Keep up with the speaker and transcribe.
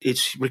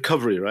It's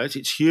recovery, right?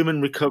 It's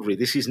human recovery.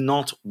 This is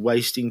not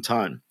wasting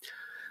time.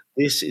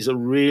 This is a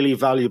really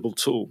valuable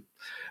tool.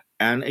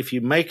 And if you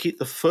make it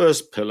the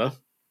first pillar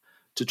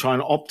to try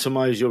and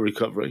optimize your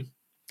recovery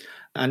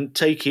and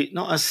take it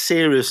not as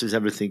serious as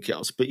everything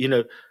else, but,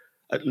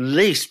 at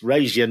least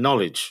raise your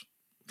knowledge,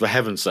 for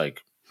heaven's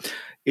sake,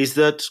 is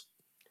that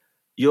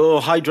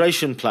your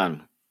hydration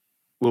plan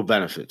will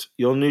benefit.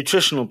 Your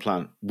nutritional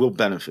plan will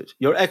benefit.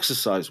 Your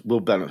exercise will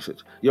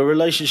benefit. Your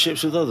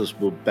relationships with others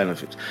will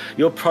benefit.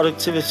 Your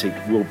productivity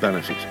will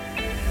benefit.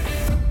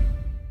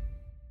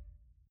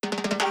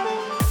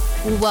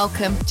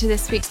 Welcome to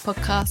this week's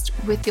podcast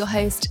with your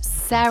host,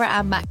 Sarah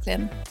Ann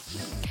Macklin.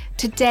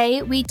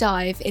 Today, we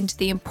dive into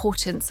the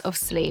importance of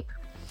sleep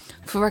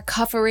for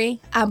recovery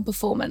and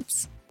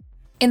performance.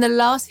 In the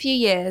last few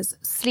years,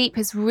 sleep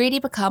has really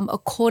become a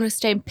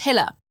cornerstone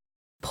pillar.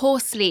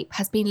 Poor sleep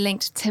has been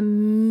linked to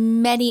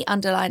many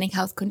underlying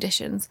health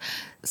conditions,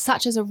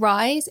 such as a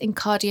rise in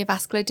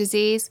cardiovascular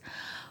disease,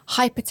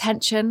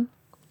 hypertension,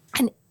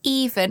 and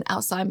even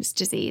Alzheimer's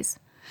disease.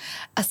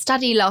 A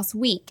study last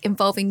week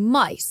involving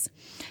mice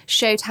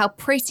showed how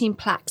protein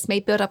plaques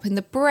may build up in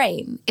the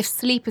brain if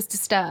sleep is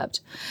disturbed,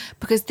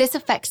 because this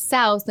affects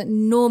cells that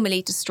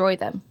normally destroy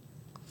them.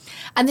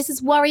 And this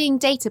is worrying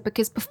data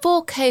because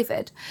before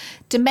COVID,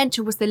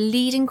 dementia was the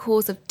leading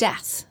cause of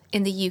death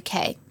in the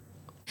UK.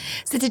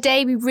 So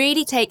today we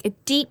really take a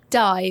deep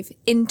dive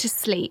into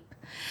sleep,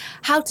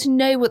 how to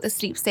know what the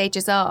sleep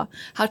stages are,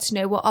 how to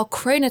know what our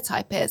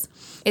chronotype is.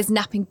 Is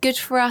napping good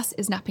for us?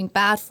 Is napping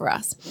bad for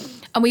us?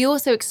 And we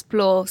also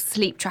explore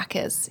sleep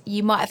trackers.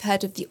 You might have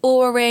heard of the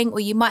Oura Ring or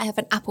you might have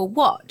an Apple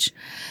Watch.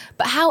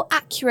 But how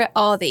accurate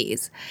are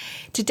these?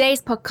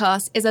 Today's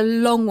podcast is a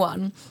long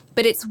one,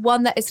 but it's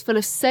one that is full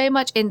of so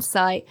much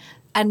insight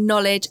and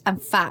knowledge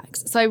and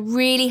facts. So I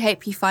really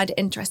hope you find it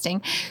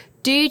interesting.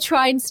 Do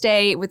try and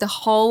stay with the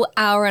whole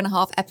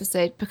hour-and-a-half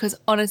episode because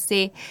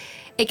honestly,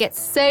 it gets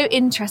so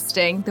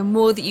interesting the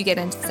more that you get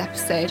into this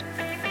episode.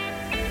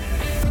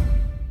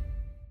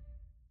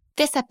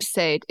 This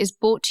episode is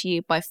brought to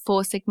you by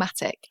Four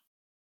Sigmatic,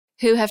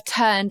 who have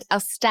turned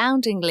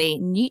astoundingly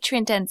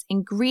nutrient-dense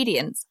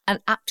ingredients and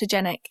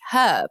aptogenic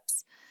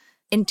herbs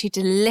into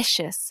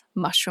delicious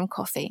mushroom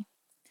coffee.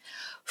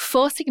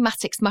 Four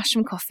Sigmatic's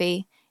mushroom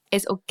coffee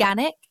is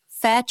organic,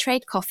 fair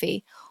trade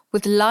coffee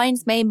with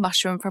lion's mane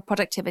mushroom for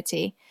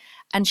productivity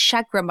and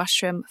chagra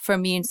mushroom for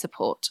immune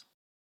support.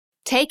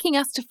 Taking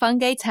us to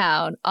Fungi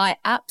Town, I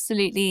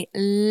absolutely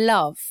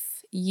love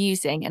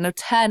using an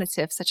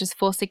alternative such as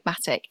Four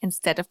Sigmatic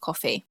instead of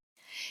coffee.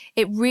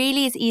 It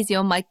really is easy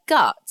on my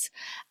gut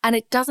and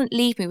it doesn't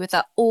leave me with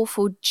that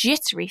awful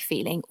jittery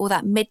feeling or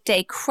that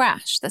midday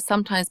crash that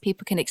sometimes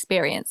people can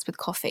experience with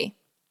coffee.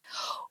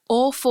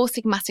 All Four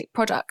Sigmatic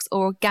products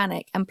are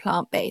organic and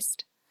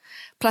plant-based.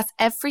 Plus,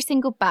 every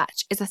single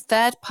batch is a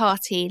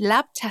third-party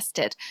lab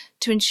tested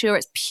to ensure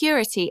its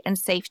purity and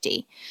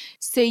safety,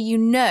 so you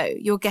know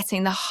you're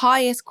getting the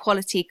highest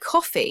quality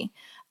coffee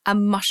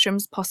and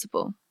mushrooms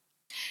possible.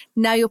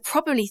 Now, you're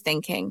probably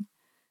thinking,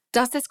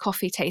 does this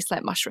coffee taste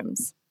like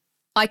mushrooms?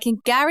 I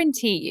can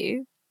guarantee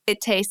you it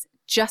tastes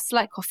just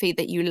like coffee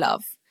that you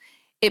love.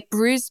 It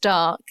brews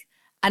dark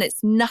and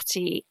it's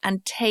nutty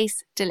and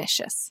tastes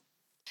delicious.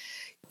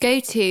 Go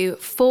to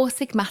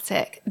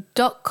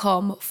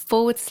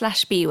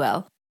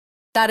foursigmatic.com/bewell.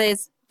 That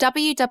is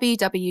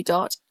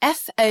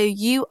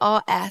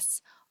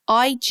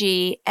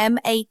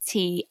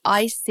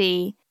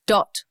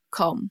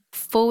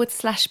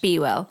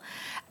www.foursigmatic.com/bewell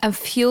and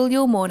fuel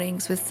your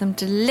mornings with some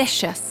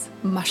delicious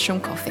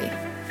mushroom coffee.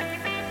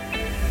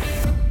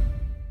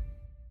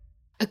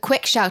 A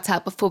quick shout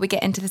out before we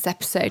get into this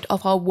episode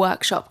of our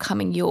workshop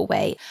coming your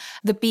way.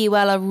 The Be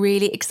Well are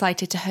really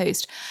excited to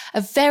host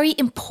a very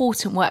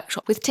important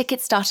workshop with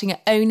tickets starting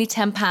at only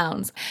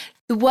 £10.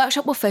 The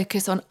workshop will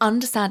focus on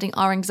understanding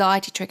our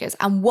anxiety triggers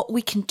and what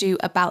we can do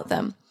about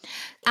them.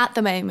 At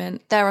the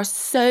moment, there are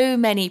so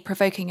many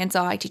provoking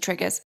anxiety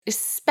triggers,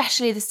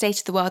 especially the state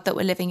of the world that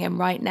we're living in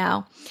right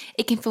now.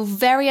 It can feel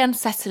very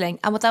unsettling,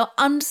 and without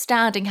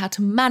understanding how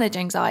to manage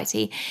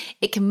anxiety,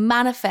 it can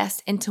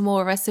manifest into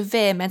more of a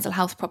severe mental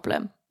health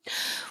problem.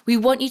 We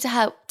want you to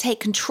help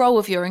take control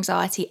of your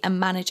anxiety and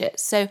manage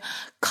it. So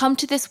come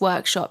to this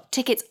workshop.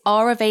 Tickets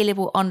are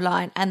available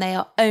online and they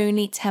are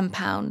only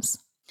 £10.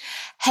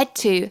 Head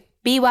to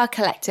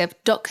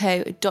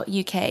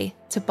bewellcollective.co.uk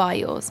to buy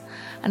yours,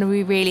 and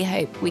we really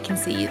hope we can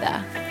see you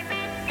there.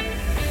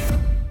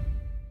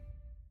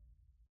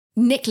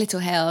 Nick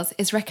Littlehales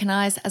is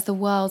recognised as the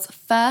world's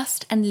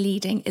first and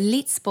leading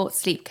elite sports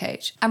sleep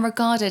coach and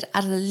regarded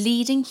as a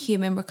leading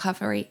human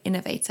recovery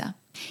innovator.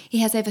 He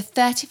has over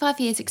 35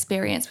 years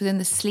experience within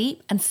the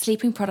sleep and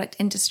sleeping product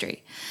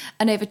industry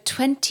and over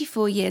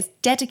 24 years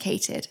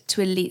dedicated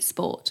to elite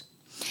sport.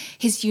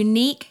 His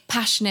unique,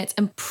 passionate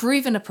and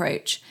proven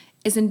approach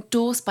is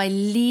endorsed by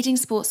leading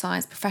sports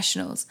science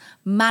professionals,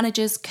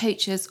 managers,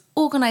 coaches,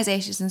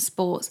 organisations in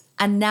sports,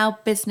 and now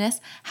business,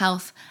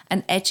 health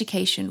and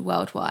education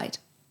worldwide.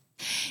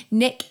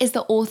 Nick is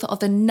the author of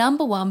the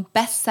 #1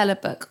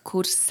 bestseller book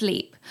called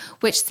Sleep,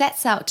 which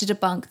sets out to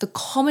debunk the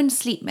common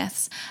sleep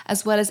myths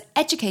as well as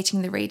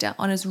educating the reader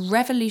on his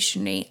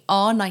revolutionary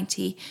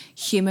R90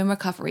 human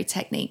recovery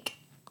technique.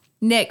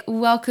 Nick,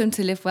 welcome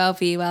to Live Well,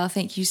 Be Well.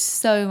 Thank you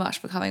so much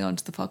for coming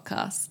onto the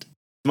podcast.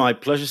 My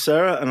pleasure,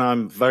 Sarah, and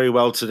I'm very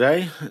well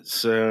today.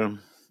 It's a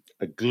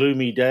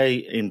gloomy day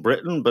in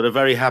Britain, but a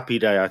very happy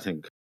day, I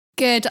think.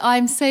 Good.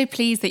 I'm so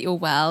pleased that you're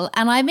well.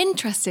 And I'm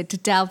interested to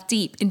delve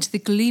deep into the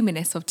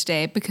gloominess of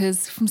today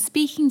because from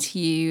speaking to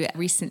you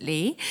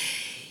recently,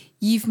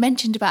 you've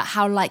mentioned about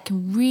how light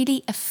can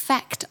really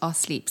affect our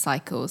sleep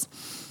cycles.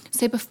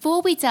 So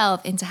before we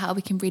delve into how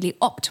we can really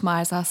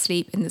optimize our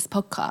sleep in this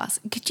podcast,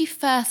 could you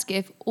first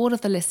give all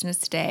of the listeners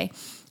today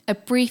a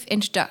brief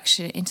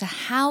introduction into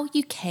how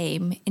you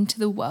came into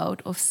the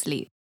world of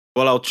sleep?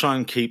 Well, I'll try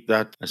and keep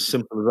that as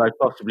simple as I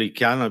possibly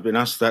can. I've been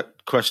asked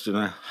that question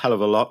a hell of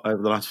a lot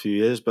over the last few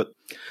years, but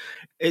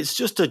it's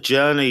just a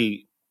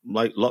journey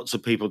like lots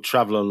of people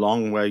travel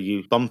along where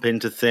you bump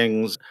into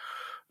things,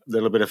 a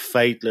little bit of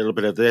fate, a little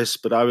bit of this.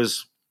 But I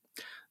was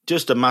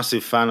just a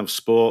massive fan of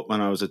sport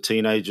when I was a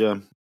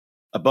teenager,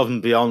 above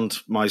and beyond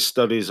my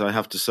studies, I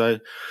have to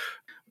say.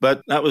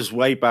 But that was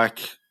way back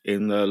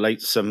in the late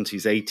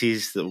 70s,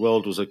 80s. The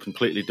world was a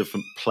completely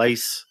different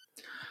place.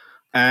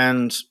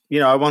 And,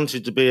 I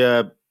wanted to be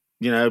a,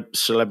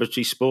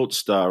 celebrity sports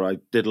star. I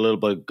did a little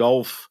bit of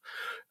golf.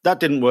 That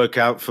didn't work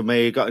out for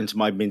me. Got into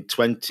my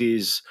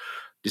mid-20s,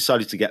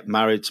 decided to get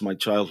married to my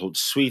childhood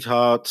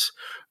sweetheart.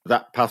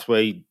 That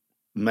pathway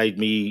made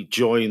me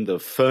join the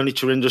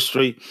furniture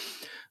industry.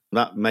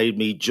 That made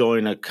me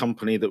join a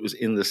company that was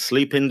in the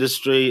sleep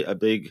industry, a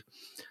big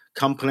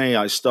company.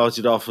 I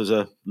started off as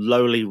a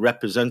lowly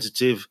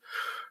representative,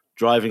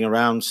 driving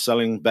around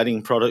selling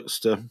bedding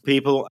products to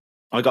people.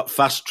 I got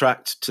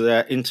fast-tracked to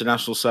their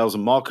international sales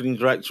and marketing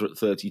director at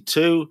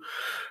 32.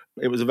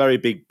 It was a very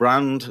big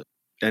brand.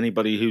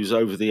 Anybody who's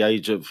over the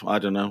age of,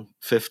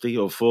 50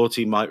 or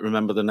 40 might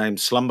remember the name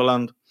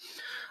Slumberland.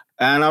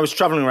 And I was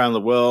traveling around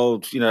the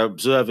world,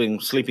 observing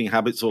sleeping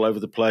habits all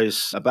over the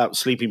place, about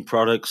sleeping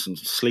products and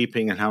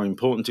sleeping and how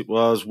important it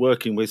was,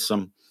 working with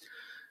some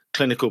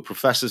clinical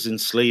professors in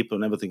sleep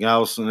and everything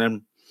else. And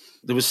then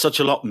there was such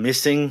a lot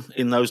missing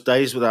in those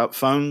days without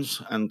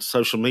phones and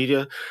social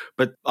media.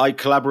 But I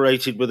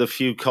collaborated with a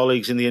few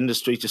colleagues in the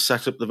industry to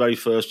set up the very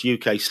first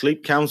UK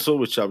Sleep Council,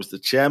 which I was the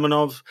chairman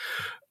of.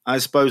 I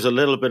suppose a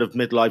little bit of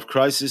midlife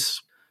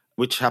crisis,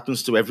 which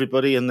happens to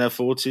everybody in their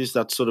 40s,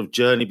 that sort of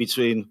journey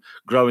between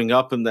growing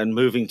up and then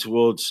moving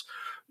towards,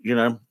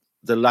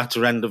 the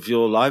latter end of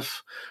your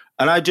life.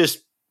 And I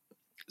just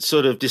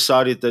sort of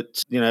decided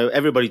that,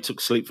 everybody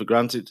took sleep for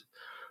granted.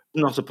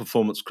 Not a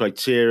performance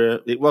criteria.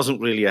 It wasn't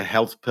really a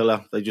health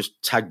pillar. They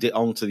just tagged it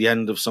on to the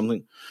end of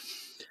something.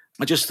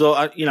 I just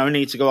thought, I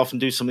need to go off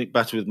and do something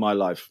better with my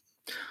life.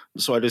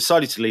 So I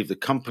decided to leave the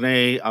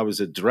company. I was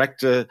a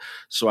director,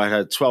 so I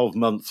had a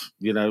 12-month,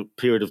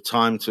 period of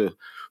time to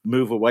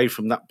move away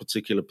from that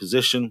particular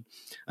position.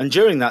 And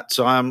during that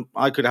time,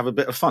 I could have a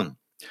bit of fun.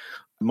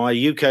 My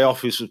UK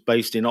office was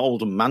based in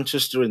Oldham,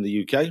 Manchester in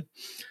the UK.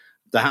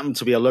 There happened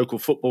to be a local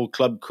football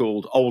club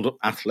called Oldham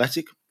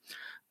Athletic.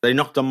 They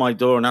knocked on my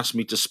door and asked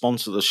me to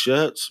sponsor the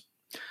shirts.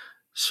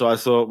 So I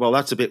thought, well,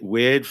 that's a bit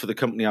weird for the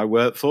company I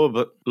work for,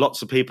 but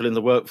lots of people in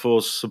the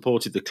workforce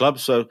supported the club,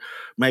 so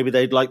maybe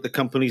they'd like the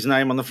company's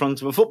name on the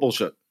front of a football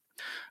shirt.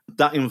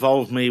 That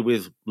involved me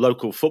with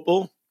local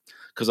football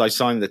because I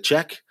signed the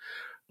check.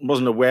 I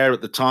wasn't aware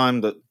at the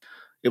time that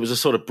it was a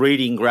sort of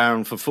breeding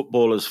ground for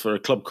footballers for a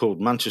club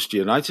called Manchester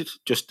United,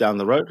 just down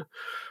the road.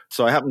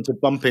 So I happened to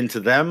bump into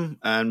them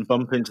and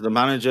bump into the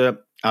manager,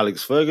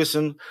 Alex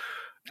Ferguson.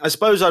 I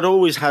suppose I'd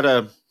always had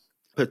a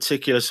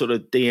particular sort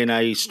of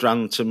DNA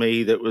strand to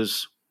me that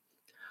was,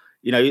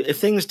 if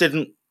things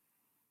didn't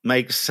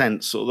make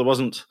sense or there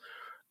wasn't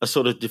a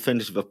sort of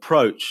definitive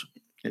approach,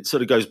 it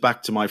sort of goes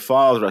back to my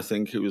father, I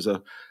think, who was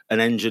an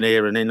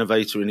engineer and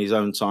innovator in his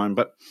own time.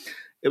 But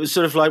it was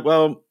sort of like,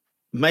 well,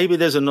 maybe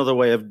there's another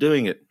way of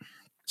doing it.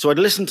 So I'd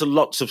listened to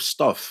lots of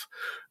stuff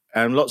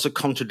and lots of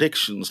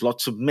contradictions,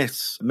 lots of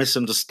myths,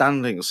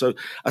 misunderstandings. So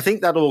I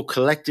think that all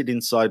collected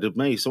inside of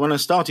me. So when I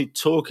started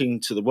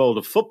talking to the world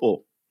of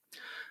football,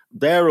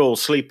 they're all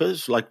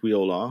sleepers, like we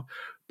all are,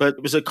 but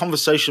it was a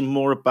conversation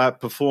more about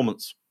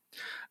performance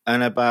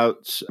and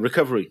about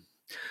recovery.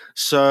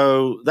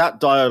 So that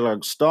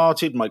dialogue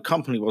started. My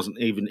company wasn't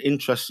even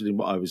interested in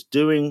what I was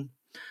doing.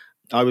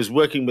 I was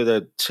working with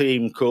a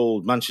team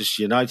called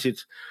Manchester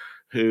United,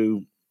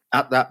 who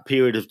at that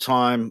period of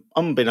time,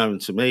 unbeknown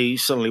to me,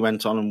 suddenly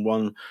went on and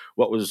won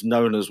what was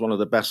known as one of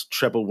the best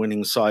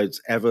treble-winning sides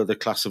ever, the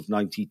class of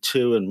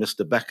 92 and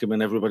Mr. Beckham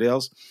and everybody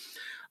else.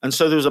 And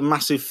so there was a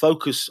massive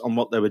focus on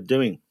what they were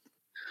doing.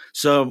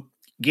 So,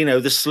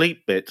 the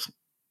sleep bit,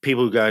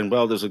 people going,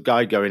 well, there's a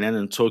guy going in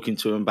and talking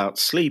to him about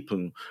sleep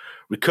and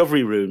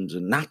recovery rooms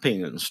and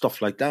napping and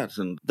stuff like that.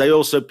 And they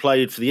also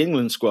played for the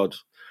England squad.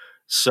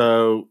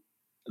 So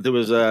there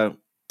was a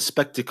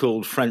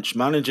spectacled French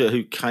manager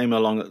who came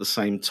along at the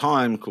same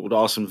time called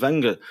Arsene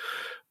Wenger.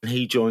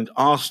 He joined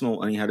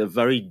Arsenal and he had a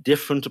very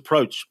different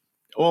approach,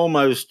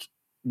 almost,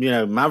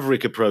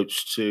 maverick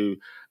approach to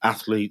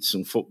athletes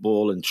and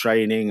football and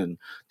training and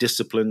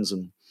disciplines.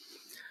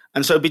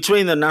 And so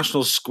between the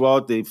national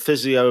squad, the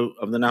physio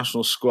of the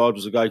national squad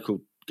was a guy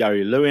called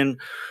Gary Lewin.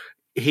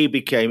 He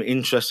became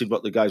interested in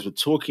what the guys were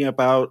talking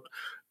about.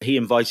 He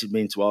invited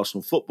me into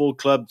Arsenal Football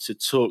Club to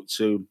talk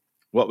to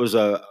what was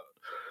a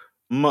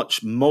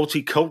much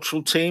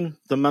multicultural team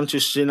than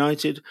Manchester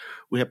United.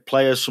 We had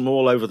players from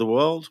all over the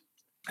world.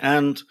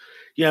 And,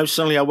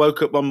 suddenly I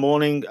woke up one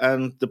morning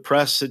and the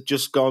press had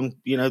just gone,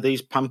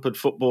 these pampered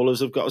footballers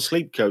have got a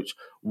sleep coach.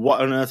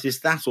 What on earth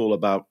is that all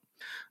about?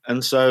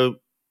 And so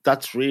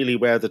that's really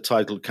where the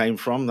title came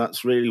from.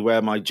 That's really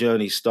where my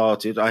journey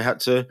started. I had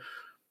to,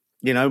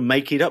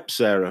 make it up,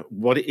 Sarah,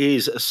 what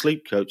is a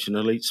sleep coach in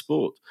elite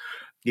sport.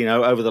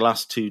 Over the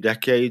last 2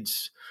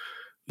 decades,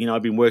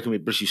 I've been working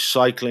with British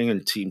Cycling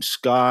and Team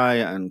Sky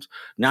and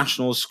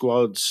national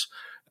squads,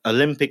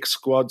 Olympic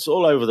squads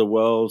all over the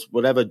world,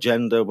 whatever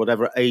gender,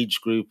 whatever age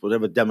group,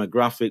 whatever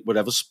demographic,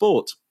 whatever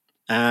sport.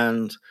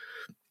 And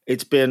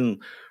it's been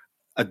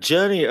a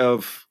journey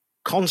of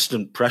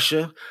constant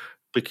pressure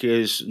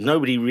because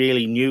nobody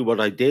really knew what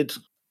I did.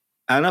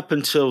 And up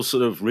until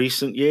sort of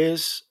recent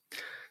years,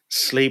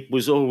 sleep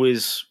was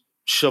always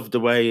shoved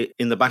away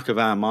in the back of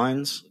our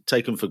minds,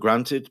 taken for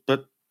granted.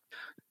 But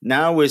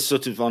now we're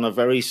sort of on a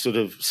very sort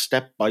of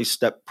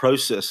step-by-step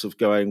process of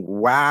going,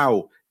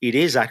 wow, it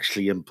is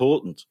actually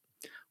important.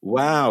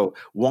 Wow,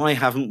 why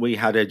haven't we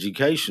had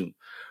education?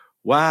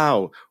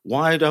 Wow,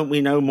 why don't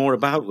we know more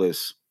about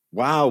this?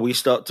 Wow, we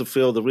start to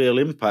feel the real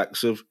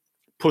impacts of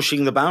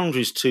pushing the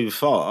boundaries too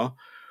far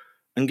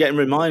and getting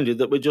reminded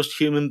that we're just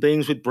human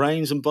beings with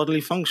brains and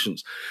bodily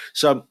functions.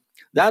 So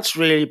that's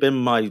really been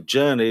my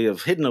journey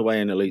of hidden away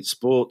in elite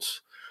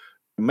sports,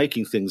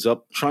 making things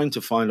up, trying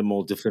to find a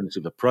more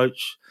definitive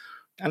approach.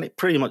 And it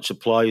pretty much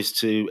applies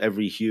to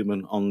every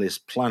human on this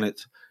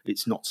planet.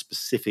 It's not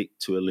specific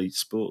to elite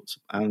sports.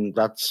 And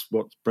that's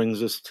what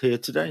brings us here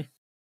today.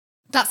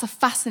 That's a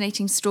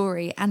fascinating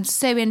story and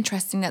so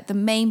interesting that the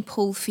main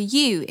pull for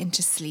you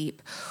into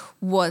sleep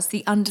was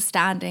the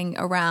understanding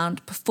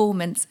around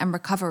performance and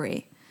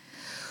recovery.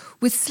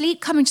 With sleep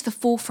coming to the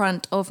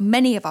forefront of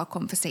many of our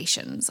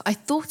conversations, I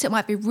thought it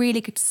might be really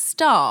good to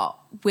start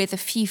with a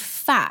few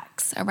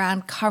facts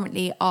around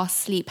currently our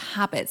sleep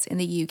habits in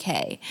the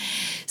UK.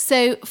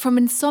 So from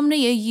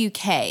Insomnia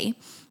UK,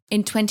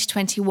 in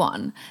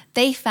 2021,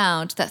 they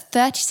found that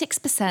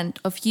 36%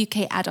 of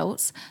UK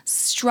adults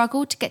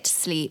struggle to get to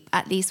sleep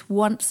at least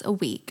once a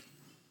week.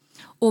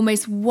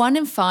 Almost 1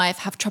 in 5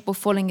 have trouble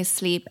falling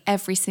asleep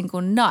every single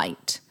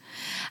night.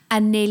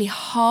 And nearly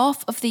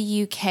half of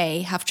the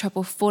UK have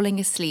trouble falling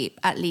asleep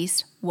at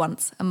least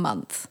once a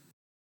month.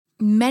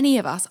 Many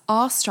of us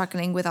are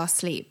struggling with our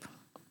sleep.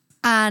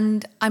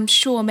 And I'm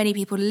sure many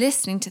people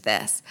listening to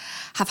this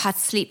have had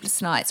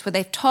sleepless nights where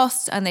they've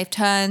tossed and they've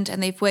turned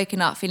and they've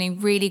woken up feeling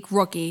really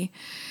groggy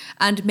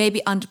and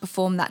maybe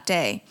underperformed that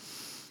day.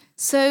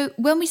 So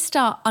when we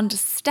start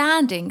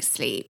understanding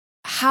sleep,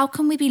 how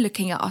can we be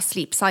looking at our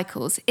sleep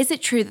cycles? Is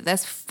it true that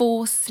there's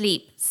 4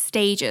 sleep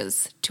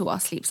stages to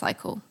our sleep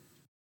cycle?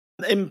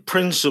 In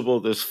principle,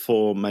 there's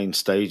 4 main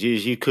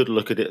stages. You could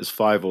look at it as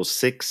 5 or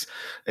 6.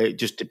 It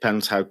just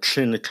depends how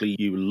clinically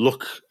you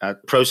look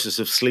at the process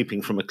of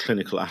sleeping from a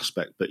clinical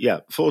aspect. But yeah,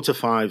 4 to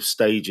 5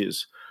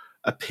 stages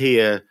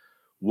appear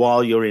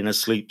while you're in a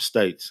sleep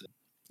state.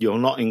 You're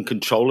not in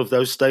control of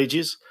those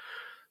stages.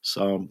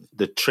 So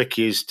the trick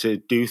is to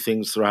do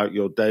things throughout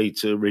your day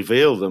to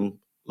reveal them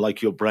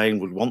like your brain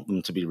would want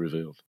them to be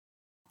revealed.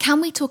 Can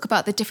we talk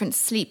about the different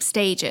sleep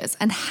stages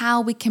and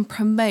how we can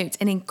promote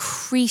and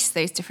increase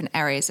those different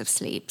areas of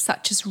sleep,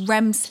 such as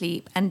REM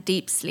sleep and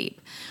deep sleep?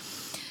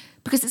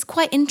 Because it's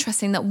quite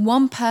interesting that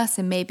one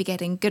person may be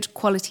getting good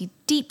quality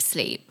deep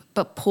sleep,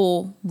 but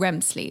poor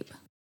REM sleep.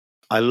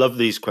 I love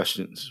these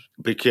questions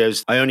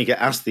because I only get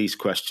asked these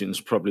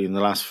questions probably in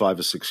the last 5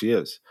 or 6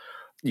 years.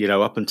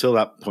 Up until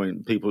that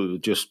point, people were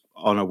just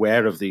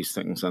unaware of these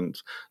things and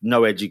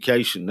no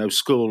education, no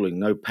schooling,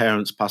 no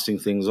parents passing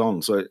things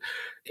on. So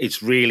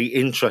it's really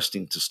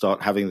interesting to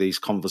start having these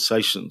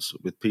conversations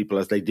with people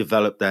as they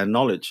develop their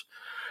knowledge.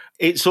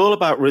 It's all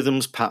about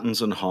rhythms,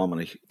 patterns, and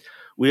harmony.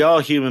 We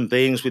are human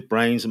beings with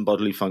brains and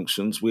bodily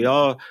functions. We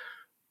are,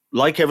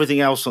 like everything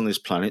else on this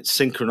planet,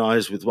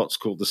 synchronized with what's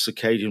called the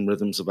circadian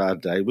rhythms of our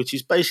day, which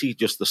is basically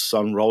just the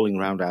sun rolling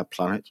around our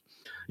planet.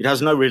 It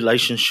has no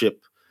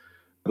relationship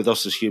with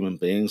us as human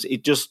beings.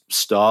 It just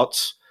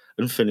starts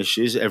and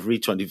finishes every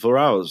 24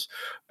 hours.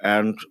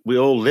 And we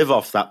all live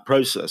off that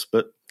process.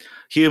 But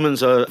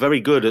humans are very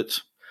good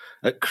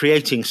at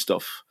creating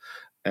stuff.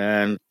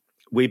 And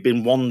we've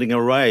been wandering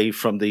away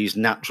from these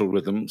natural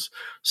rhythms,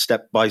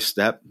 step by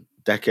step,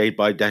 decade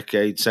by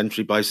decade,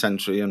 century by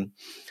century. And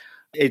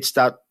it's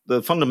that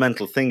the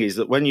fundamental thing is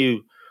that when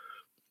you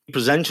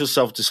present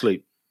yourself to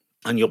sleep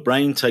and your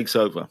brain takes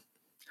over,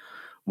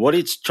 what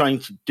it's trying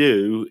to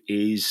do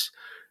is,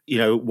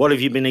 what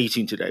have you been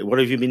eating today? What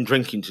have you been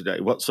drinking today?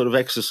 What sort of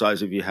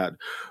exercise have you had?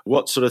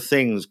 What sort of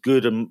things,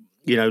 good and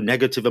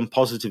negative and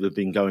positive have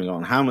been going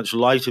on? How much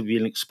light have you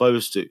been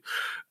exposed to?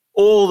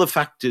 All the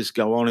factors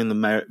go on in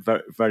the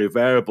very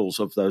variables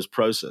of those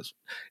processes.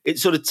 It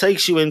sort of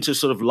takes you into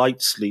sort of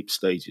light sleep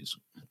stages.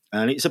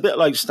 And it's a bit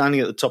like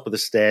standing at the top of the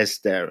stairs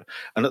there.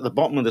 And at the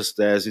bottom of the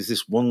stairs is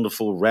this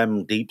wonderful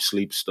REM deep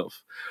sleep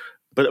stuff.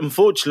 But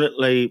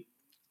unfortunately,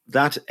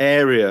 that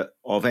area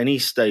of any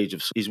stage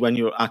of is when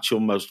you're at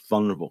your most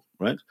vulnerable,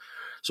 right?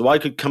 So I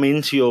could come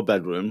into your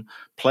bedroom,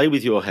 play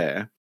with your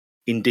hair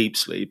in deep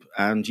sleep,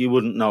 and you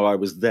wouldn't know I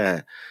was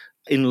there.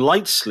 In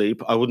light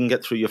sleep, I wouldn't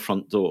get through your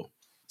front door.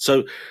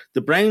 So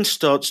the brain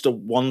starts to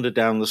wander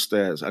down the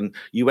stairs, and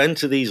you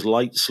enter these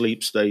light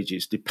sleep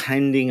stages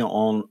depending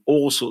on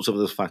all sorts of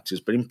other factors.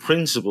 But in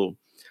principle,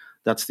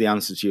 that's the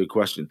answer to your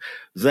question.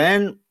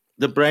 Then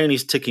the brain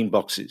is ticking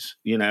boxes.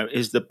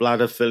 Is the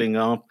bladder filling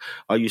up?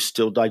 Are you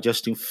still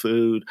digesting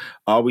food?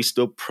 Are we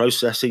still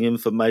processing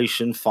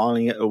information,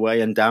 filing it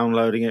away and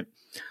downloading it?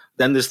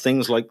 Then there's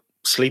things like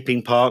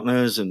sleeping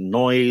partners and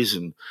noise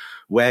and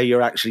where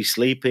you're actually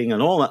sleeping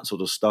and all that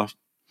sort of stuff.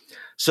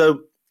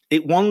 So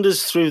it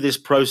wanders through this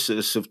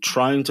process of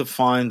trying to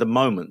find the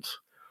moment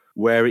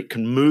where it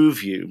can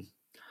move you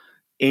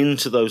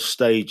into those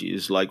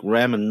stages like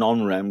REM and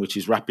non-REM, which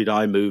is rapid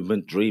eye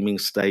movement, dreaming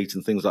state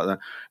and things like that,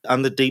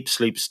 and the deep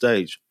sleep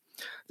stage.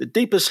 The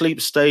deeper sleep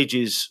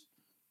stages,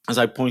 as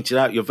I pointed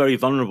out, you're very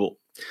vulnerable.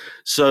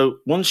 So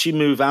once you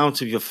move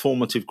out of your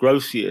formative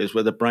growth years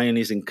where the brain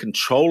is in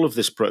control of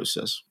this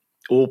process,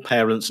 all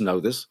parents know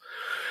this,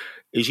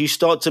 is you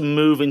start to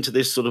move into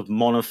this sort of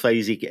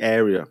monophasic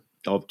area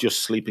of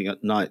just sleeping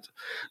at night.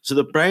 So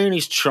the brain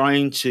is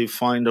trying to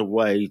find a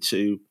way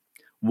to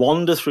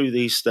wander through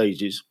these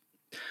stages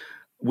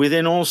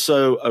within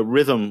also a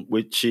rhythm,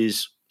 which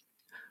is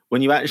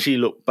when you actually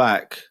look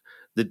back,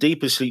 the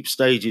deeper sleep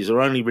stages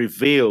are only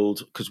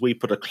revealed because we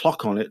put a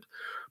clock on it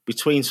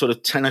between sort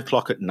of 10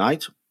 o'clock at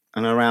night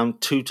and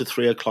around 2 to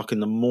 3 o'clock in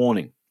the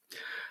morning.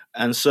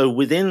 And so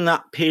within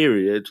that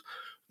period,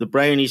 the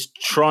brain is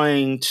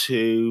trying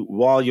to,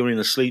 while you're in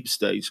a sleep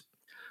stage,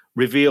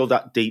 reveal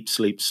that deep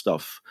sleep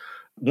stuff.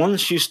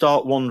 Once you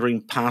start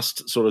wandering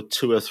past sort of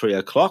 2 or 3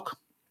 o'clock,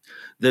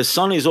 the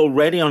sun is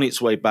already on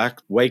its way back,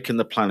 waking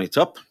the planet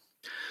up.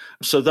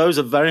 So those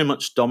are very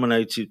much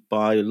dominated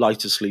by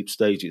lighter sleep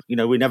stages.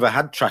 We never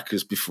had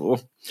trackers before.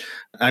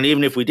 And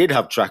even if we did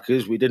have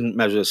trackers, we didn't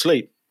measure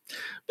sleep.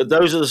 But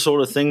those are the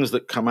sort of things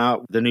that come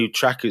out, the new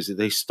trackers,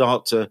 they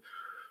start to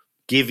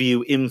give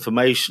you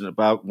information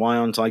about why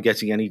aren't I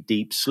getting any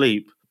deep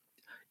sleep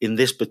in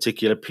this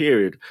particular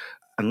period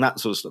and that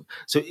sort of stuff.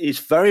 So it's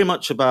very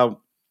much about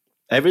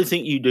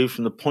everything you do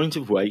from the point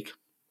of wake,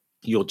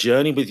 your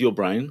journey with your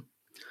brain.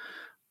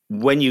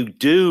 When you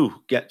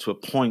do get to a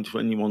point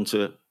when you want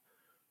to,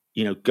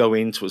 go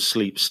into a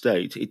sleep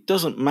state, it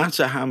doesn't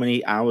matter how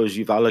many hours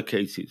you've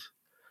allocated.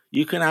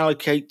 You can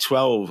allocate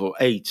 12 or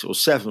 8 or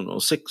 7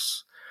 or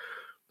 6.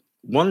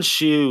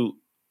 Once you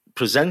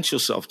present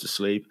yourself to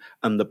sleep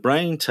and the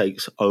brain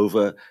takes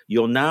over,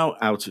 you're now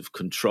out of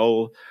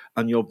control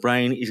and your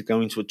brain is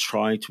going to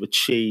try to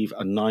achieve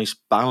a nice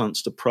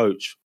balanced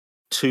approach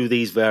to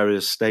these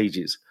various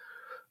stages.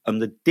 And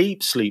the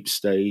deep sleep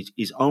stage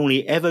is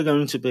only ever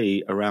going to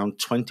be around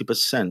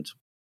 20%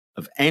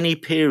 of any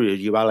period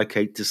you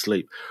allocate to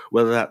sleep,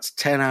 whether that's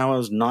 10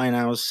 hours, 9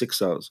 hours,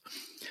 6 hours.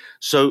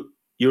 So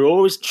you're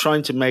always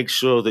trying to make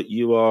sure that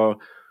you are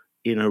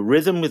in a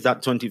rhythm with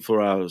that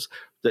 24 hours,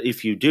 that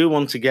if you do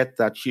want to get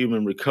that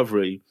human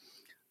recovery,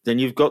 then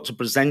you've got to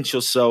present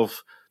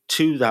yourself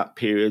to that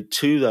period,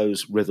 to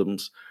those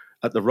rhythms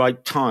at the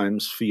right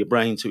times for your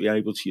brain to be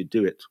able to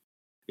do it.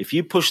 If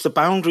you push the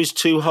boundaries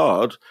too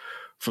hard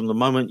from the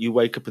moment you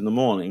wake up in the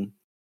morning,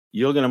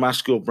 you're going to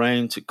ask your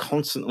brain to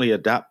constantly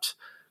adapt,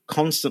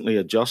 constantly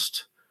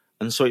adjust.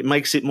 And so it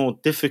makes it more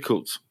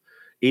difficult,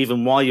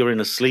 even while you're in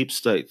a sleep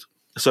state.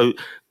 So,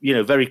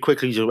 very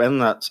quickly to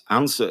end that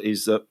answer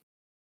is that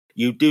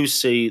you do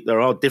see there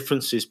are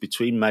differences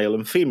between male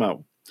and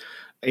female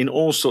in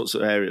all sorts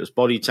of areas,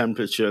 body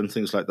temperature and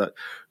things like that.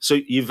 So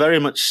you very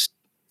much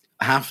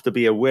have to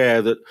be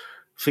aware that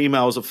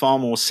females are far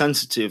more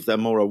sensitive. They're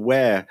more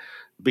aware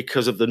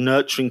because of the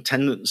nurturing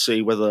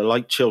tendency, whether they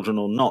like children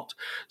or not.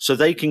 So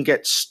they can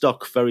get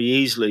stuck very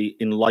easily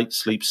in light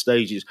sleep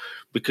stages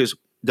because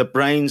the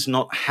brain's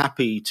not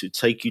happy to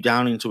take you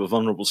down into a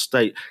vulnerable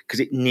state because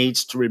it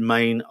needs to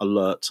remain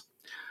alert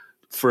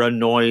for a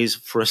noise,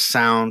 for a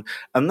sound.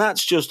 And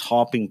that's just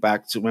harping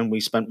back to when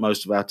we spent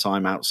most of our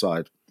time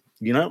outside,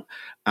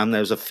 and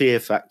there's a fear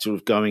factor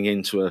of going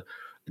into a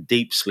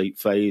deep sleep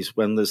phase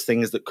when there's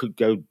things that could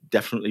go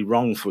definitely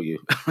wrong for you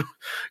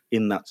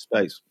in that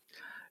space.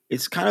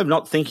 It's kind of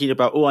not thinking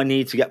about, I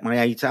need to get my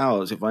 8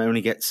 hours if I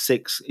only get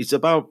 6. It's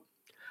about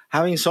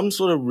having some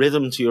sort of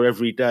rhythm to your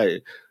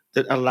everyday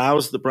that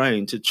allows the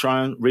brain to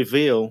try and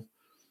reveal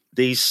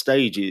these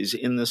stages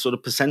in the sort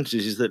of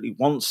percentages that it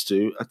wants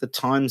to at the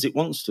times it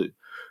wants to.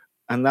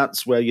 And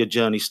that's where your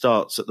journey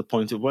starts, at the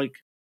point of wake.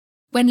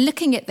 When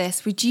looking at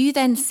this, would you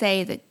then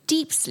say that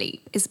deep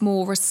sleep is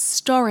more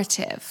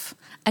restorative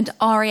and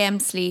REM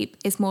sleep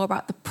is more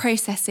about the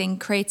processing,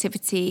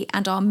 creativity,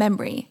 and our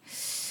memory.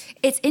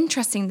 It's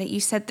interesting that you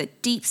said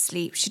that deep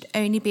sleep should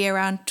only be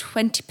around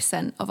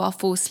 20% of our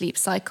full sleep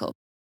cycle.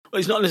 Well,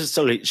 it's not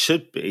necessarily it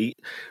should be.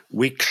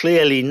 We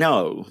clearly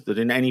know that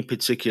in any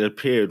particular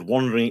period,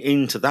 wandering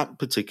into that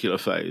particular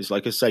phase,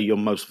 like I say, you're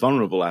most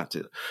vulnerable at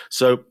it.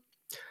 So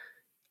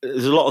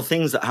there's a lot of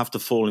things that have to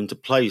fall into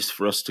place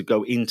for us to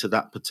go into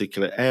that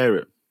particular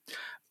area.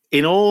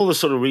 In all the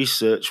sort of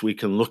research we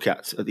can look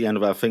at the end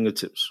of our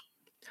fingertips,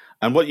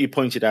 and what you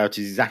pointed out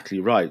is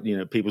exactly right. You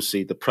know, people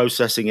see the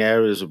processing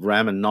areas of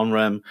REM and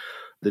non-REM.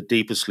 The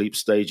deeper sleep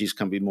stages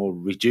can be more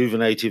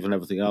rejuvenative and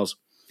everything else.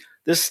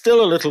 There's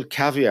still a little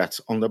caveat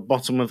on the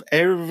bottom of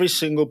every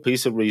single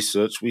piece of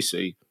research we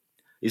see,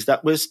 is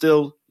that we're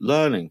still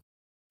learning.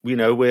 You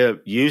know, we're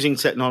using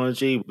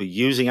technology, we're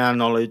using our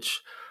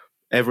knowledge,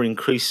 ever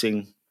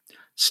increasing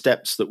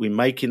steps that we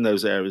make in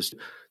those areas.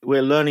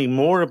 We're learning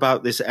more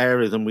about this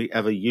area than we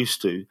ever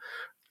used to.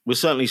 We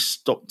certainly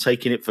stopped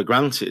taking it for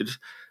granted,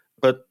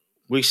 but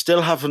we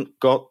still haven't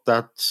got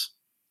that,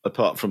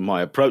 apart from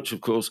my approach,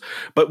 of course,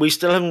 but we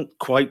still haven't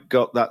quite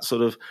got that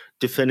sort of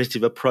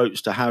definitive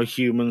approach to how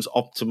humans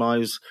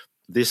optimize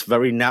this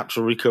very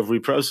natural recovery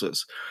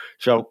process.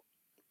 So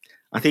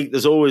I think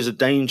there's always a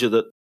danger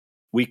that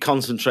we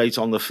concentrate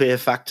on the fear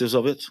factors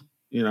of it.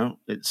 You know,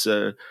 it's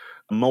a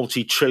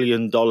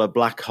multi-trillion-dollar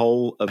black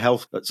hole of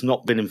health that's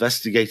not been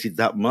investigated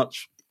that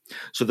much.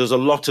 So there's a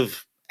lot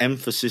of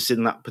emphasis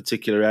in that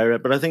particular area.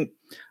 But I think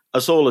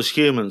us all as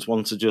humans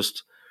want to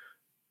just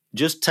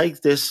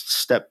take this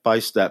step by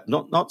step,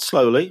 not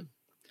slowly,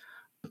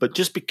 but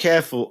just be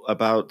careful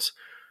about,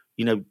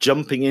 you know,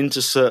 jumping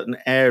into certain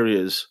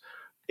areas.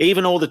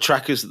 Even all the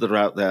trackers that are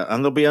out there,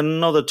 and there'll be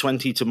another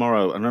 20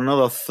 tomorrow and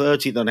another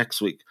 30 the next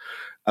week,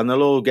 and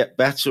they'll all get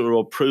better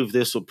or prove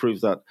this or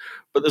prove that.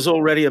 But there's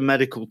already a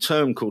medical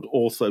term called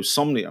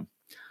orthosomnia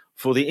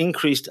for the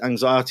increased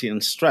anxiety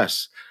and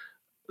stress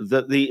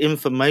that the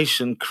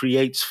information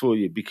creates for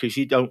you because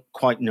you don't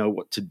quite know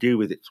what to do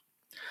with it.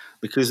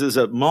 Because there's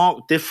a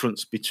marked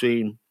difference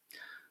between,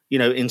 you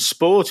know, in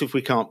sport, if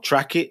we can't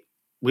track it,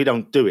 we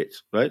don't do it,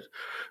 right?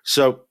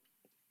 So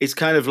it's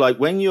kind of like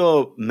when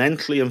you're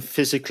mentally and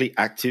physically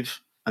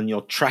active and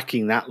you're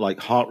tracking that, like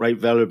heart rate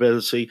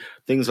variability,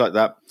 things like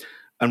that,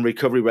 and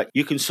recovery rate,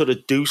 you can sort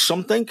of do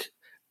something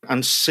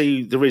and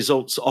see the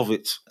results of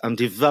it and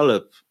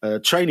develop a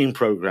training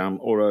program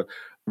or a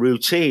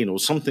routine or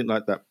something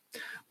like that.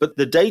 But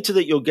the data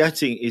that you're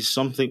getting is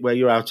something where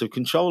you're out of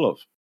control of.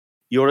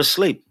 You're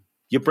asleep.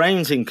 Your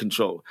brain's in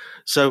control.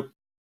 So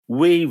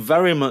we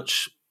very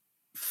much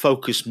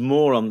focus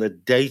more on the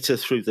data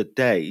through the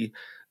day,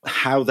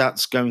 how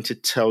that's going to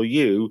tell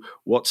you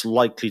what's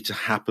likely to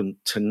happen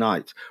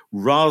tonight,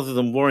 rather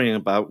than worrying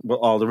about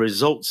what are the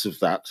results of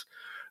that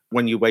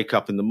when you wake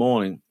up in the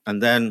morning.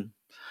 And then,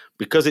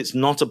 because it's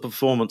not a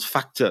performance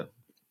factor,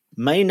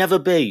 may never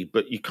be,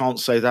 but you can't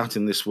say that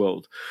in this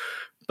world.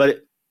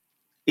 But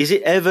is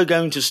it ever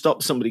going to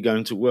stop somebody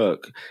going to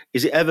work?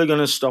 Is it ever going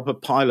to stop a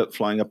pilot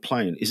flying a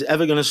plane? Is it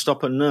ever going to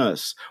stop a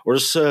nurse or a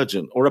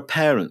surgeon or a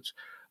parent,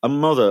 a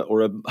mother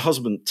or a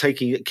husband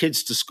taking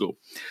kids to school?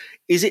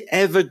 Is it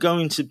ever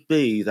going to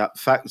be that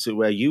factor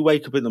where you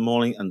wake up in the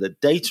morning and the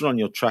data on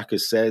your tracker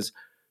says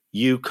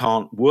you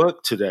can't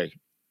work today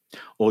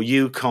or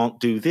you can't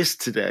do this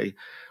today?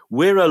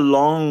 We're a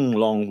long,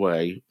 long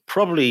way,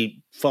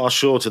 probably far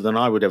shorter than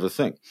I would ever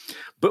think,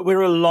 but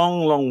we're a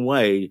long, long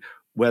way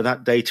where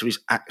that data is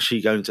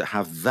actually going to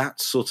have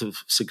that sort of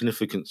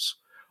significance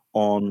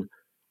on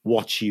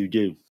what you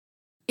do.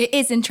 It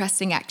is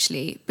interesting,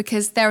 actually,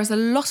 because there is a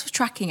lot of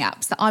tracking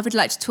apps that I would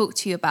like to talk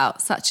to you about,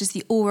 such as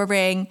the Oura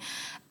Ring,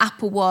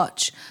 Apple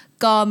Watch,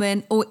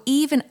 Garmin, or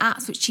even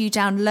apps which you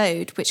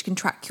download which can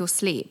track your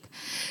sleep.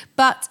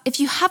 But if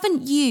you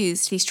haven't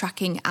used these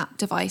tracking app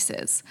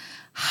devices,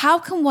 how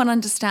can one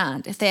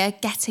understand if they are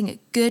getting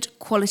good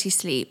quality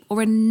sleep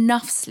or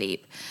enough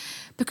sleep?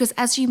 Because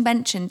as you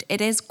mentioned, it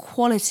is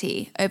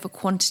quality over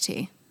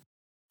quantity.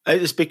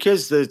 It's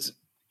because there's,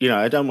 you know,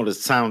 I don't want to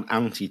sound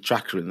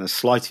anti-tracker in the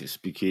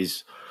slightest,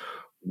 because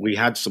we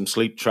had some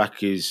sleep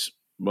trackers,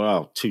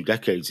 2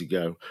 decades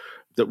ago,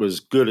 that was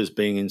good as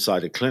being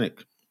inside a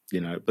clinic,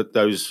 you know, but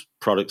those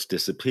products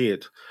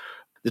disappeared.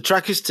 The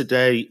trackers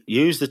today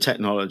use the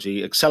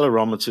technology,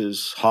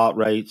 accelerometers, heart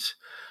rate,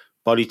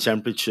 body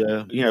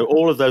temperature, you know,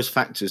 all of those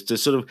factors to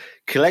sort of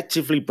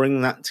collectively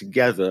bring that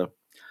together,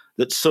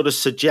 that sort of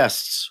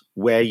suggests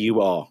where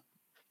you are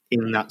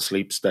in that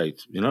sleep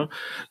state, you know?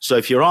 So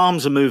if your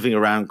arms are moving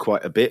around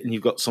quite a bit and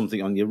you've got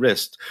something on your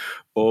wrist,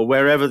 or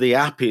wherever the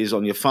app is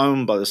on your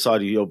phone by the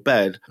side of your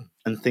bed,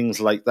 and things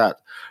like that.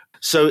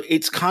 So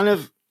it's kind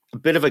of a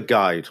bit of a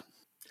guide.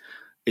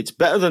 It's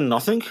better than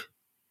nothing,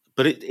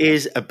 but it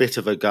is a bit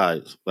of a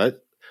guide, right?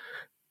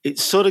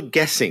 It's sort of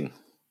guessing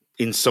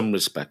in some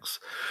respects.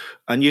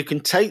 And you can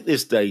take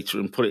this data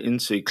and put it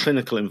into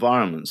clinical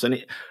environments,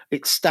 and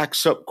it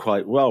stacks up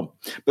quite well.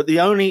 But the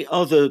only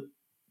other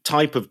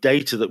type of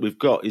data that we've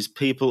got is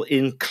people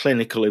in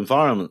clinical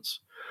environments.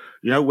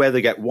 where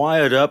they get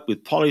wired up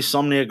with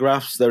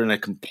polysomnographs. They're in a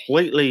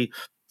completely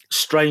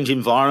strange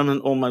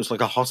environment, almost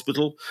like a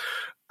hospital.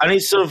 And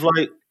it's sort of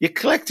like you're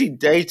collecting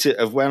data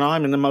of when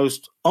I'm in the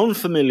most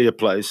unfamiliar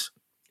place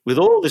with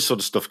all this sort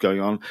of stuff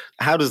going on.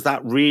 How does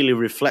that really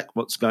reflect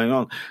what's going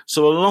on?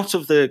 So a lot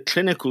of the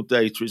clinical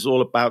data is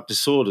all about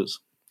disorders,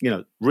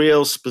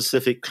 real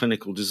specific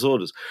clinical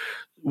disorders.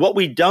 What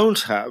we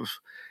don't have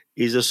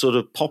is a sort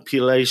of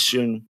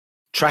population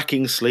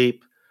tracking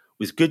sleep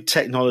with good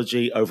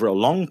technology over a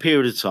long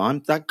period of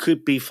time. That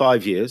could be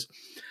 5 years.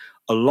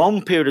 A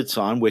long period of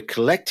time, we're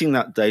collecting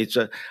that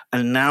data,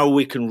 and now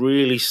we can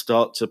really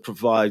start to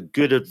provide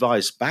good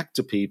advice back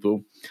to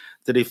people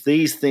that if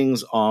these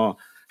things are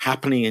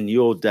happening in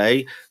your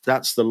day,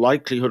 that's the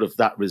likelihood of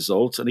that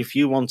result. And if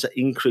you want to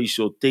increase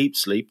your deep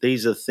sleep,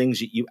 these are things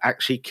that you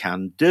actually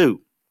can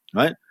do,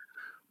 right?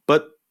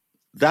 But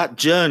that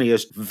journey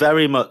is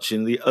very much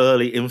in the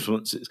early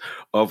influences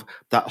of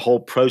that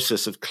whole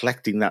process of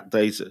collecting that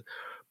data,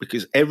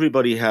 because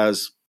everybody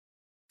has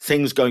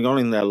things going on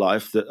in their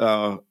life that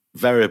are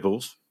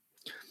variables.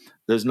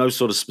 There's no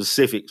sort of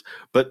specifics,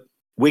 but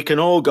we can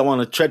all go on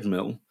a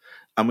treadmill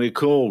and we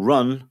can all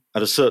run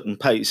at a certain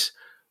pace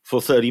for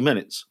 30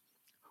 minutes.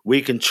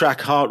 We can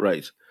track heart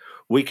rate.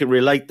 We can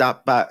relate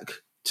that back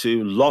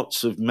to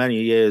lots of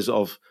many years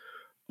of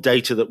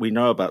data that we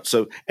know about.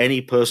 So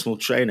any personal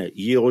trainer,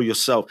 you or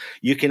yourself,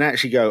 you can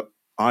actually go,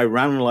 I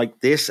ran like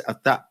this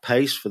at that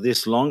pace for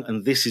this long,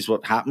 and this is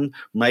what happened.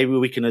 Maybe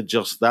we can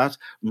adjust that.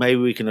 Maybe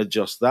we can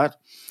adjust that.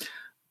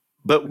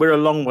 But we're a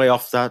long way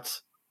off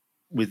that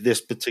with this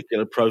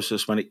particular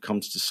process when it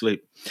comes to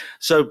sleep.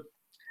 So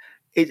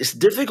it's a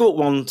difficult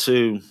one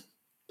to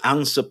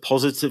answer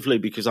positively,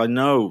 because I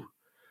know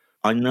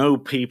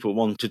people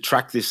want to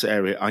track this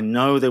area. I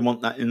know they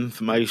want that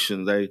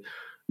information. They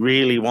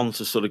really want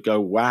to sort of go,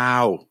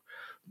 wow.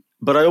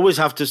 But I always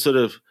have to sort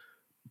of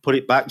put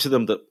it back to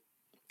them that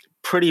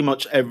pretty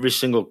much every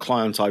single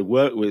client I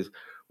work with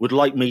would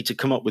like me to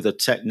come up with a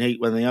technique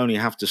when they only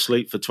have to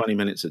sleep for 20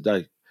 minutes a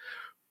day.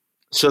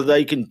 So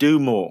they can do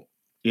more,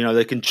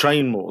 they can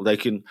train more, they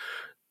can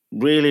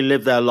really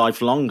live their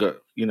life longer,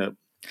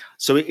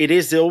 So it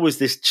is always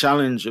this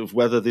challenge of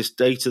whether this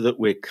data that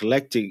we're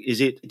collecting,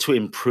 is it to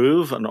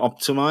improve and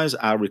optimize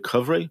our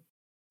recovery,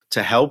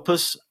 to help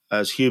us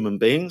as human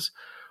beings,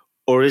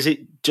 or is it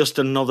just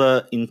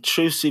another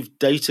intrusive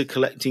data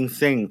collecting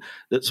thing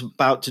that's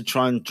about to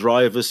try and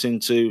drive us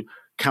into,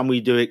 can we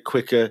do it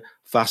quicker,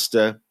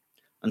 faster,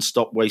 and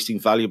stop wasting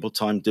valuable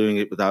time doing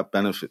it without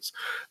benefits?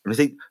 And I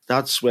think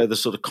that's where the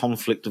sort of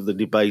conflict of the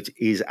debate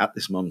is at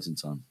this moment in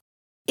time.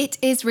 It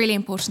is really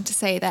important to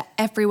say that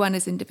everyone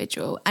is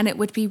individual, and it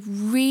would be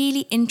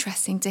really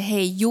interesting to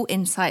hear your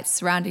insights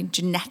surrounding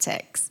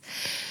genetics,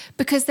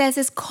 because there's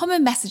this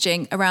common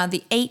messaging around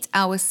the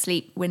 8-hour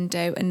sleep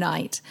window a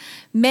night.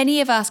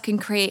 Many of us can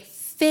create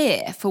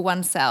fear for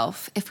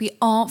oneself if we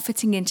aren't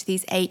fitting into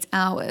these 8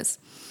 hours.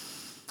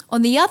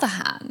 On the other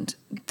hand,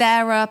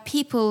 there are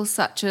people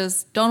such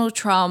as Donald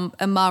Trump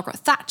and Margaret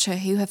Thatcher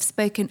who have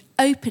spoken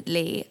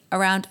openly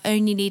around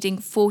only needing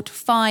 4 to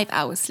 5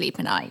 hours sleep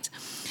a night.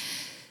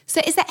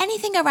 So is there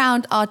anything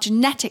around our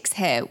genetics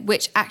here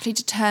which actually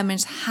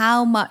determines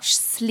how much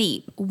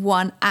sleep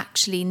one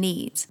actually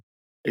needs?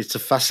 It's a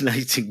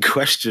fascinating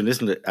question,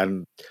 isn't it?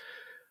 And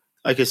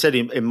like I said,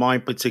 in my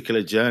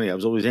particular journey, I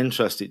was always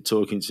interested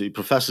talking to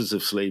professors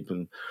of sleep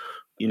and,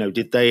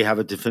 did they have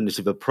a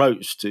definitive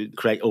approach to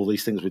create all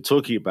these things we're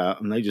talking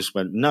about? And they just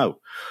went, no,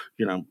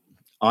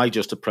 I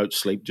just approach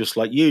sleep just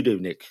like you do,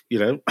 Nick,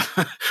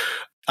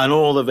 and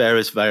all the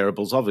various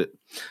variables of it.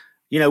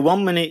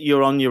 1 minute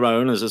you're on your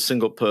own as a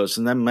single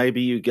person, then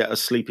maybe you get a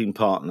sleeping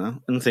partner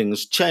and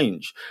things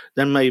change.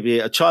 Then maybe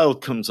a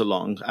child comes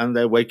along and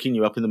they're waking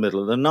you up in the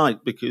middle of the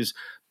night because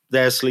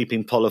they're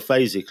sleeping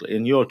polyphasically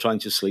and you're trying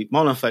to sleep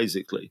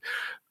monophasically.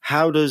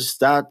 How does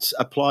that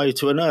apply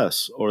to a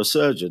nurse or a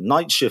surgeon?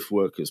 Night shift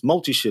workers,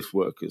 multi-shift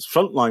workers,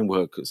 frontline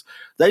workers,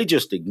 they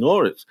just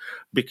ignore it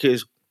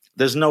because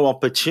there's no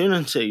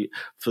opportunity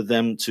for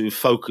them to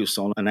focus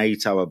on an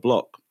 8-hour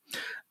block.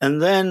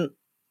 And then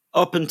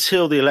up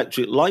until the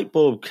electric light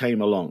bulb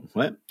came along,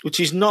 right, which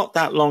is not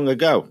that long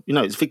ago,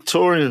 it's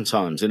Victorian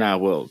times in our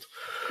world,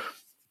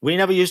 we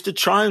never used to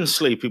try and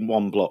sleep in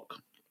one block.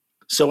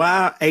 So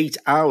our 8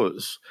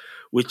 hours,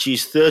 which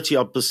is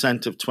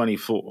 30% of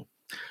 24,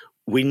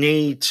 we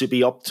need to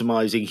be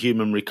optimizing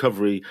human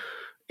recovery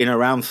in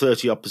around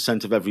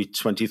 30% of every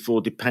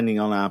 24, depending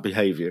on our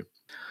behavior.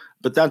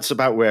 But that's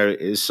about where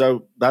it is.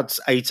 So that's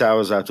 8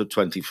 hours out of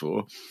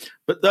 24.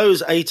 But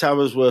those 8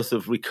 hours worth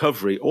of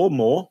recovery or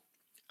more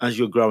as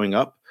you're growing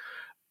up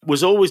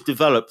was always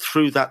developed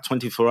through that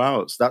 24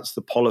 hours. That's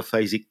the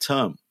polyphasic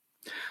term.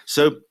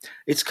 So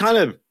it's kind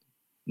of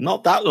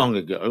not that long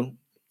ago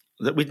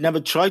that we'd never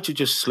tried to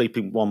just sleep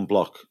in one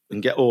block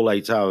and get all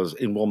 8 hours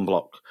in one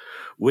block.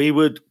 We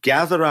would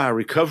gather our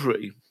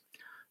recovery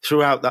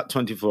throughout that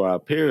 24-hour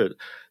period.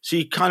 So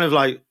you kind of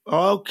like,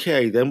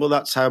 okay, then, well,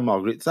 that's how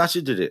Margaret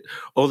Thatcher did it.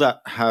 Or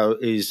that how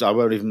is, I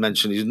won't even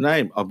mention his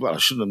name. Well, I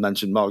shouldn't have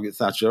mentioned Margaret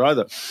Thatcher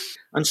either.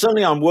 And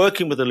suddenly I'm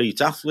working with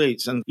elite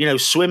athletes and,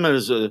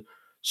 swimmers are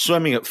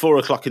swimming at 4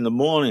 o'clock in the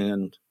morning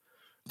and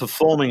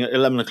performing at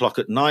 11 o'clock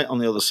at night on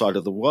the other side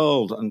of the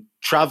world and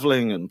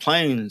traveling and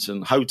planes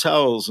and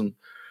hotels and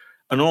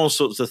all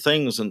sorts of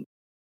things. And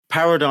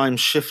paradigm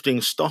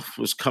shifting stuff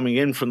was coming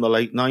in from the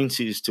late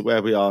 90s to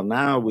where we are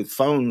now with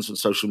phones and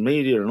social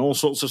media and all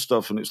sorts of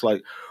stuff. And it's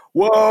like,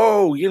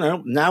 whoa,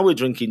 now we're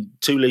drinking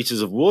 2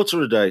 liters of water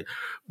a day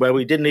where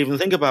we didn't even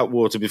think about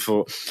water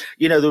before.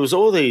 There was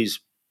all these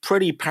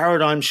pretty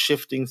paradigm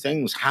shifting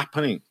things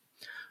happening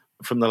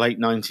from the late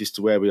 90s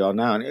to where we are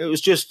now. And it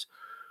was just,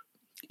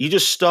 you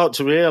just start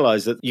to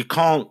realize that you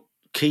can't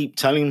keep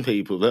telling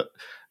people that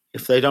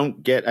if they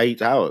don't get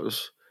 8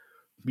 hours,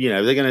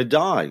 they're going to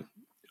die.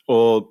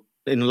 Or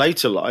in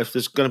later life,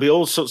 there's going to be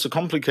all sorts of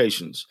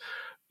complications.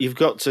 You've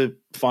got to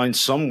find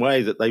some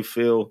way that they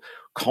feel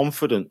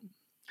confident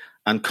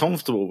and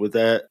comfortable with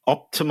their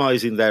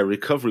optimizing their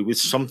recovery with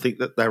something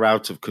that they're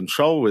out of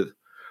control with.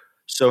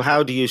 So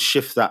how do you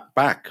shift that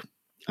back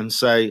and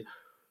say,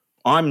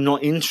 I'm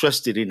not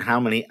interested in how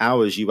many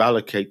hours you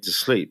allocate to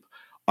sleep.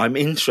 I'm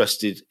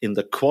interested in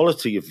the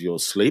quality of your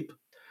sleep,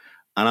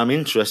 and I'm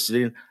interested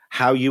in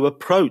how you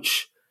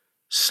approach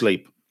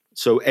sleep.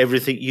 So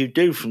everything you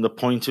do from the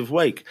point of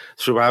wake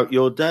throughout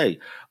your day,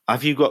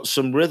 have you got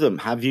some rhythm?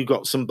 Have you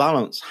got some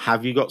balance?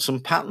 Have you got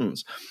some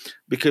patterns?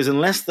 Because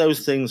unless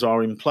those things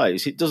are in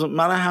place, it doesn't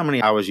matter how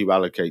many hours you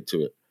allocate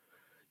to it.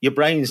 Your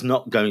brain's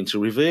not going to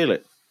reveal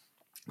it.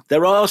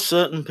 There are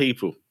certain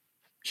people,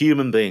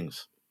 human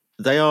beings,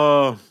 they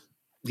are,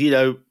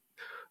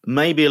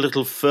 maybe a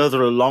little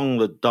further along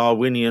the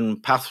Darwinian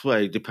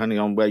pathway, depending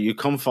on where you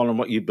come from and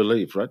what you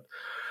believe, right?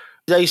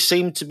 They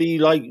seem to be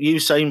like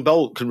Usain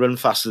Bolt, can run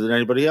faster than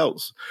anybody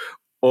else.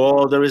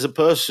 Or there is a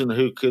person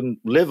who can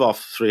live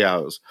off 3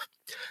 hours.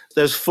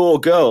 There's 4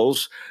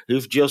 girls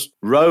who've just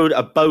rowed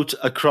a boat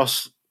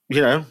across,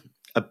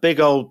 a big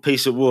old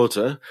piece of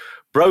water,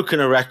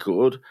 broken a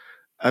record,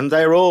 and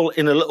they're all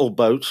in a little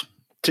boat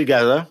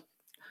together.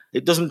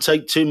 It doesn't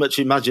take too much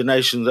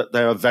imagination that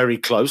they are very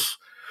close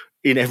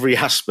in every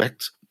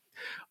aspect.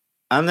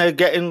 And they're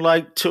getting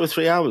like 2 or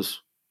 3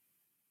 hours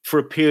for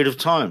a period of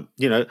time.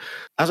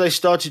 As I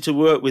started to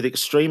work with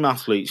extreme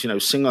athletes,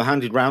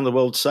 single-handed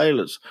round-the-world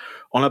sailors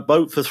on a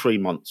boat for 3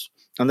 months,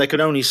 and they could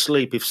only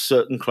sleep if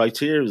certain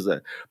criteria was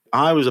there.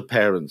 I was a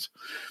parent.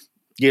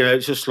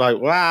 It's just like,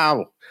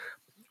 wow,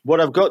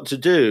 what I've got to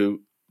do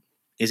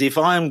is if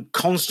I'm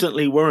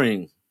constantly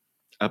worrying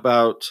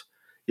about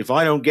if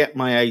I don't get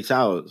my 8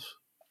 hours,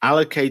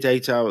 allocate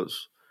 8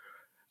 hours,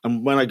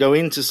 and when I go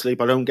into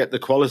sleep, I don't get the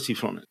quality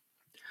from it.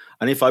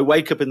 And if I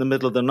wake up in the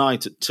middle of the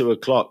night at 2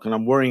 o'clock and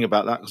I'm worrying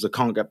about that because I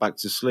can't get back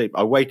to sleep,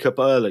 I wake up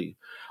early,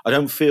 I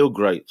don't feel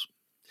great.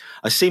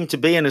 I seem to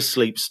be in a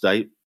sleep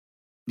state,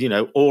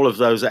 all of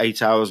those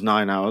 8 hours,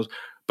 9 hours,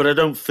 but I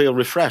don't feel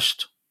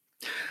refreshed.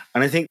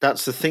 And I think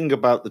that's the thing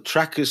about the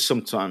trackers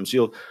sometimes.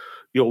 You'll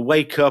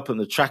wake up and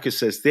the tracker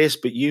says this,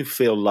 but you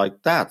feel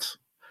like that.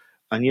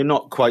 And you're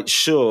not quite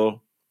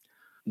sure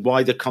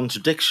why the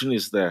contradiction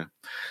is there.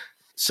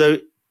 So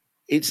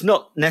it's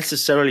not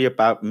necessarily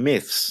about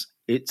myths.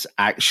 It's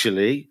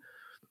actually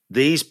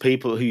these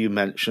people who you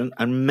mentioned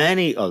and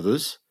many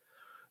others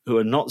who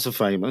are not so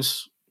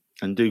famous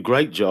and do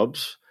great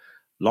jobs,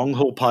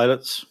 long-haul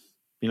pilots,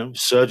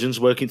 surgeons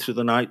working through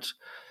the night,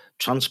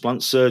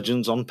 transplant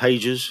surgeons on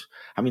pages,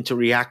 having to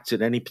react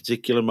at any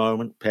particular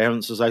moment,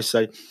 parents, as I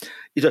say.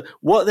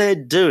 What they're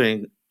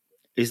doing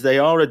is they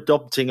are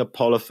adopting a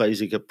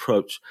polyphasic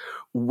approach.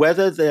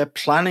 Whether they're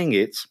planning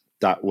it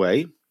that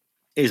way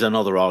is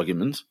another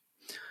argument.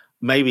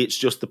 Maybe it's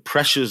just the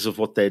pressures of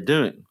what they're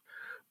doing.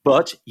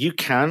 But you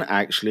can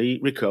actually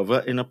recover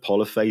in a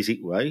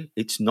polyphasic way.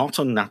 It's not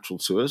unnatural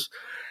to us.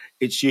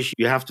 It's just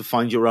you have to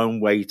find your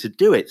own way to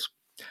do it.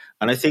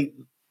 And I think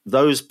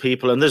those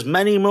people, and there's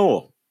many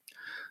more,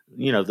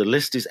 the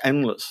list is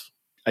endless,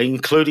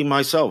 including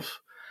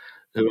myself,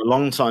 who a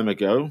long time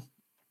ago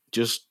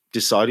just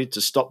decided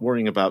to stop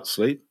worrying about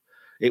sleep.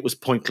 It was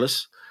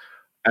pointless.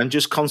 And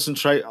just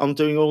concentrate on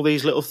doing all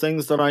these little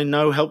things that I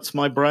know helps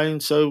my brain.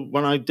 So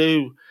when I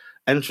do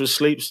enter a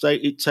sleep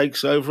state, it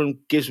takes over and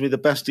gives me the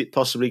best it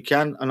possibly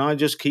can. And I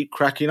just keep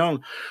cracking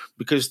on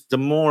because the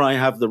more I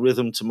have the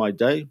rhythm to my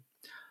day,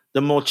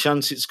 the more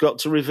chance it's got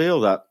to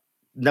reveal that,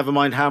 never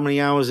mind how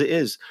many hours it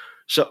is.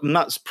 So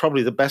that's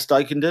probably the best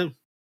I can do.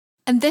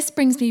 And this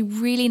brings me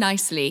really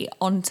nicely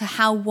onto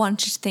how one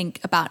should think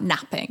about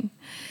napping,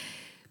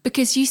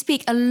 because you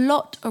speak a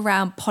lot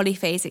around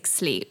polyphasic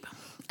sleep.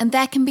 And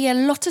there can be a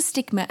lot of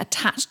stigma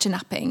attached to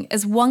napping,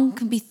 as one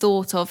can be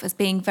thought of as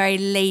being very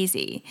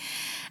lazy,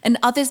 and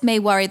others may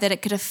worry that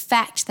it could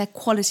affect their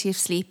quality of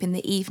sleep in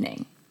the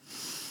evening.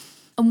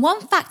 And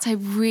one fact I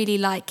really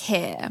like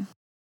here,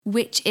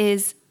 which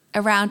is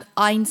around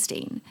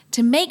Einstein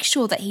to make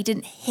sure that he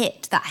didn't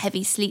hit that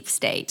heavy sleep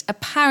state.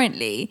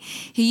 Apparently,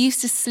 he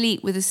used to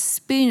sleep with a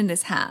spoon in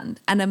his hand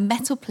and a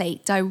metal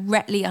plate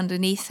directly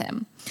underneath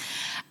him.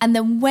 And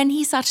then when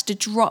he started to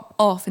drop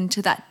off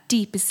into that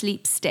deeper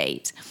sleep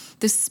state,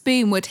 the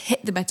spoon would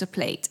hit the metal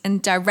plate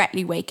and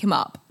directly wake him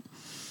up.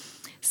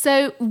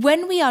 So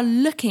when we are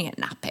looking at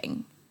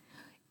napping,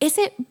 is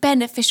it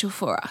beneficial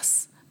for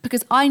us?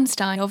 Because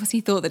Einstein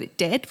obviously thought that it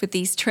did with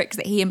these tricks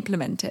that he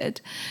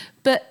implemented.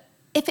 But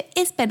if it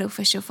is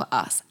beneficial for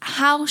us,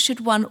 how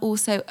should one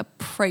also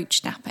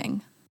approach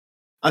napping?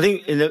 I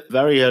think in the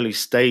very early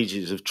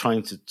stages of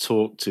trying to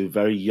talk to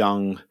very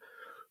young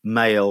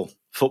male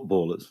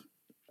footballers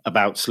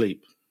about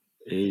sleep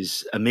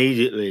is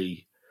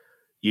immediately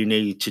you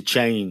need to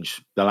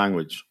change the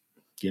language.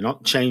 You're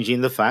not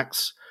changing the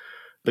facts,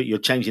 but you're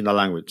changing the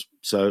language.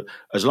 So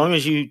as long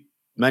as you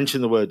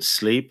mention the word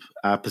sleep,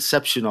 our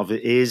perception of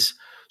it is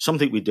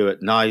something we do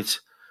at night.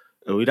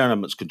 We don't have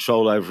much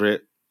control over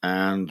it.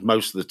 And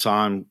most of the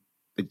time,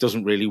 it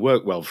doesn't really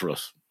work well for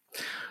us.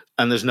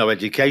 And there's no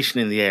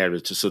education in the area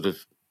to sort of,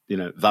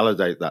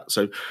 validate that.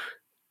 So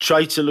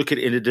try to look at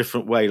it in a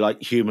different way,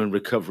 like human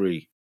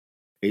recovery.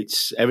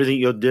 It's everything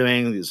you're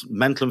doing, there's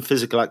mental and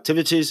physical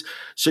activities.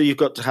 So you've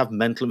got to have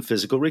mental and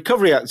physical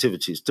recovery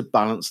activities to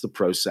balance the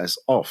process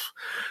off.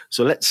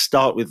 So let's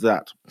start with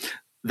that.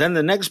 Then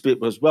the next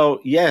bit was, well,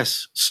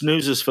 yes,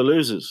 snoozers for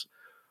losers.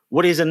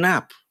 What is a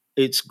nap?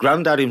 It's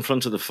granddad in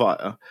front of the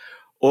fire,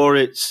 or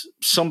it's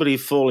somebody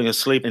falling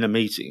asleep in a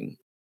meeting.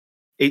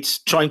 It's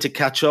trying to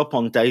catch up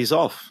on days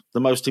off, the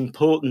most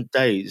important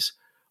days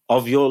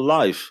of your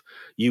life.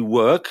 You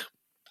work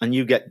and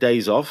you get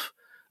days off.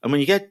 And when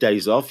you get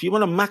days off, you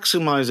want to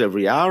maximize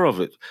every hour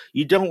of it.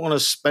 You don't want to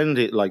spend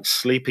it like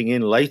sleeping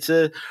in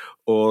later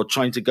or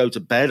trying to go to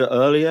bed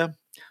earlier,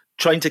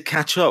 trying to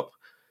catch up.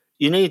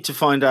 You need to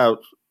find out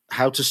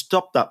how to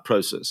stop that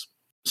process.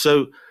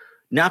 So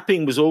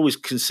napping was always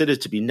considered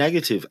to be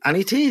negative, and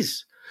it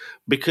is,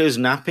 because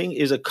napping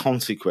is a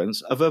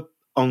consequence of an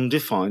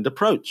undefined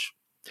approach.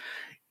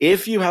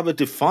 If you have a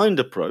defined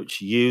approach,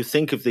 you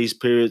think of these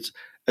periods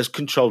as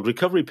controlled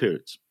recovery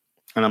periods.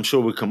 And I'm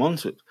sure we'll come on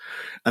to it.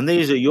 And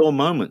these are your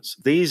moments.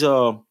 These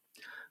are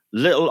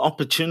little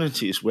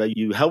opportunities where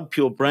you help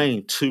your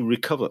brain to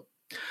recover.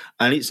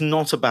 And it's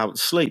not about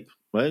sleep,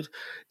 right?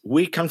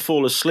 We can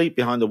fall asleep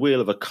behind the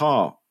wheel of a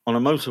car on a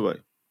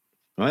motorway,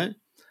 right?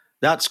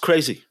 That's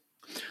crazy.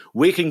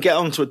 We can get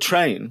onto a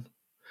train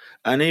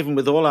and even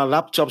with all our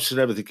laptops and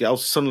everything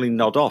else, suddenly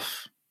nod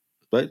off,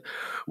 right?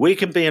 We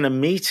can be in a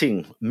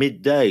meeting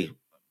midday,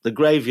 the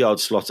graveyard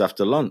slot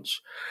after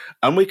lunch,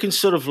 and we can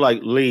sort of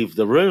like leave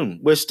the room.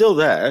 We're still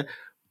there,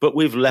 but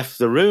we've left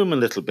the room a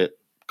little bit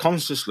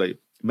consciously.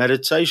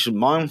 Meditation,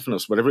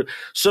 mindfulness, whatever.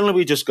 Suddenly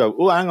we just go,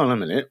 oh, hang on a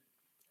minute.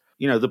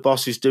 The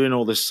boss is doing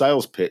all this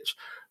sales pitch,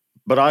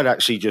 but I'd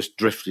actually just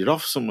drifted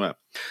off somewhere.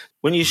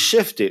 When you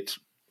shift it,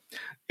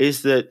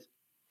 is that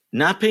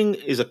napping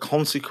is a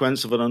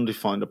consequence of an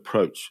undefined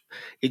approach.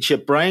 It's your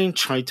brain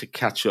trying to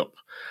catch up.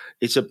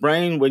 It's a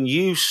brain when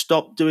you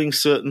stop doing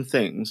certain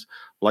things,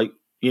 like,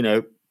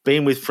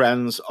 being with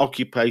friends,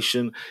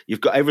 occupation,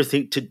 you've got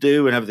everything to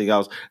do and everything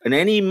else. And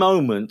any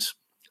moment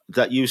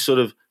that you sort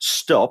of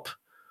stop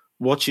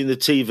watching the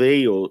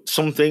TV or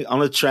something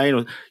on a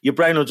train, your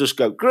brain will just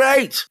go,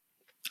 great,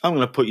 I'm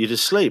going to put you to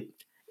sleep,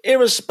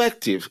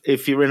 irrespective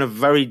if you're in a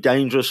very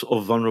dangerous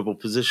or vulnerable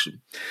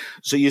position.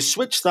 So you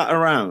switch that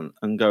around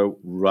and go,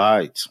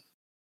 right,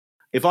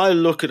 if I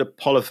look at a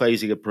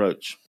polyphasic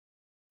approach,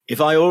 if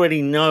I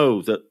already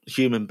know that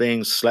human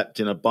beings slept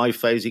in a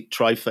biphasic,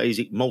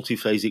 triphasic,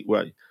 multiphasic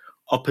way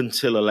up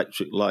until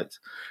electric light,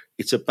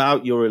 it's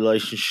about your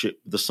relationship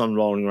with the sun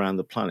rolling around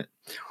the planet.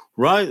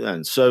 Right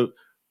then, so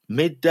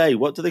midday,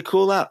 what do they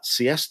call that?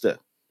 Siesta.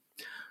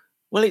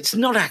 Well, it's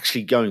not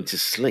actually going to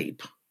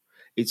sleep.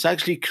 It's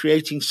actually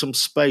creating some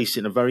space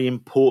in a very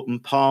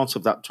important part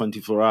of that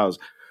 24 hours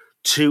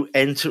to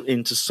enter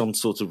into some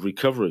sort of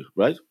recovery,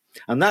 right?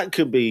 And that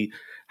could be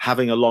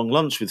having a long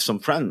lunch with some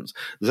friends.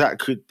 That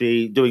could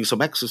be doing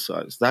some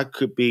exercise. That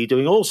could be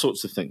doing all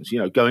sorts of things,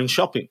 going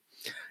shopping.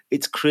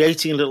 It's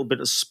creating a little bit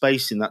of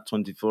space in that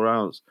 24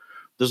 hours.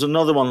 There's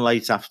another one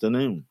late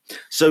afternoon.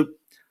 So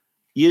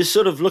you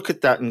sort of look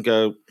at that and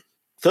go,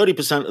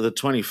 30% of the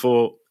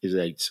 24 is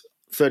 8,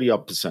 30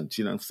 odd percent,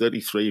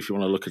 33 if you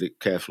want to look at it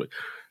carefully,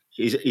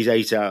 is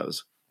 8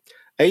 hours.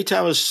 8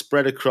 hours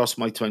spread across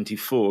my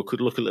 24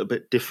 could look a little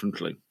bit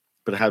differently.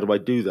 But how do I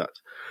do that?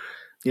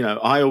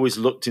 I always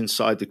looked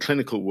inside the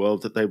clinical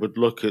world that they would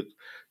look at,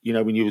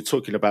 when you were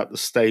talking about the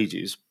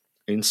stages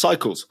in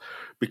cycles,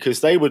 because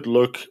they would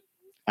look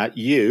at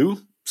you,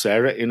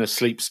 Sarah, in a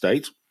sleep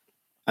state,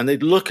 and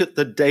they'd look at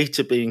the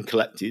data being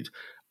collected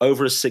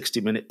over a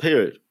 60-minute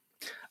period,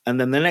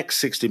 and then the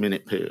next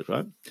 60-minute period,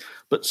 right?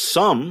 But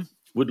some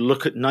would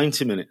look at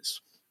 90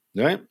 minutes,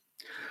 right?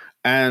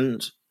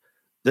 And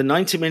the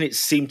 90 minutes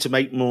seemed to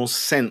make more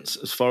sense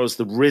as far as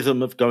the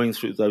rhythm of going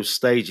through those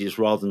stages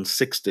rather than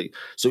 60.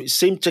 So it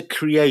seemed to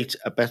create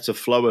a better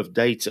flow of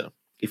data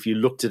if you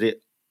looked at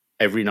it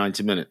every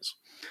 90 minutes.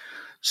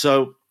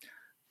 So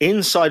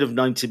inside of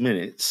 90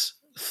 minutes,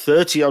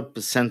 30 odd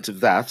 %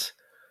 of that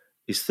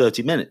is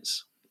 30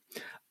 minutes.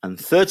 And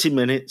 30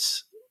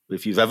 minutes,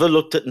 if you've ever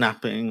looked at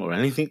napping or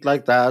anything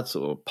like that,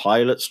 or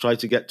pilots try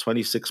to get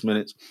 26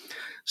 minutes.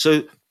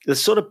 So the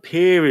sort of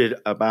period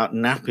about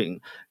napping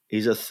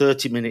is a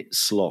 30-minute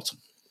slot.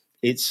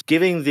 It's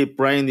giving the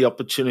brain the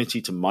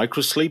opportunity to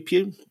microsleep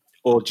you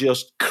or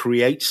just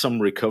create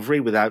some recovery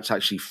without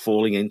actually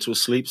falling into a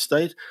sleep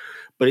state.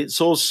 But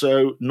it's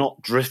also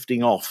not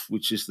drifting off,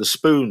 which is the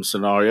spoon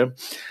scenario,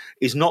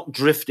 is not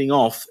drifting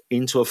off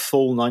into a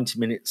full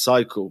 90-minute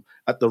cycle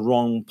at the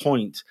wrong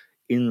point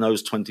in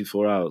those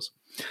 24 hours.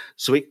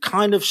 So it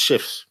kind of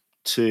shifts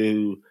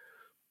to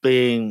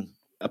being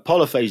a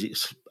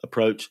polyphasic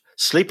approach,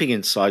 sleeping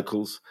in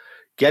cycles,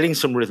 getting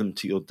some rhythm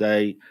to your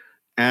day,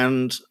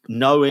 and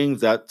knowing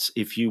that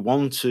if you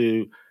want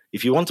to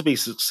be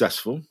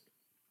successful,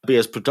 be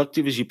as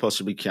productive as you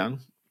possibly can,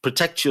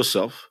 protect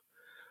yourself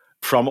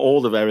from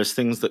all the various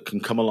things that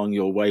can come along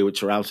your way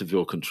which are out of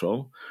your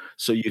control,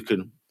 so you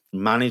can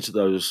manage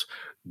those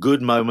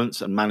good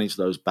moments and manage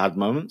those bad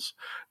moments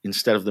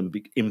instead of them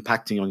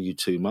impacting on you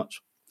too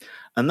much.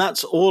 And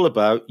that's all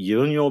about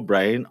you and your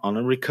brain on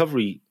a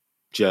recovery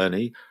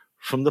journey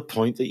from the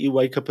point that you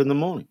wake up in the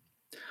morning.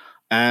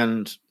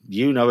 And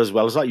you know as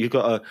well as that, you've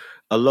got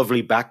a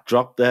lovely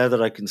backdrop there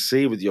that I can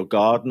see with your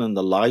garden and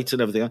the light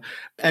and everything.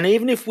 And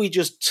even if we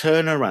just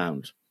turn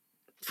around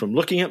from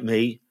looking at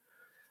me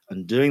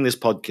and doing this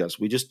podcast,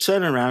 we just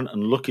turn around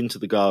and look into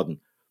the garden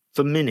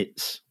for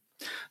minutes.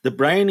 The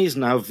brain is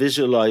now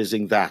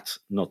visualizing that,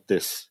 not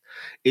this.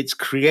 It's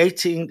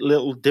creating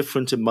little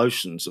different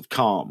emotions of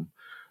calm,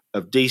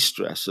 of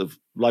de-stress, of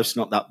life's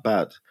not that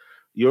bad.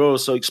 You're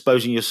also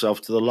exposing yourself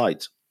to the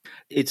light.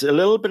 It's a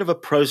little bit of a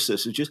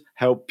process of just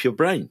help your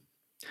brain.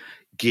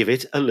 Give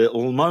it a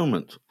little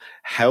moment.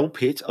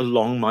 Help it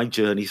along my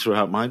journey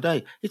throughout my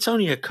day. It's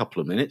only a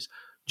couple of minutes.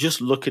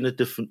 Just look in a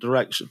different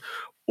direction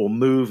or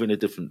move in a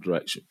different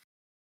direction.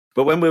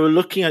 But when we were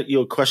looking at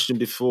your question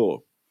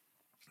before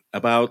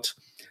about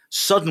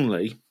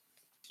suddenly,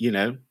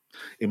 in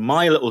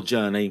my little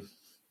journey,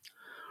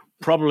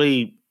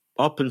 probably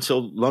up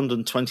until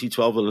London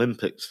 2012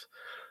 Olympics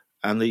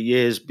and the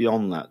years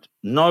beyond that,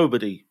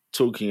 nobody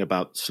talking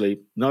about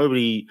sleep,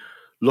 nobody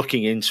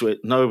looking into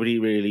it, nobody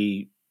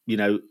really,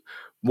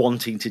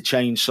 wanting to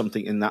change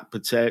something in that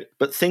particular,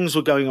 but things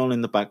were going on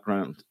in the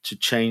background to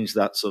change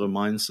that sort of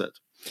mindset.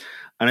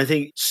 And I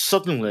think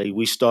suddenly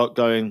we start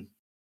going,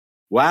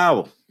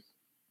 wow,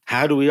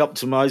 how do we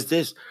optimize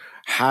this?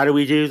 How do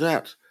we do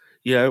that?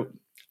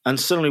 And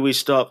suddenly we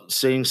start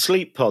seeing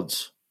sleep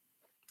pods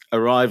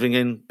arriving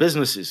in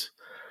businesses.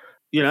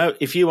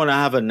 If you want to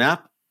have a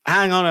nap,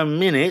 hang on a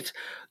minute.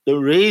 The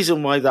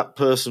reason why that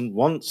person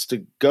wants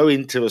to go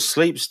into a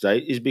sleep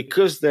state is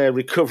because they're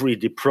recovery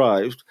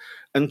deprived,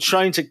 and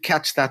trying to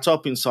catch that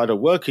up inside a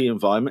working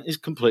environment is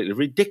completely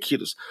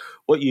ridiculous.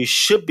 What you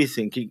should be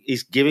thinking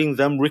is giving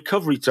them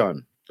recovery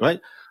time,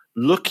 right?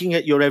 Looking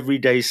at your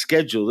everyday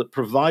schedule that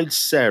provides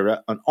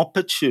Sarah an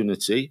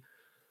opportunity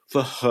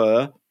for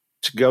her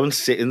to go and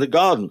sit in the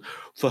garden,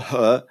 for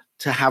her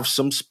to have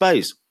some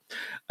space.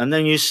 And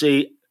then you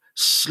see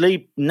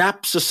sleep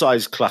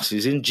napsicise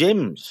classes in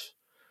gyms.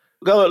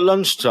 Go at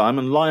lunchtime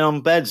and lie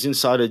on beds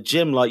inside a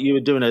gym like you were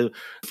doing a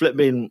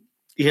flipping,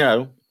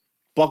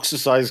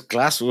 boxer-sized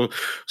class or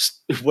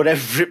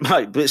whatever it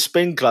might be,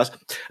 spin class.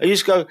 And you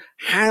just go,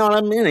 hang on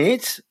a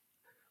minute.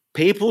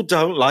 People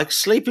don't like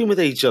sleeping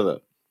with each other.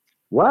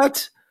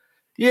 What?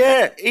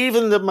 Yeah,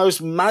 even the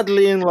most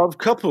madly in love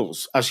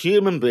couples as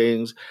human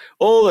beings,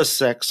 all the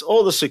sex,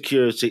 all the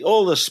security,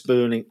 all the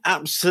spooning,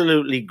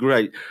 absolutely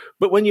great.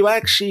 But when you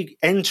actually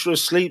enter a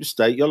sleep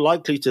state, you're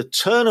likely to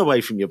turn away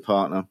from your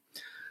partner,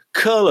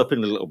 curl up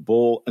in a little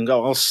ball and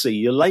go, I'll see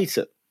you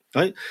later,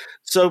 right?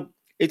 So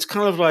it's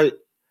kind of like,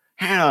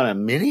 hang on a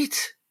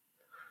minute,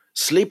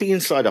 sleeping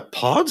inside a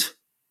pod,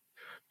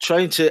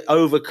 trying to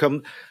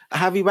overcome.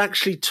 Have you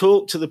actually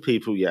talked to the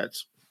people yet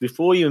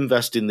before you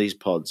invest in these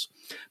pods,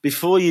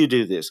 before you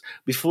do this,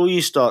 before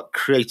you start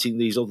creating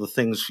these other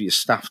things for your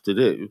staff to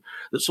do?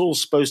 That's all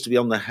supposed to be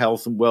on the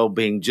health and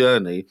well-being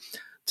journey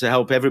to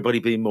help everybody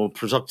be more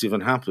productive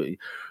and happy.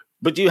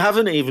 But you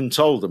haven't even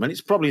told them, and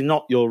it's probably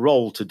not your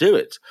role to do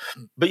it,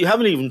 but you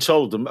haven't even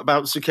told them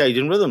about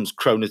circadian rhythms,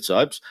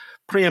 chronotypes,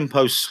 pre and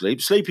post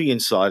sleep, sleeping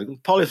inside,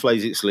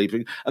 polyphasic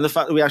sleeping, and the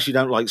fact that we actually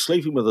don't like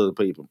sleeping with other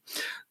people.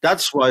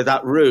 That's why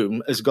that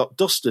room has got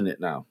dust in it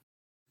now.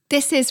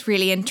 This is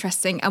really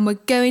interesting, and we're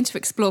going to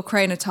explore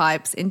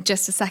chronotypes in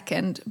just a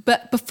second.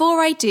 But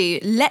before I do,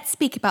 let's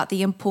speak about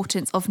the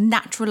importance of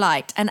natural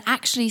light and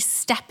actually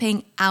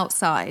stepping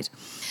outside.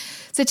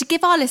 So to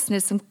give our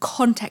listeners some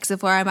context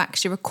of where I'm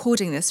actually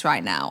recording this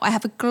right now, I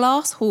have a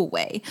glass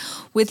hallway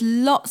with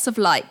lots of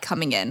light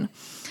coming in,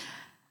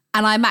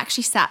 and I'm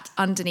actually sat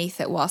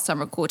underneath it whilst I'm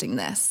recording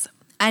this.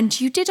 And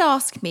you did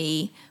ask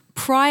me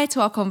prior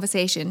to our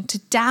conversation to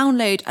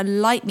download a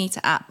light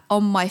meter app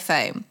on my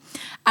phone.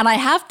 And I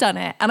have done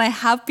it, and I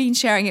have been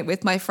sharing it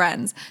with my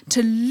friends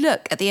to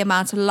look at the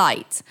amount of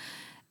light,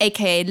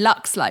 aka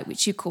lux light,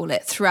 which you call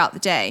it, throughout the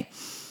day.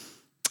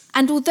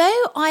 And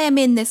although I am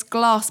in this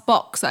glass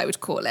box, I would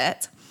call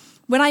it,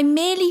 when I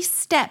merely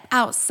step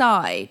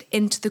outside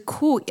into the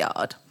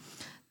courtyard,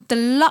 the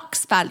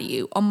lux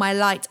value on my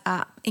light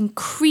app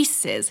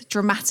increases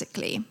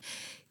dramatically.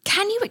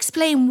 Can you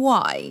explain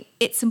why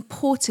it's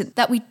important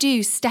that we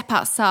do step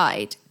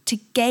outside to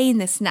gain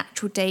this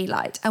natural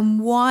daylight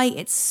and why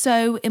it's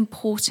so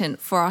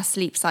important for our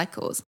sleep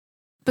cycles?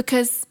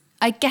 Because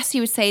I guess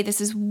you would say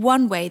this is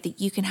one way that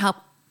you can help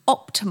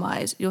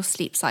optimize your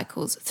sleep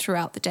cycles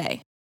throughout the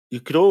day. You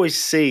could always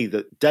see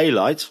that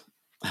daylight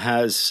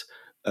has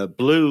a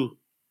blue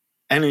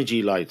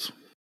energy light,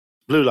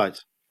 blue light,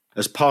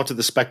 as part of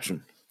the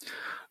spectrum.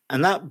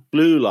 And that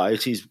blue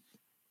light is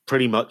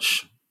pretty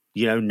much,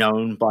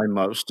 known by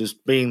most as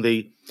being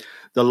the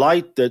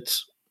light that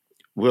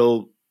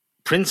will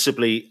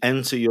principally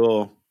enter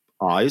your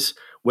eyes,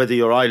 whether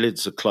your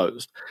eyelids are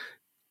closed.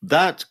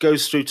 That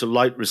goes through to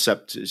light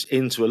receptors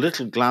into a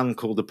little gland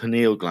called the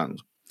pineal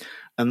gland.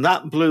 And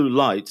that blue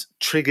light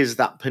triggers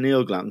that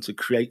pineal gland to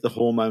create the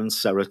hormone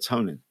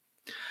serotonin.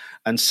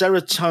 And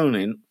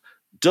serotonin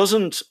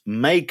doesn't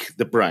make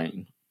the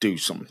brain do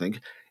something.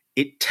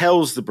 It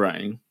tells the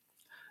brain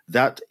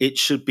that it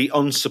should be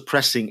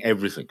unsuppressing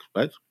everything,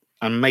 right?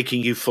 And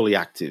making you fully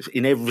active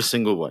in every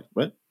single way,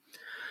 right?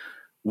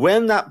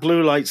 When that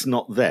blue light's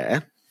not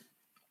there,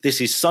 this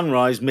is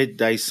sunrise,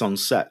 midday,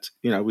 sunset.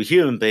 We're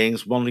human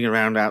beings wandering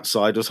around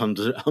outside as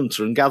hunter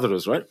and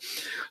gatherers, right?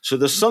 So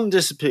the sun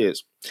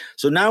disappears.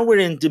 So now we're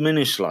in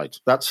diminished light.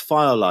 That's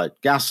firelight,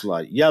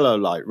 gaslight, yellow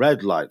light,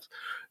 red light.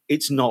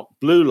 It's not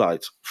blue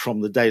light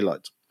from the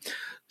daylight.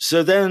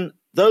 So then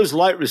those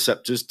light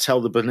receptors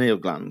tell the pineal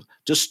gland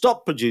to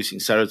stop producing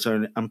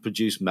serotonin and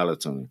produce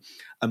melatonin.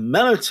 And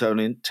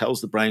melatonin tells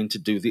the brain to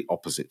do the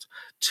opposite,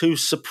 to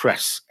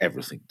suppress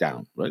everything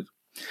down, right?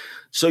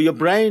 So your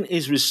brain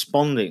is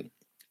responding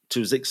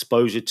to its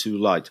exposure to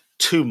light.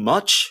 Too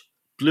much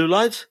blue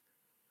light,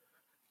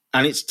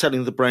 and it's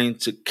telling the brain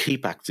to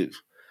keep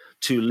active.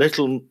 Too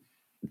little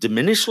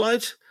diminished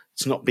light,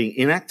 it's not being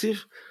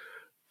inactive.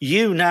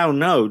 You now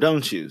know,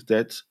 don't you,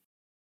 that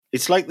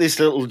it's like this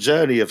little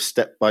journey of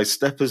step by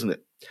step, isn't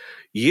it?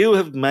 You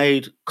have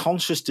made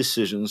conscious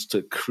decisions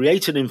to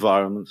create an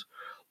environment,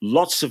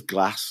 lots of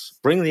glass,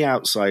 bring the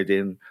outside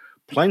in,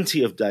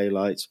 plenty of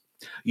daylight.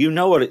 You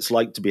know what it's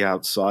like to be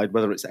outside,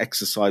 whether it's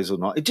exercise or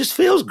not. It just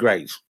feels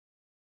great.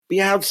 Be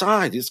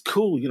outside. It's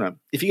cool,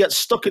 If you get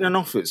stuck in an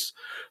office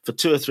for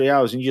 2 or 3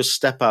 hours and you just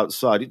step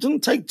outside, it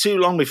doesn't take too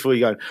long before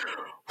you go,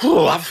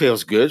 oh, that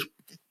feels good,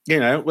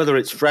 whether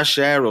it's fresh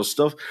air or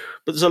stuff.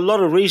 But there's a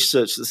lot of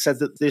research that said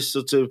that this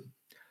sort of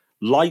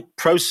light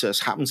process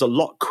happens a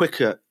lot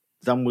quicker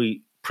than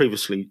we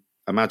previously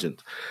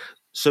imagined.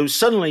 So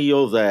suddenly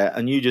you're there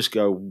and you just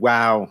go,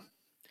 wow,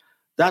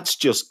 that's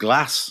just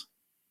glass.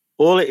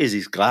 All it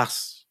is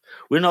glass.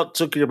 We're not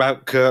talking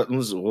about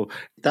curtains, or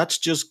that's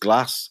just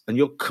glass, and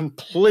you're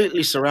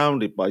completely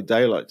surrounded by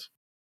daylight.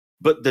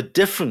 But the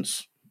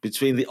difference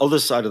between the other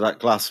side of that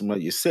glass and where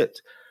you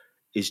sit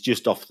is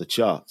just off the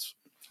charts.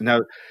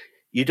 Now,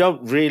 you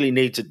don't really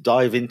need to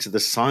dive into the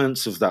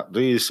science of that,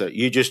 do you? So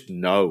you just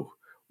know,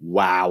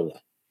 wow,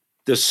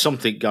 there's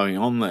something going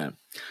on there.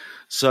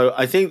 So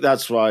I think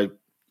that's why,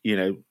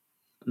 knowing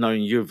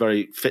you're a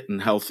very fit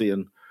and healthy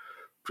and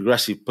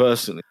progressive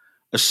person,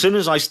 as soon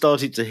as I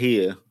started to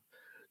hear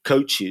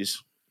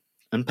coaches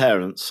and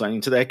parents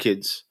saying to their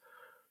kids,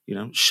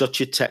 shut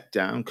your tech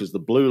down because the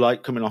blue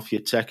light coming off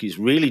your tech is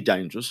really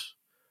dangerous,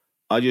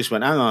 I just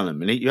went, hang on a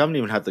minute, you haven't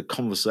even had the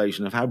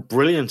conversation of how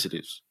brilliant it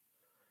is,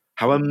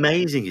 how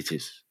amazing it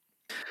is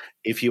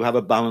if you have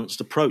a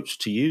balanced approach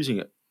to using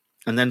it.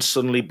 And then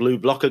suddenly blue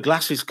blocker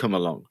glasses come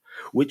along,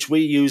 which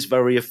we use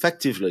very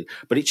effectively,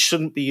 but it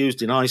shouldn't be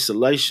used in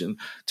isolation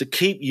to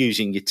keep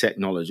using your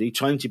technology,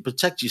 trying to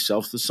protect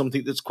yourself from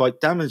something that's quite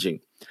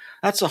damaging.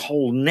 That's a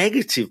whole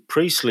negative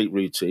pre-sleep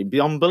routine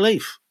beyond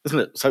belief, isn't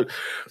it? So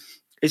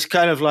it's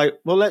kind of like,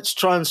 well, let's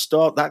try and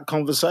start that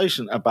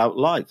conversation about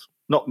light,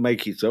 not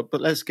make it up,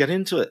 but let's get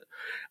into it.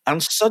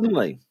 And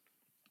suddenly,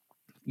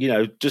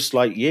 just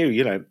like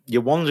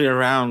you're wandering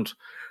around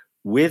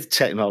with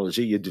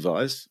technology, your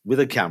device, with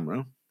a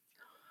camera,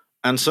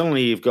 and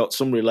suddenly you've got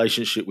some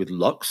relationship with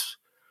lux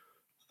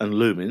and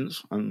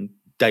lumens and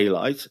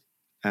daylight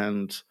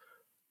and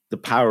the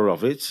power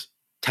of it,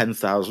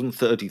 10,000,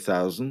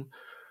 30,000.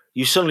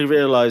 You suddenly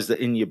realize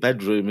that in your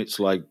bedroom, it's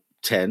like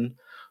 10.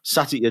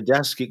 Sat at your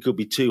desk, it could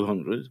be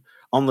 200.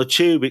 On the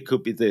tube, it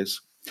could be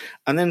this.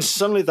 And then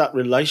suddenly that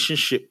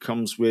relationship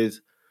comes with,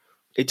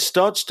 it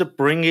starts to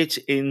bring it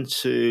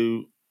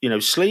into,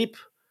 sleep.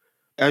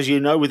 As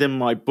you know, within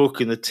my book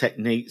in the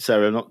technique,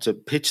 Sarah, not to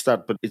pitch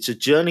that, but it's a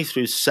journey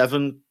through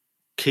 7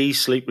 key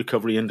sleep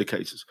recovery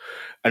indicators.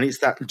 And it's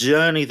that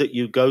journey that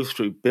you go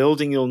through,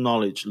 building your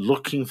knowledge,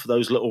 looking for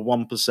those little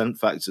 1%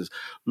 factors,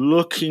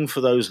 looking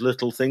for those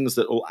little things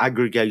that will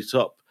aggregate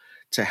up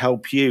to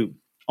help you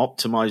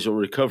optimize your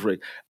recovery.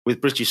 With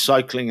British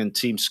Cycling and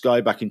Team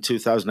Sky back in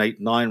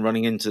 2008-9,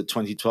 running into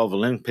 2012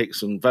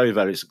 Olympics and very,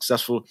 very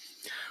successful.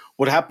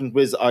 What happened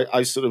was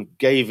I sort of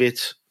gave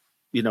it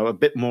a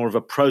bit more of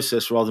a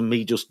process rather than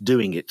me just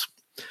doing it.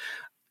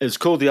 It's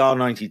called the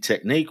R90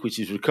 technique, which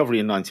is recovery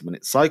in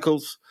 90-minute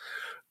cycles.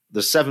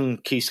 The 7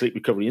 key sleep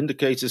recovery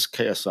indicators,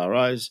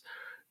 KSRIs.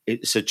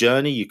 It's a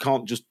journey. You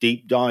can't just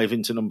deep dive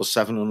into number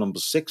 7 or number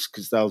 6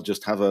 because they'll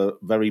just have a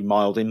very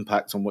mild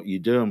impact on what you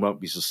do and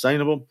won't be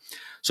sustainable.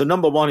 So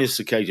number 1 is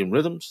circadian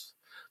rhythms.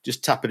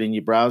 Just tap it in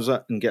your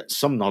browser and get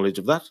some knowledge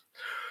of that.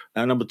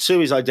 And number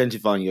 2 is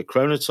identifying your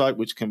chronotype,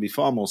 which can be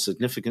far more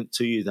significant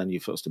to you than you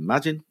first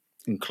imagine,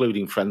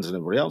 including friends and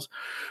everybody else.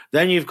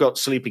 Then you've got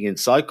sleeping in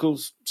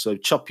cycles. So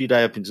chop your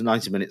day up into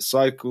 90-minute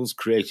cycles,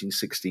 creating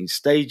 16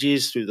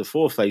 stages through the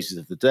 4 phases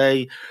of the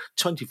day,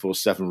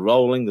 24/7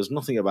 rolling. There's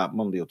nothing about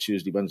Monday or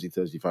Tuesday, Wednesday,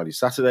 Thursday, Friday,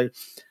 Saturday.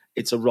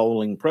 It's a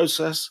rolling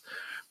process.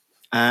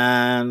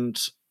 And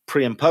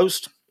pre and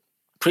post.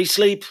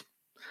 Pre-sleep,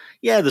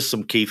 yeah, there's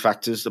some key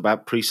factors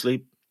about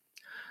pre-sleep.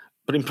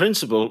 But in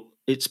principle,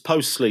 it's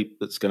post-sleep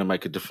that's going to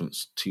make a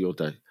difference to your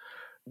day.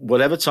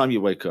 Whatever time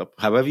you wake up,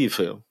 however you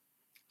feel,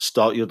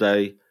 start your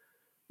day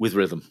with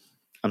rhythm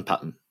and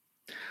pattern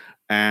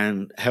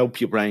and help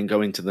your brain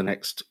go into the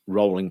next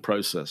rolling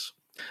process.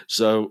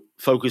 So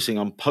focusing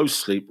on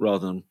post-sleep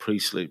rather than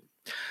pre-sleep.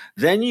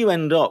 Then you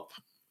end up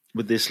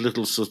with this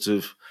little sort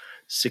of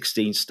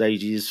 16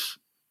 stages,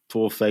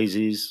 4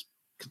 phases,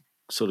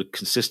 sort of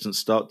consistent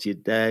start to your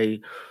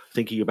day,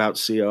 thinking about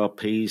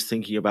CRPs,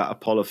 thinking about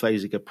a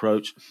polyphasic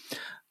approach.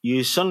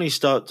 You suddenly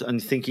start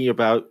and thinking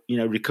about,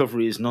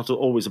 recovery is not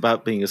always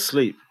about being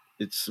asleep.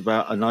 It's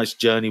about a nice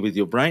journey with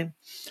your brain.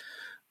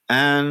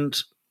 And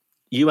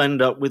you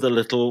end up with a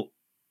little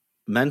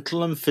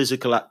mental and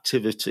physical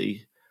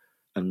activity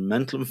and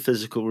mental and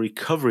physical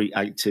recovery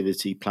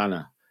activity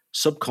planner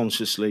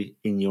subconsciously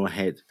in your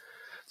head,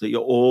 that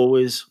you're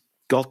always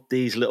got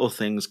these little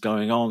things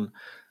going on,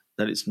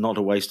 that it's not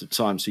a waste of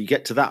time. So you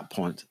get to that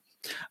point.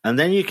 And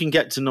then you can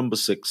get to number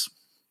 6,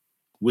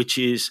 which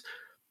is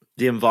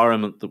the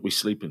environment that we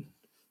sleep in.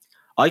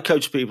 I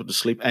coach people to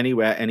sleep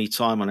anywhere,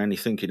 anytime, on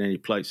anything, in any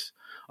place,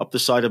 up the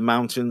side of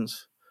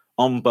mountains,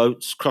 on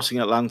boats, crossing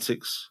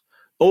Atlantics,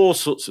 all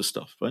sorts of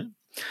stuff, right?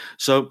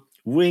 So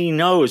we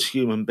know as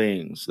human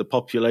beings, the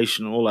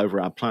population all over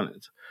our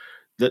planet,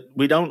 that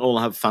we don't all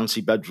have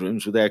fancy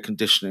bedrooms with air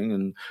conditioning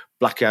and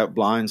blackout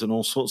blinds and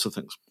all sorts of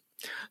things.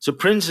 So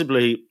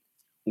principally,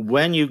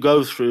 when you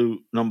go through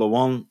number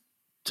 1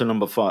 to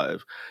number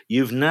 5,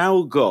 you've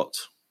now got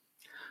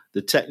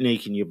the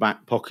technique in your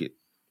back pocket.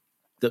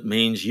 That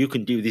means you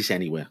can do this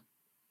anywhere,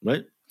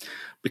 right?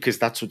 Because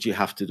that's what you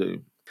have to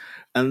do.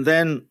 And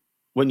then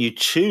when you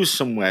choose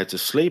somewhere to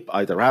sleep,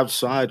 either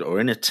outside or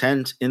in a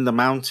tent, in the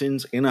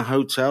mountains, in a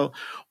hotel,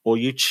 or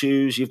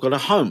you've got a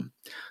home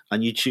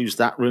and you choose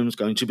that room's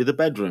going to be the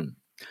bedroom,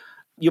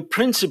 you're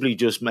principally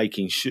just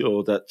making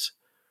sure that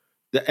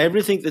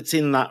everything that's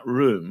in that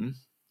room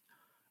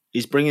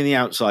is bringing the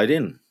outside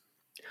in.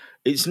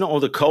 It's not all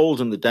the cold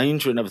and the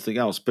danger and everything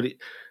else, but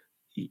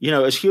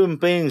as human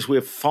beings,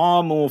 we're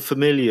far more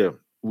familiar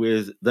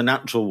with the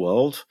natural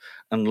world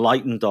and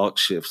light and dark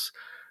shifts.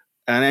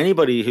 And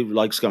anybody who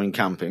likes going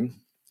camping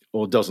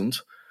or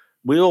doesn't,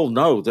 we all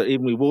know that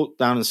even we walk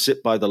down and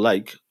sit by the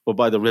lake or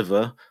by the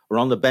river or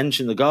on the bench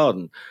in the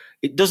garden,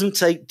 it doesn't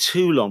take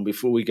too long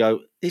before we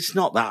go, it's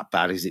not that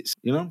bad, is it?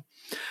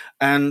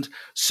 And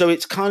so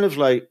it's kind of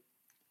like,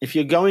 if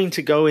you're going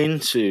to go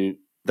into,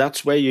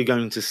 that's where you're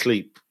going to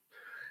sleep.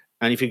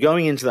 And if you're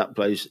going into that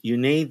place, you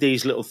need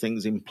these little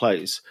things in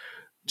place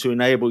to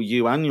enable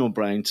you and your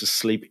brain to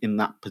sleep in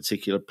that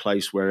particular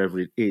place, wherever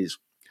it is.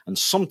 And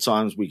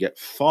sometimes we get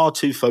far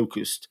too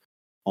focused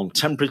on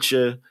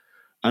temperature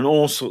and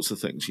all sorts of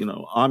things.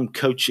 I'm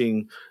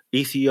coaching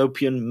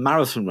Ethiopian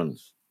marathon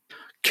runners,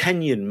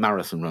 Kenyan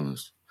marathon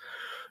runners,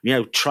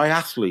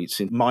 triathletes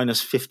in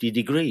minus 50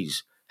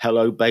 degrees.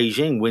 Hello,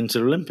 Beijing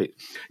Winter Olympic.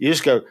 You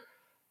just go,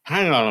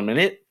 hang on a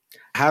minute.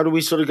 How do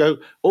we sort of go,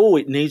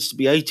 it needs to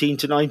be 18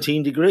 to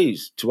 19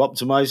 degrees to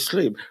optimize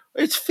sleep?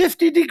 It's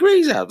 50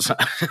 degrees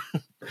outside.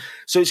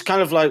 So it's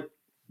kind of like,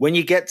 when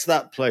you get to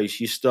that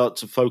place, you start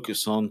to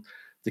focus on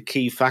the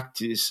key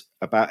factors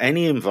about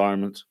any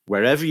environment,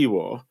 wherever you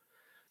are.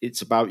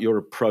 It's about your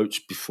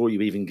approach before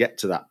you even get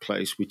to that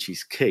place, which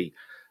is key.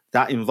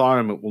 That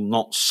environment will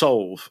not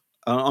solve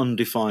an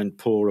undefined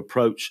poor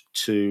approach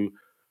to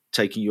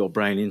taking your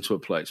brain into a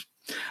place.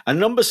 And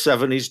number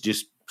 7 is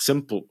just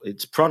simple.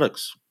 It's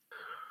products.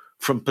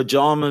 From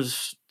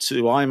pajamas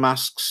to eye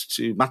masks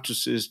to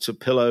mattresses to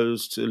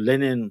pillows to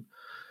linen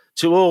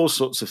to all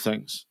sorts of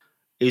things,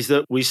 is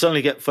that we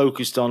suddenly get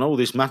focused on,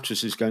 this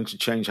mattress is going to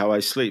change how I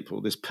sleep,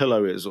 or this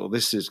pillow is, or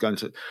this is going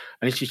to,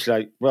 and it's just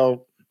like,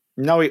 well,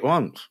 no, it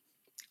won't.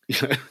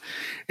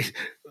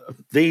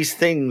 These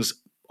things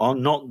are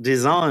not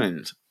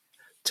designed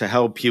to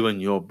help you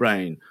and your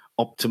brain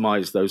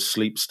optimize those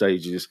sleep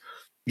stages,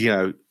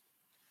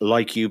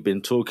 like you've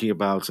been talking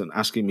about and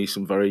asking me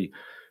some very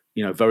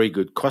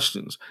good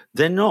questions.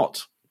 They're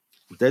not.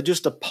 They're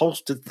just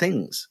upholstered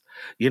things,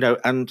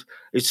 and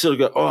it's sort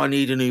of go, I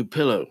need a new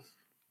pillow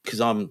because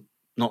I'm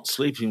not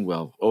sleeping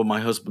well, or my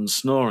husband's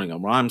snoring,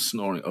 or I'm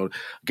snoring, or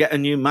get a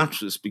new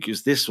mattress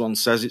because this one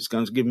says it's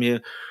going to give me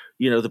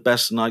the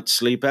best night's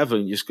sleep ever.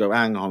 And you just go,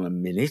 hang on a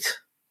minute.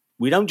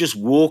 We don't just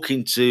walk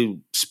into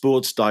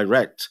Sports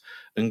Direct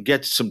and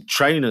get some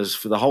trainers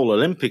for the whole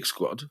Olympic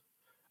squad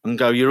and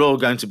go, you're all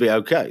going to be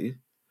okay.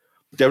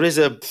 There is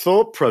a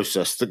thought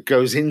process that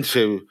goes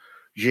into,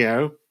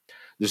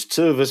 there's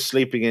two of us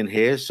sleeping in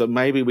here, so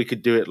maybe we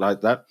could do it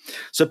like that.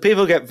 So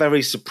people get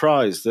very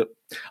surprised that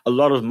a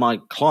lot of my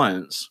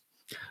clients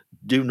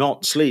do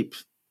not sleep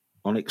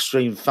on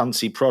extreme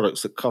fancy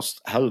products that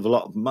cost a hell of a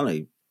lot of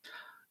money,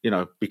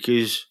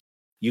 because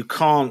you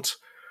can't,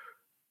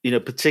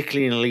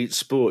 particularly in elite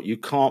sport, you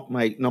can't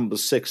make number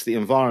 6 the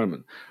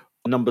environment,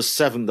 number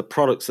 7 the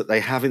products that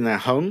they have in their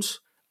homes.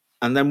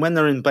 And then when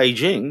they're in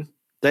Beijing,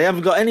 they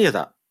haven't got any of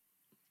that.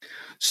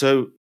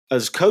 So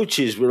as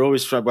coaches, we're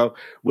always trying,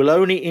 we'll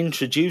only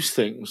introduce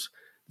things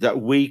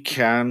that we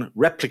can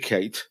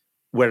replicate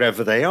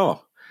wherever they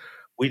are.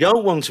 We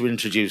don't want to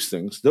introduce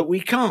things that we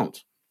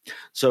can't.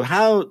 So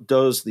how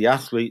does the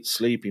athlete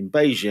sleep in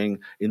Beijing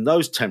in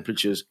those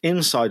temperatures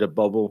inside a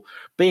bubble,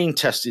 being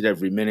tested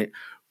every minute,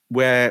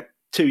 where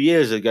 2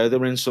 years ago they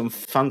were in some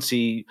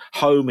fancy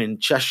home in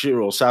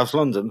Cheshire or South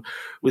London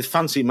with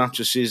fancy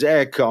mattresses,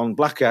 aircon,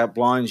 blackout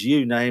blinds,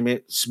 you name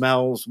it,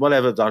 smells,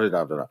 whatever,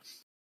 da-da-da-da-da.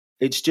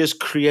 It's just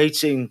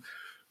creating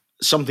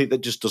something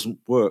that just doesn't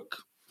work.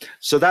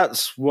 So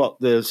that's what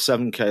the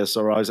 7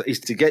 KSRIs is,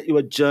 to get you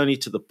a journey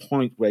to the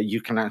point where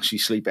you can actually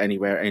sleep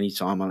anywhere,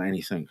 anytime, on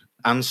anything,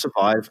 and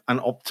survive and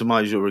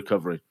optimize your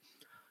recovery.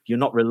 You're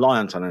not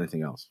reliant on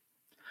anything else.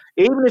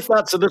 Even if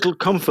that's a little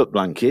comfort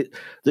blanket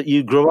that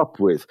you grew up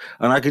with.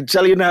 And I can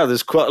tell you now,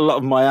 there's quite a lot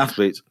of my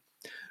athletes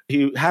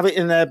who have it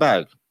in their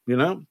bag,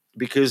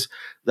 because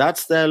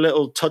that's their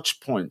little touch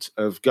point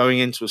of going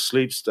into a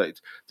sleep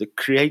state that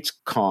creates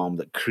calm,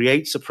 that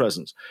creates a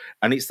presence.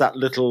 And it's that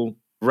little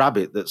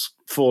rabbit that's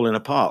falling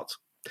apart.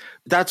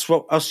 That's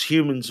what us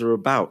humans are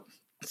about.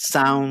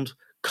 Sound,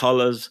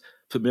 colors,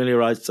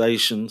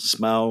 familiarization,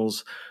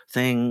 smells,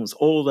 things,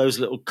 all those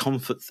little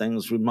comfort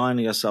things,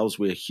 reminding ourselves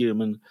we're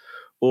human,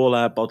 all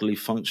our bodily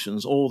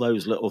functions, all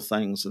those little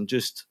things. And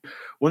just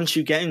once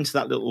you get into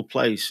that little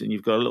place and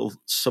you've got a little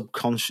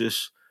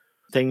subconscious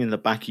thing in the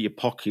back of your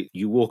pocket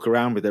you walk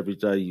around with every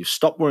day, you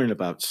stop worrying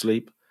about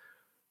sleep.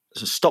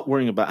 So stop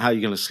worrying about how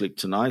you're going to sleep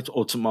tonight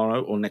or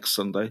tomorrow or next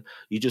Sunday.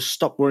 You just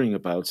stop worrying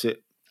about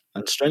it.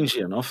 And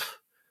strangely enough,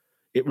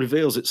 it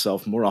reveals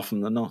itself more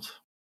often than not.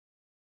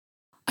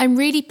 I'm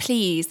really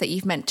pleased that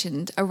you've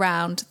mentioned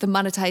around the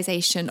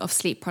monetization of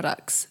sleep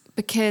products,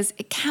 because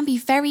it can be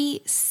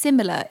very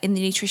similar in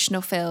the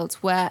nutritional field,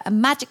 where a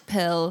magic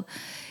pill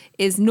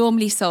is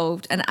normally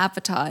sold and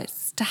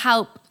advertised to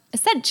help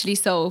essentially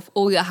solve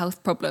all your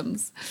health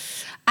problems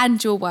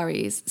and your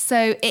worries.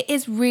 So it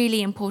is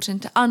really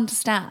important to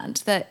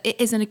understand that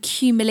it is an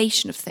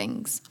accumulation of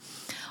things.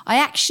 I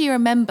actually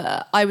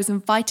remember I was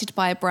invited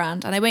by a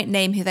brand, and I won't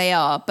name who they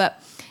are,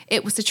 but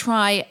it was to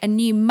try a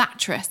new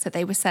mattress that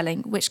they were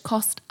selling, which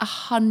cost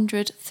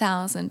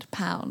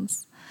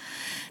 £100,000.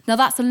 Now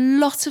that's a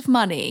lot of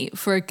money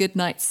for a good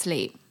night's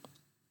sleep,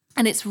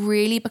 and it's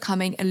really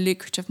becoming a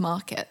lucrative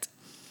market.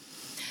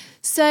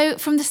 So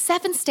from the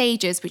 7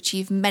 stages which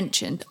you've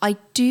mentioned, I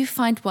do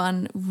find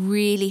one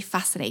really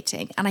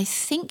fascinating, and I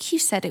think you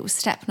said it was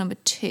step number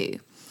 2,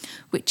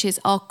 which is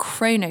our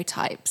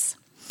chronotypes.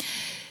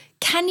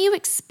 Can you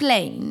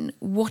explain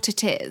what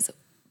it is?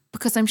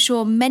 Because I'm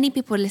sure many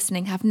people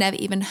listening have never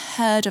even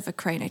heard of a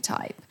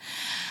chronotype.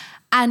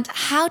 And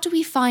how do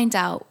we find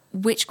out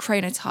which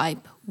chronotype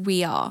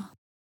we are?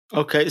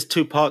 Okay, it's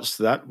 2 parts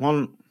to that.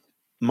 One,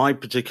 my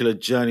particular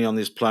journey on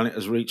this planet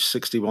has reached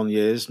 61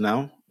 years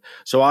now.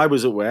 So I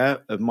was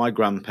aware of my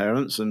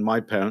grandparents and my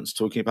parents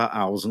talking about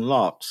owls and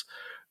larks.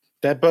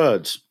 They're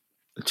birds,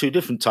 2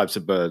 different types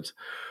of birds.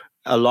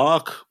 A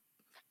lark,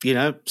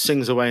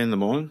 sings away in the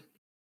morning,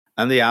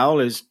 and the owl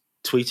is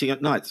tweeting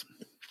at night.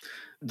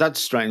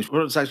 That's strange. What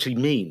does it actually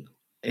mean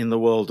in the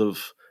world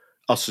of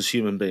us as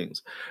human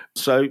beings?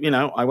 So,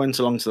 I went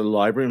along to the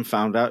library and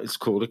found out it's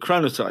called a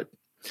chronotype.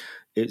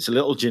 It's a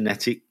little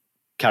genetic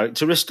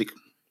characteristic.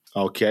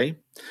 Okay.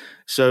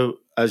 So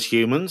as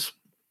humans,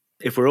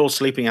 if we're all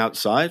sleeping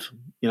outside,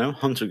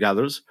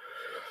 hunter-gatherers,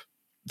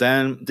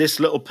 then this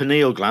little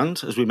pineal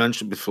gland, as we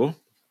mentioned before,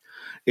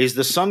 is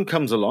the sun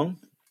comes along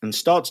and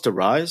starts to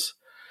rise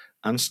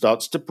and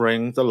starts to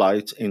bring the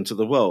light into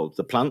the world.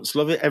 The plants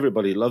love it.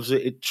 Everybody loves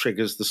it. It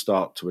triggers the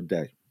start to a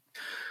day.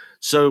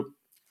 So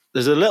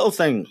there's a little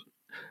thing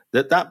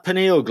that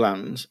pineal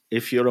gland,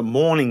 if you're a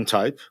morning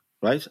type,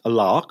 right, a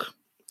lark,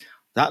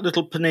 that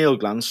little pineal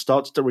gland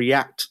starts to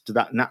react to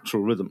that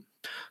natural rhythm,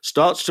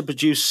 starts to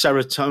produce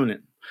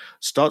serotonin,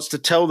 starts to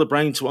tell the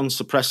brain to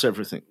unsuppress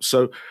everything.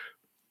 So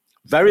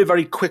very,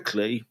 very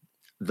quickly,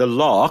 the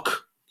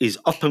lark is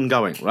up and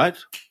going, right?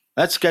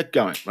 Let's get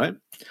going, right?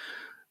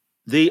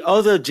 The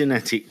other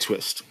genetic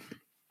twist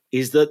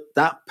is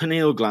that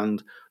pineal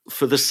gland,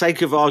 for the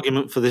sake of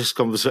argument for this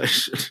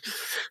conversation,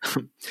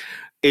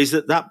 is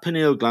that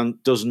pineal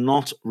gland does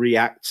not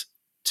react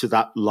to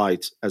that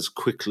light as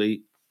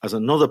quickly as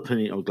another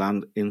pineal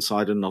gland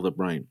inside another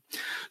brain.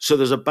 So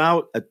there's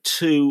about a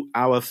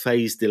 2-hour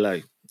phase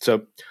delay.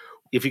 So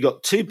if you've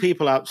got two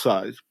people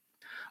outside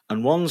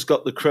and one's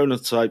got the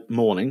chronotype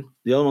morning,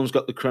 the other one's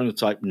got the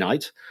chronotype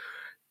night,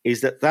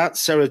 is that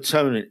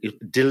serotonin is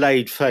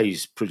delayed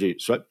phase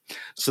produced, right?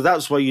 So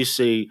that's why you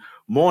see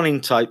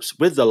morning types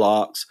with the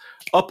larks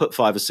up at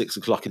 5 or 6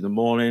 o'clock in the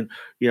morning,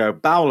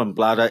 bowel and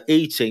bladder,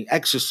 eating,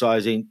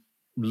 exercising,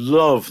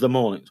 love the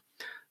mornings.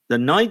 The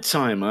night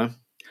timer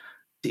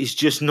is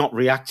just not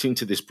reacting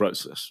to this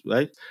process,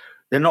 right?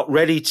 They're not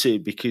ready to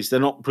because they're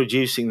not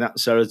producing that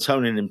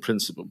serotonin in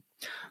principle.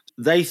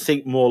 They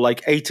think more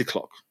like 8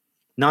 o'clock,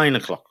 9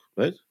 o'clock,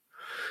 right?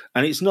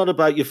 And it's not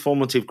about your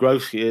formative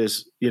growth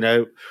years,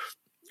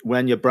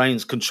 when your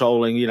brain's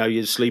controlling,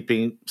 you're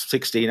sleeping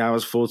 16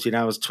 hours, 14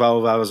 hours,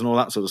 12 hours, and all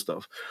that sort of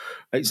stuff.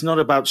 It's not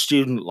about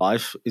student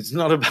life. It's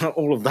not about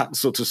all of that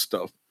sort of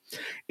stuff.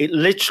 It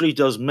literally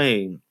does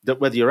mean that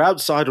whether you're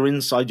outside or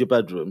inside your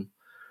bedroom,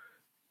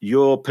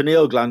 your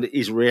pineal gland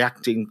is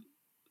reacting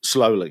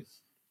slowly.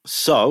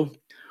 So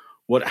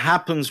what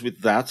happens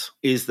with that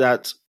is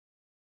that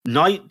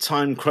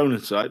nighttime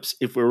chronotypes,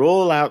 if we're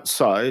all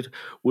outside,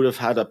 would have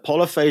had a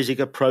polyphasic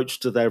approach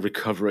to their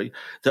recovery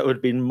that would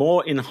have been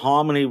more in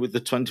harmony with the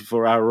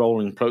 24-hour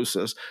rolling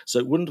process, so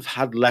it wouldn't have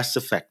had less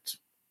effect,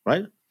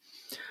 right?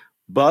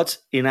 But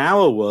in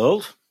our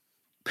world,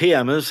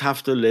 PMers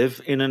have to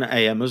live in an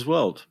AMers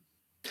world.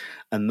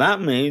 And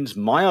that means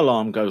my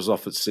alarm goes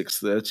off at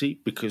 6:30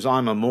 because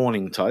I'm a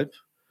morning type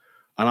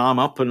and I'm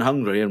up and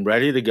hungry and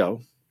ready to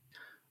go.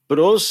 But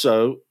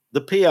also the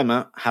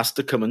PMer has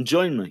to come and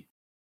join me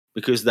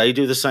because they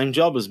do the same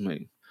job as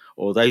me,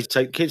 or they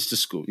take kids to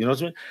school, you know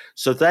what I mean?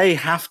 So they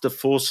have to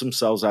force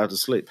themselves out of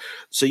sleep.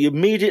 So you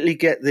immediately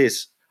get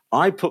this.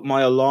 I put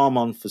my alarm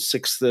on for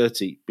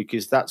 6:30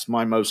 because that's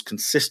my most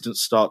consistent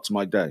start to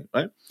my day,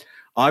 right?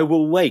 I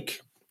will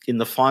wake in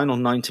the final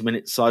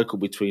 90-minute cycle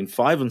between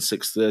 5 and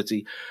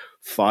 6:30,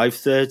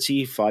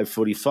 5:30,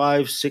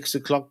 5:45, 6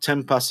 o'clock,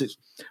 10 past 6.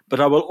 But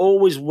I will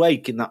always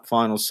wake in that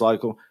final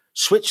cycle,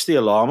 switch the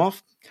alarm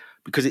off,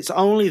 because it's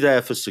only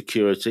there for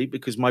security,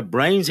 because my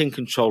brain's in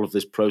control of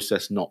this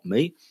process, not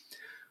me.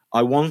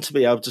 I want to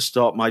be able to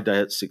start my day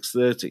at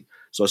 6:30.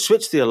 So I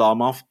switch the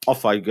alarm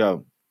off I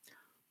go.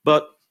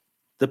 But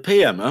the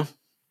PMer,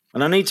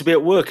 and I need to be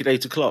at work at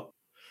 8 o'clock,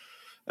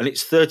 and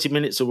it's 30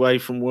 minutes away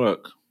from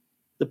work.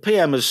 The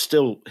PMer's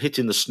still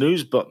hitting the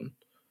snooze button,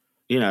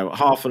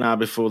 half an hour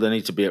before they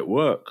need to be at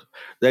work.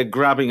 They're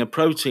grabbing a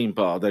protein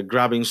bar. They're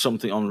grabbing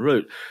something en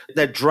route.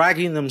 They're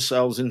dragging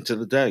themselves into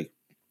the day,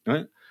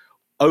 right?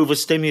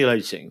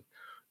 Overstimulating,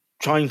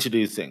 trying to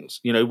do things.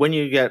 When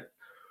you get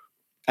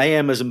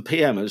AMers and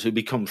PMers who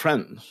become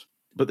friends,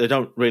 but they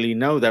don't really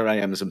know they're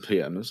AMers and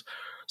PMers.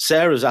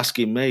 Sarah's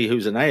asking me,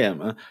 who's an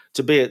AMer,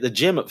 to be at the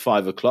gym at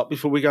 5 o'clock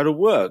before we go to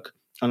work.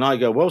 And I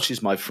go, well,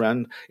 she's my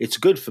friend. It's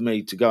good for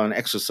me to go and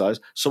exercise.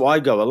 So I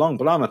go along,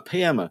 but I'm a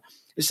PMer.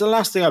 It's the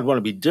last thing I'd want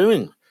to be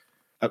doing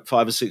at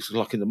 5 or 6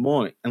 o'clock in the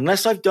morning,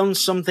 unless I've done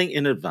something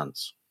in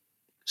advance.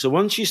 So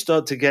once you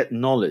start to get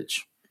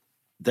knowledge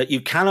that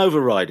you can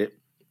override it,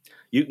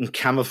 you can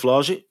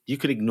camouflage it, you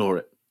can ignore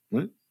it,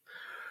 right?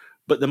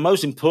 But the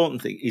most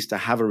important thing is to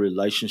have a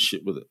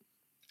relationship with it.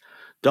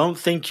 Don't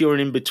think you're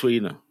an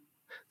in-betweener.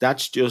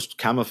 That's just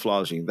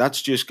camouflaging.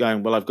 That's just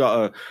going, well, I've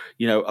got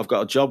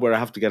a job where I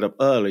have to get up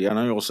early and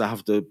I also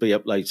have to be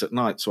up late at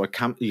night. So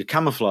you're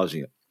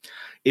camouflaging it.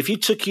 If you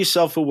took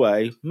yourself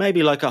away,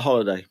 maybe like a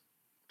holiday,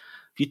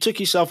 if you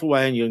took yourself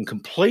away and you're in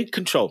complete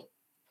control,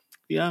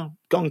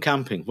 gone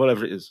camping,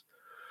 whatever it is,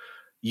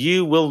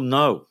 you will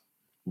know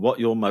what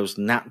your most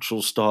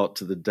natural start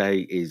to the day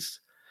is.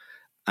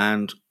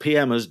 And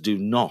PMers do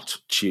not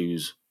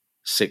choose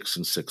 6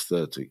 and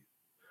 6:30.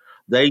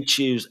 They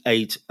choose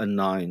 8 and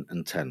 9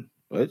 and 10,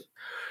 right?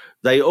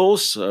 They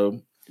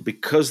also,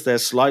 because they're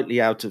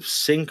slightly out of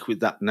sync with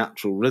that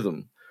natural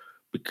rhythm,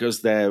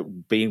 because they're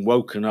being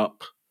woken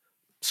up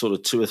sort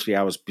of 2 or 3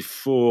 hours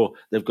before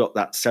they've got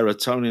that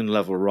serotonin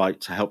level right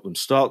to help them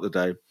start the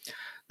day,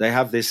 they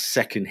have this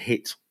second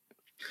hit.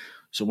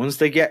 So once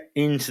they get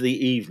into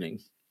the evening,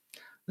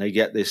 they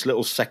get this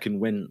little second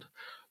wind.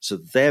 So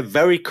they're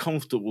very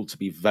comfortable to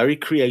be very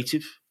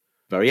creative,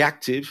 very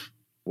active,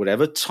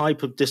 whatever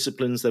type of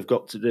disciplines they've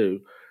got to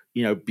do,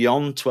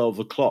 beyond 12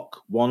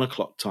 o'clock, 1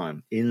 o'clock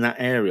time in that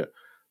area,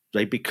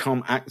 they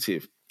become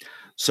active.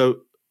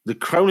 So the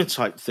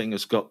chronotype thing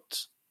has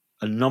got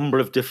a number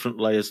of different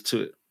layers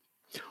to it.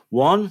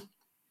 One,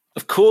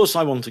 of course,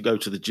 I want to go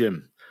to the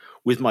gym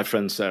with my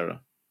friend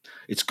Sarah.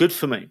 It's good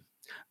for me.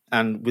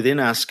 And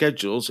within our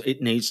schedules,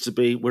 it needs to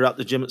be, we're at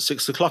the gym at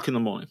 6 o'clock in the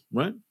morning,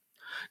 right?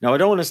 Now, I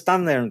don't want to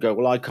stand there and go,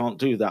 well, I can't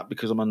do that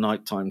because I'm a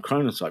nighttime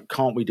chronotype.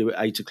 Can't we do it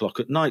 8 o'clock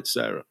at night,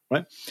 Sarah,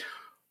 right?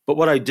 But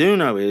what I do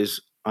know is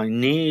I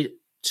need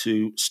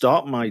to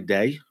start my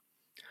day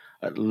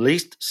at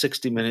least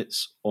 60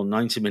 minutes or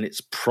 90 minutes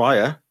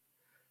prior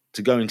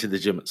to going to the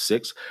gym at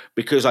 6,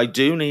 because I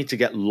do need to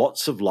get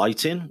lots of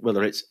light in,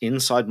 whether it's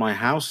inside my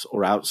house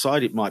or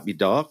outside. It might be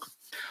dark.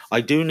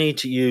 I do need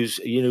to use,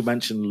 you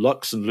mentioned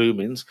lux and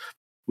lumens.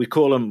 We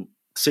call them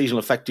seasonal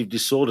affective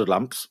disorder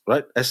lamps,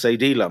 right?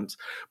 SAD lamps.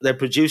 They're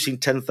producing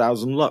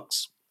 10,000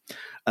 lux.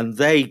 and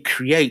they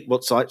create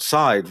what's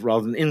outside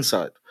rather than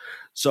inside.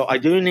 So I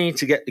do need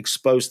to get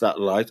exposed to that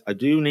light. I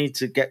do need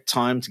to get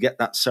time to get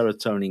that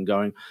serotonin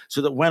going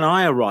so that when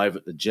I arrive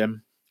at the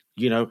gym,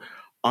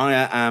 I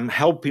am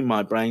helping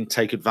my brain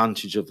take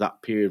advantage of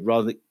that period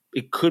rather than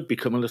it could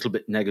become a little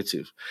bit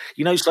negative.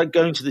 It's like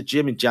going to the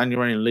gym in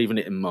January and leaving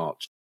it in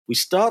March. We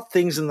start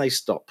things and they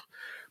stop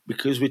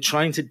because we're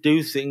trying to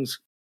do things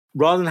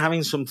rather than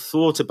having some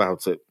thought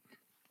about it.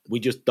 We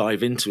just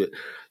dive into it.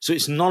 So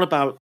it's not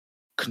about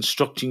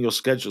constructing your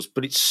schedules,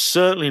 but it's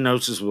certainly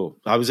noticeable.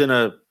 I was in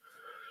a,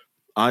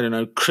 I don't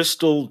know,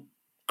 crystal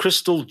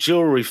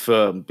jewelry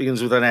firm,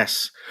 begins with an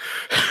S,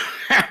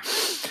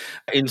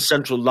 in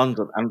central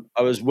London. And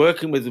I was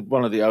working with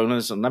one of the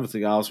owners and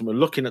everything else, and we're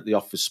looking at the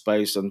office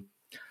space. And,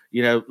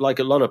 like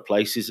a lot of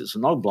places, it's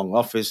an oblong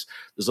office.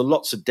 There's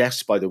lots of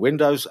desks by the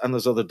windows, and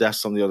there's other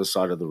desks on the other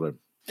side of the room.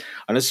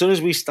 And as soon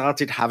as we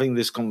started having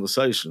this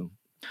conversation,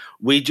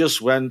 we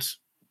just went,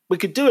 we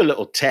could do a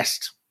little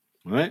test,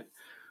 right?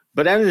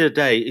 But at the end of the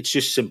day, it's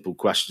just simple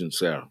questions,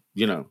 Sarah.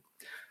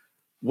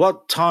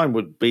 What time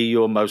would be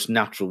your most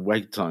natural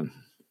wake time?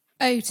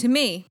 Oh, to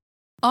me,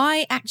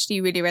 I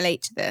actually really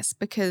relate to this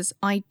because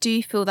I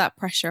do feel that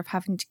pressure of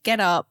having to get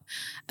up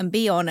and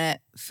be on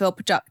it, feel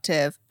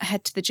productive,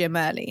 head to the gym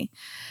early.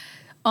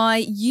 I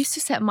used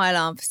to set my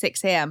alarm for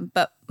 6 a.m,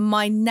 but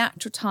my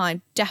natural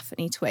time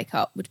definitely to wake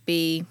up would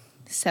be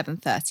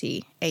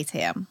 7:30, 8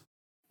 a.m.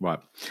 Right.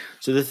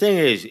 So the thing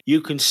is, you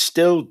can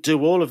still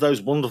do all of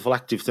those wonderful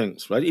active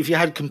things, right? If you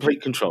had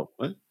complete control,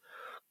 right?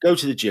 Go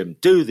to the gym,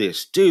 do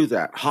this, do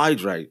that,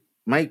 hydrate,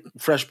 make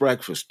fresh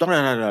breakfast,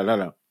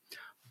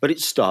 but it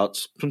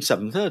starts from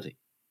 7:30,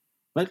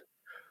 right?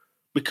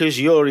 Because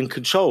you're in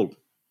control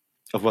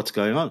of what's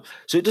going on.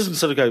 So it doesn't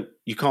sort of go,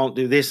 you can't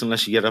do this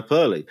unless you get up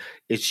early.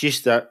 It's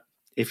just that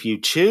if you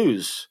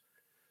choose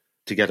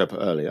to get up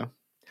earlier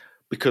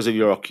because of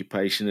your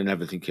occupation and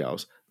everything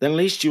else, then at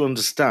least you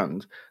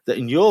understand that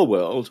in your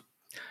world,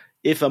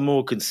 if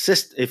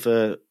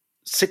a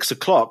 6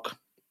 o'clock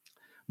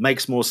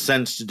makes more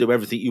sense to do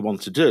everything you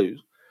want to do.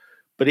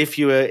 But if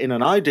you were in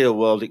an ideal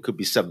world, it could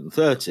be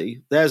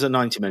 7:30. There's a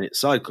 90-minute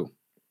cycle,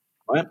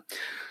 right?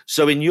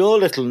 So in your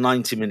little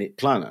 90-minute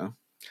planner,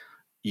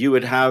 you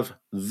would have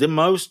the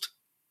most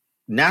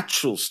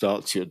natural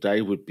start to your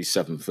day would be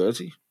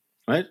 7:30,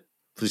 right?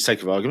 For the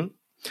sake of argument.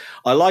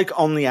 I like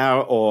on the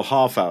hour or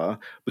half hour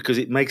because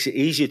it makes it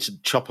easier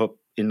to chop up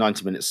in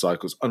 90-minute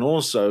cycles and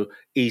also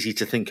easy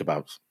to think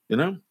about,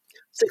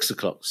 6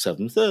 o'clock,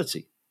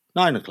 7:30,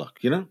 9 o'clock,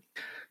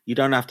 You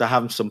don't have to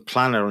have some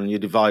planner on your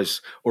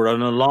device or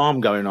an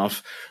alarm going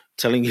off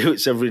telling you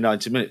it's every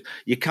 90 minutes.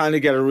 You kind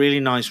of get a really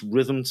nice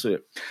rhythm to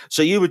it.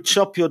 So you would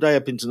chop your day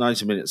up into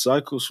 90-minute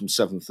cycles from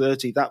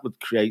 7:30. That would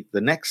create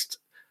the next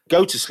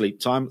go to sleep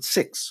time at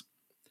 6.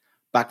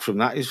 Back from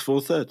that is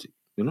 4:30,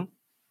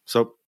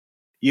 So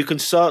you can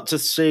start to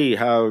see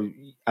how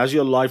as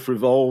your life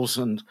revolves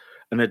and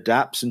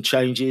adapts and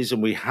changes,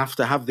 and we have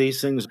to have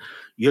these things,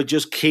 you're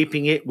just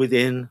keeping it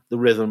within the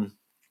rhythm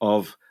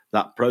of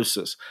that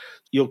process.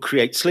 You'll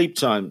create sleep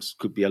times,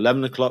 could be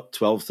 11 o'clock,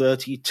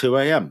 12:30, 2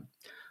 a.m.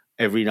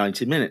 every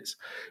 90 minutes,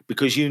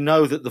 because you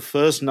know that the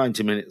first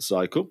 90-minute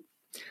cycle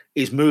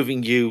is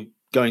moving you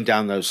going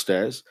down those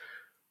stairs.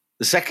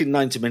 The second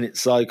 90-minute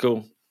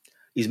cycle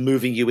is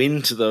moving you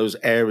into those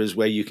areas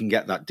where you can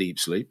get that deep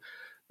sleep.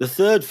 The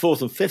third,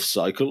 fourth, and fifth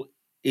cycle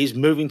is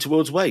moving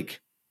towards wake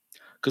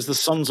because the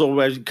sun's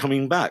already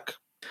coming back.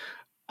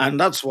 And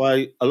that's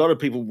why a lot of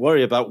people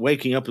worry about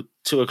waking up at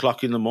 2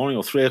 o'clock in the morning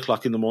or 3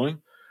 o'clock in the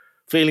morning,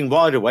 feeling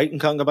wide awake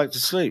and can't go back to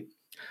sleep.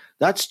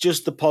 That's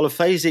just the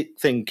polyphasic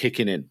thing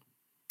kicking in,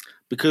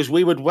 because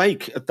we would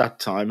wake at that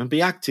time and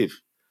be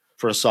active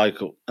for a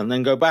cycle and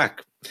then go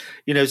back.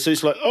 So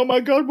it's like, oh my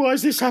God, why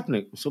is this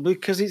happening? So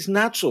because it's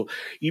natural.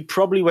 You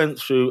probably went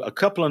through a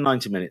couple of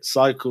 90-minute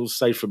cycles,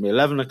 say from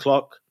 11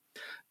 o'clock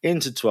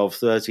into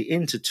 12:30,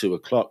 into 2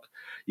 o'clock.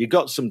 You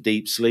got some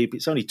deep sleep.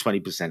 It's only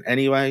 20%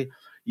 anyway.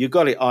 You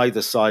got it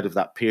either side of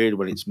that period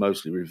when it's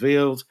mostly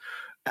revealed.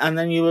 And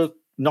then you were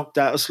knocked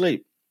out of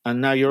sleep.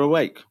 And now you're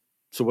awake.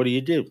 So what do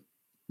you do?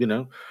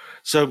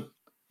 So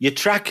your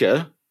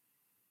tracker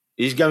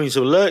is going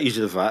to alert you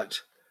to the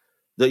fact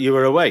that you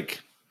were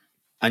awake.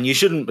 And you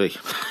shouldn't be.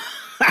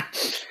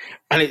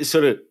 And it's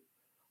sort of,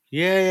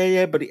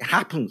 yeah, but it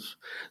happens.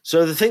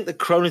 So I think the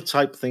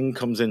chronotype thing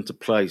comes into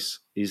place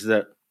is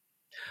that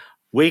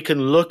we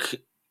can look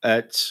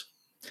at,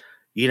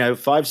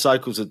 5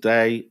 cycles a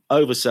day,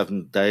 over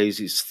 7 days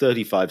is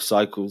 35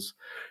 cycles.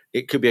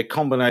 It could be a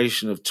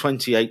combination of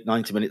 28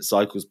 90-minute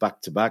cycles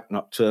back to back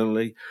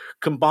nocturnally,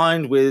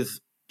 combined with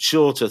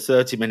shorter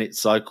 30-minute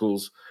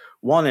cycles,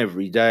 one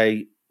every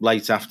day,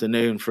 late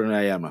afternoon for an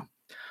AM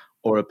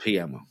or a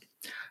PM.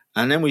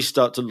 And then we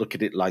start to look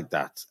at it like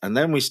that. And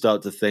then we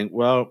start to think,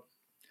 well,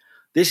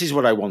 this is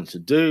what I want to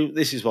do.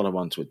 This is what I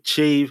want to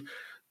achieve.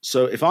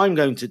 So if I'm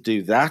going to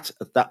do that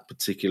at that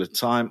particular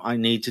time, I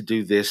need to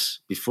do this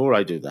before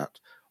I do that,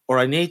 or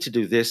I need to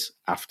do this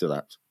after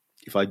that.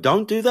 If I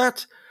don't do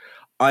that,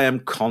 I am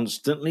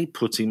constantly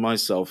putting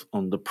myself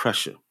under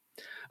pressure.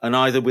 and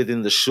either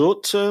within the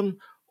short term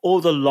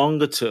or the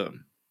longer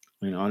term.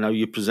 I know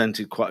you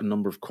presented quite a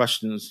number of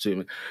questions to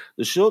me.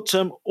 The short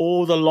term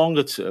or the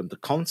longer term, the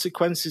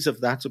consequences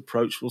of that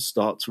approach will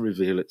start to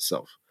reveal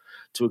itself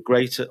to a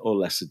greater or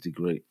lesser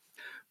degree,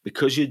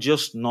 because you're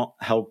just not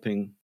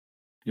helping.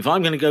 If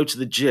I'm going to go to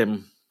the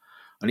gym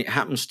and it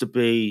happens to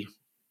be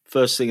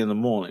first thing in the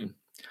morning,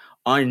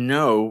 I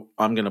know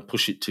I'm going to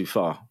push it too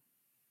far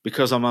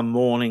because I'm a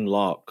morning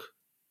lark.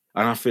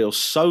 And I feel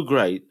so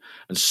great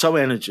and so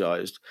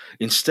energized.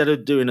 Instead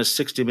of doing a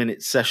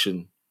 60-minute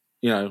session,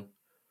 I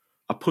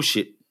push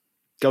it,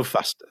 go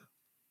faster,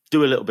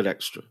 do a little bit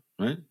extra,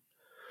 right?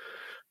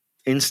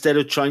 Instead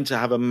of trying to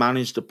have a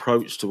managed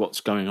approach to what's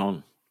going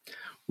on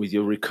with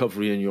your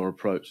recovery and your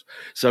approach.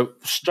 So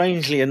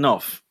strangely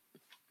enough,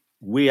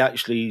 we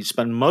actually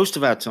spend most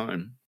of our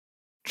time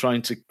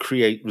trying to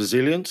create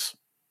resilience,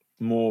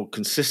 more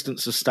consistent,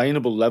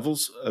 sustainable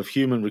levels of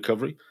human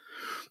recovery.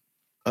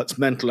 That's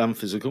mental and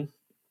physical,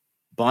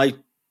 by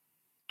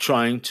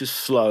trying to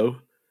slow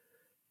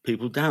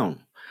people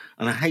down.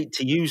 And I hate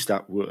to use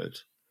that word,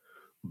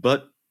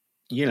 but,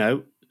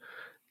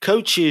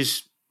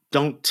 coaches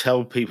don't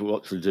tell people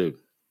what to do.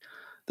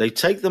 They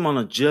take them on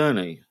a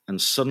journey and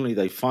suddenly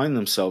they find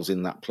themselves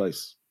in that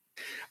place.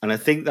 And I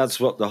think that's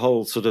what the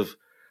whole sort of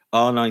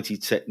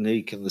R90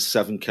 technique and the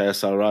 7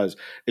 KSRIs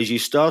is. You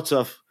start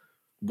off,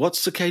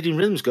 what's circadian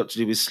rhythms got to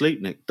do with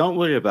sleep, Nick? Don't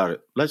worry about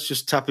it. Let's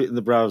just tap it in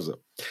the browser.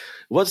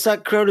 What's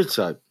that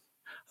chronotype?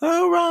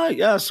 Oh, right.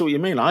 Yeah, I see what you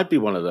mean. I'd be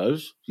one of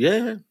those.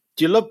 Yeah.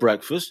 Do you love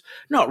breakfast?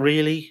 Not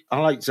really. I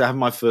like to have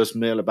my first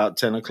meal about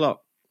 10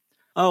 o'clock.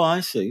 Oh,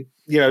 I see.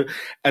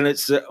 And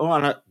it's,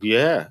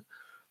 yeah,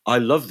 I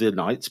love the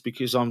nights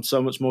because I'm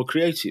so much more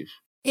creative.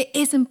 It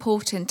is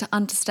important to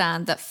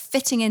understand that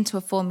fitting into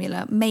a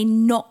formula may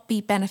not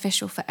be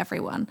beneficial for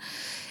everyone.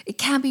 It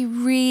can be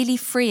really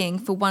freeing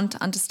for one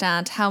to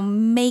understand how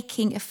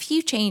making a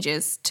few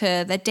changes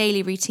to their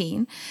daily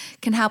routine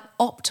can help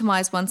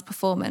optimize one's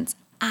performance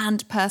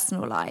and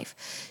personal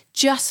life,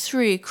 just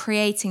through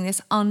creating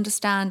this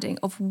understanding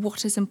of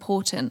what is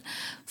important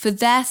for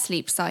their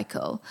sleep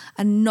cycle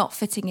and not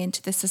fitting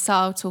into the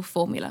societal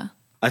formula.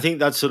 I think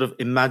that sort of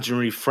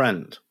imaginary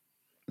friend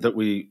that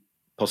we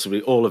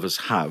possibly all of us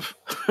have,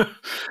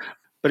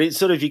 but it's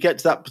sort of, you get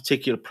to that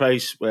particular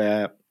place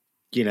where,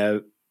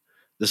 the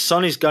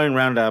sun is going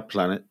around our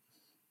planet.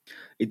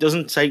 It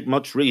doesn't take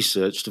much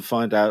research to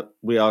find out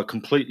we are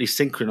completely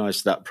synchronized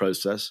to that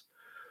process.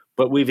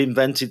 But we've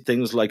invented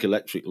things like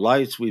electric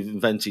light. We've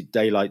invented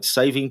daylight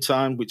saving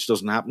time, which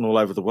doesn't happen all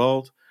over the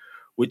world,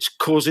 which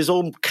causes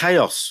all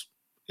chaos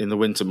in the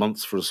winter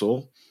months for us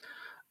all.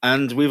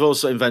 And we've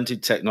also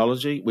invented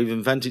technology. We've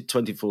invented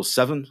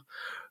 24/7.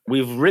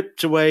 We've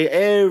ripped away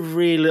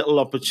every little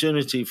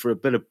opportunity for a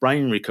bit of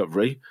brain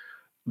recovery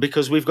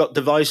because we've got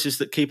devices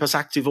that keep us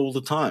active all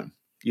the time,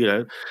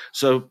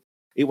 So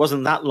it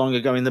wasn't that long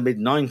ago in the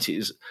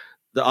mid-90s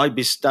that I'd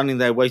be standing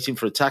there waiting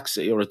for a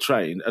taxi or a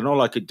train, and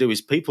all I could do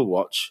is people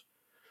watch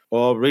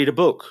or read a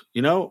book,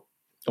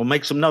 or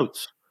make some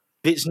notes.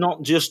 It's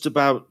not just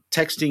about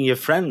texting your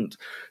friend.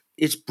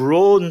 It's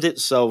broadened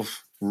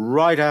itself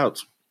right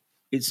out.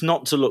 It's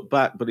not to look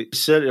back, but it's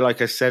certainly,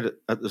 like I said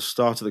at the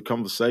start of the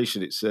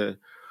conversation, it's, the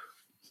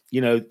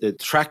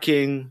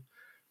tracking,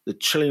 the $1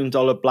 trillion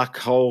black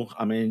hole.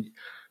 I mean,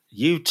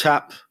 you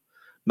tap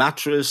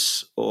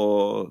mattress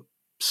or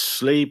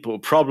sleep or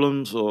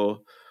problems or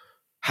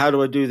how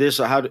do I do this?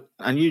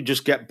 And you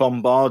just get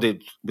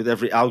bombarded with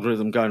every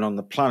algorithm going on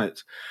the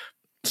planet.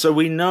 So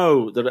we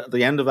know that at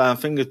the end of our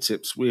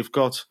fingertips, we've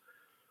got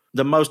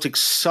the most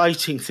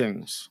exciting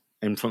things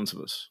in front of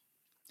us,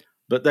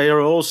 but they are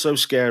also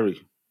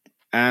scary.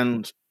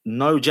 And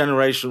no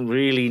generation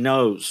really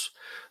knows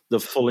the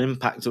full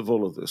impact of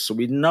all of this. So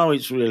we know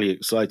it's really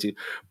exciting,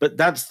 but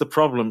that's the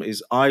problem,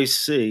 is I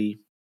see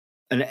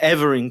an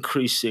ever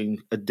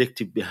increasing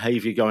addictive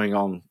behavior going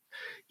on,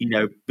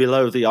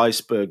 below the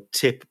iceberg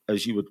tip,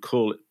 as you would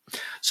call it.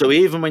 So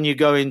even when you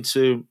go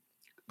into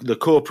the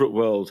corporate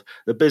world,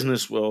 the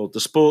business world, the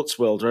sports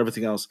world, or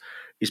everything else,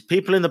 is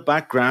people in the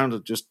background are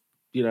just,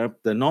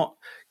 they're not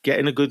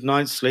getting a good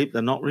night's sleep.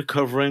 They're not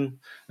recovering.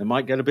 They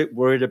might get a bit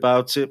worried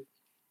about it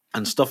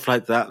and stuff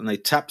like that. And they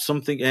tap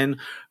something in,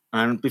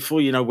 and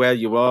before you know where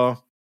you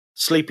are,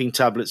 sleeping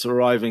tablets are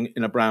arriving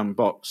in a brown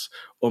box,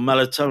 or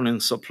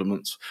melatonin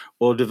supplements,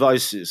 or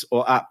devices,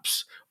 or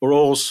apps, or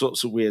all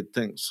sorts of weird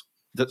things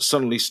that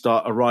suddenly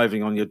start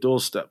arriving on your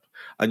doorstep,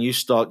 and you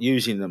start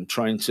using them,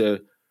 trying to,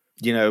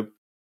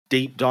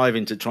 deep dive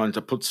into trying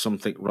to put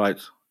something right.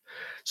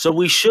 So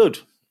we should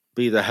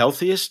be the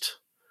healthiest,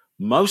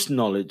 most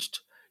knowledged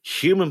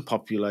human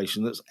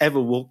population that's ever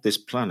walked this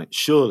planet.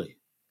 Surely.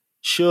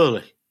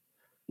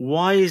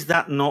 Why is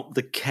that not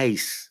the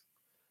case?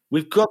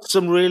 We've got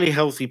some really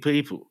healthy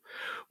people.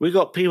 We've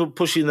got people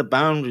pushing the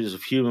boundaries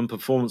of human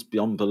performance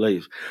beyond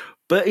belief.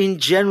 But in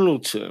general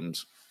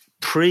terms,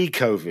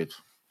 pre-COVID,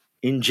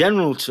 in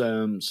general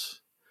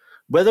terms,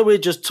 whether we're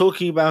just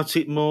talking about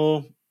it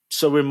more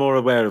so we're more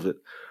aware of it,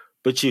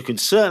 but you can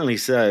certainly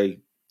say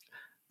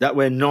that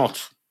we're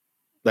not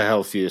the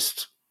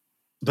healthiest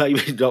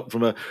maybe not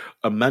from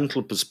a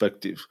mental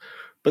perspective,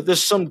 but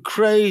there's some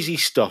crazy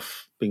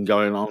stuff been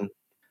going on,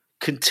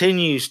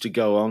 continues to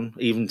go on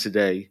even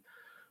today,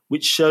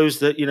 which shows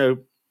that,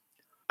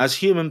 as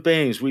human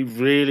beings, we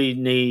really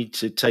need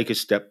to take a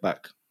step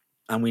back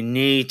and we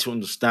need to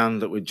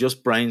understand that we're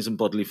just brains and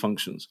bodily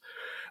functions.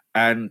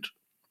 And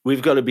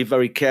we've got to be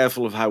very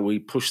careful of how we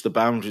push the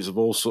boundaries of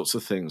all sorts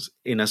of things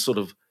in a sort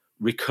of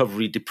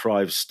recovery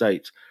deprived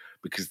state,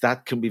 because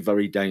that can be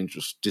very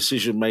dangerous.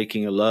 Decision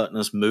making,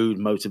 alertness, mood,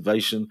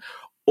 motivation,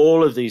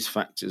 all of these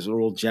factors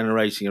are all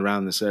generating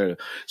around this area.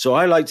 So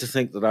I like to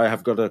think that I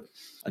have got a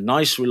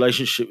nice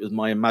relationship with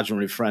my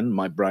imaginary friend,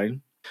 my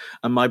brain.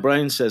 And my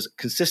brain says,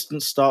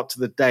 consistent start to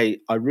the day.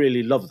 I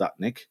really love that,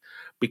 Nick,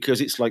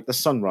 because it's like the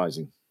sun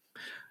rising.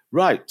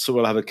 Right, so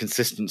we'll have a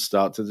consistent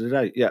start to the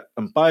day. Yeah,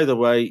 and by the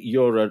way,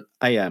 you're an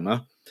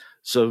AMer,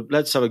 so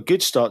let's have a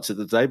good start to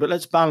the day, but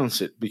let's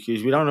balance it,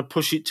 because we don't want to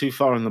push it too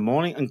far in the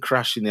morning and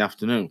crash in the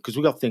afternoon, because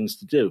we've got things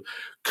to do.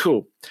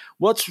 Cool.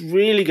 What's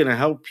really going to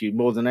help you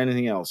more than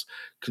anything else?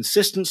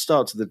 Consistent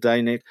start to the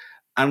day, Nick,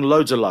 and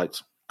loads of light.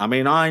 I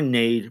mean, I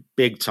need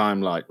big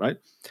time light, right?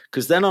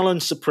 Because then I'll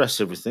unsuppress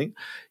everything.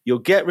 You'll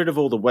get rid of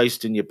all the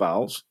waste in your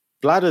bowels.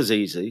 Bladder's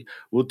easy.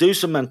 We'll do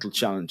some mental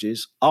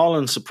challenges. I'll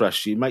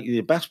unsuppress you, make you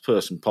the best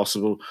person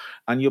possible,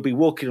 and you'll be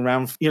walking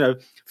around,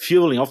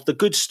 fueling off the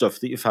good stuff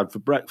that you've had for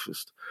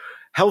breakfast.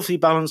 Healthy,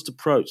 balanced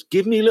approach.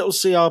 Give me little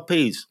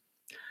CRPs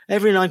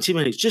every 90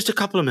 minutes, just a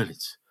couple of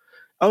minutes.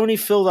 Only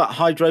fill that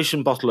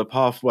hydration bottle up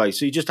halfway,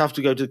 so you just have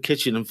to go to the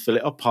kitchen and fill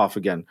it up half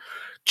again,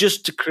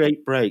 just to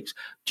create breaks,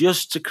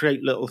 just to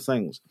create little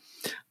things.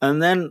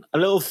 And then a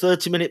little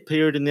 30-minute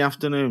period in the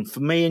afternoon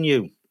for me and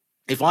you.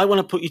 If I want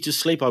to put you to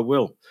sleep, I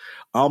will.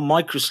 I'll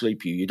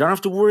microsleep you. You don't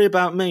have to worry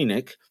about me,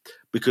 Nick,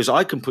 because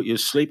I can put you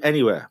to sleep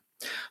anywhere.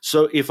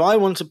 So if I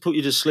want to put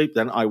you to sleep,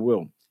 then I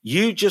will.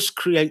 You just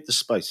create the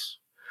space.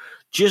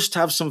 Just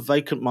have some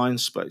vacant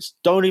mind space.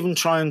 Don't even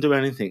try and do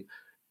anything.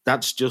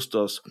 That's just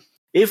us.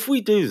 If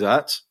we do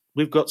that,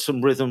 we've got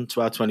some rhythm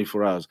to our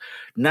 24 hours.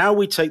 Now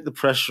we take the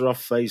pressure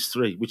off phase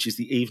 3, which is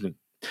the evening.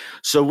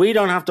 So we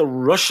don't have to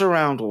rush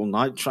around all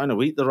night trying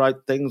to eat the right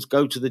things,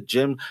 go to the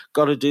gym,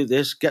 got to do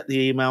this, get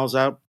the emails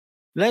out.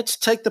 Let's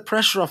take the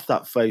pressure off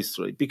that phase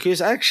 3, because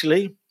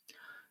actually,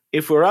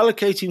 if we're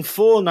allocating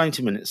 4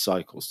 90-minute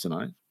cycles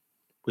tonight,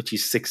 which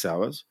is 6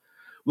 hours,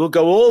 we'll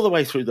go all the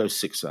way through those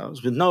 6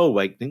 hours with no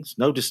awakenings,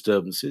 no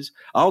disturbances.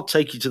 I'll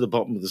take you to the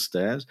bottom of the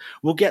stairs.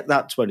 We'll get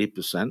that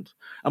 20%,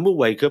 and we'll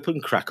wake up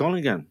and crack on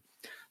again.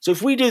 So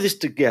if we do this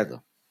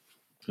together,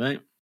 right,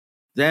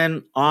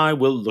 then I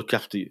will look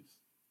after you.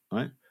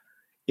 Right?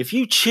 If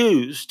you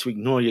choose to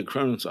ignore your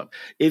chronotype,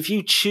 if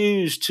you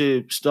choose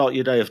to start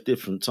your day at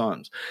different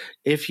times,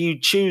 if you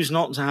choose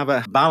not to have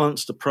a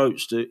balanced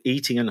approach to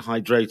eating and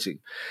hydrating,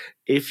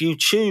 if you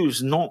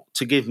choose not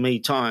to give me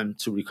time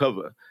to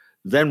recover,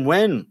 then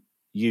when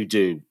you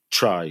do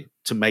try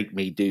to make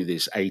me do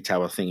this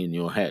 8-hour thing in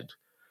your head,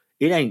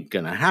 it ain't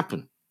going to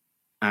happen.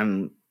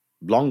 And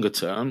longer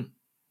term,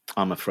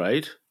 I'm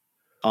afraid,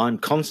 I'm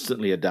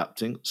constantly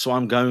adapting, so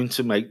I'm going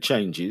to make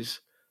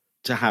changes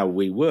to how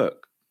we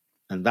work.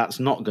 And that's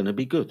not going to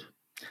be good.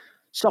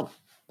 So,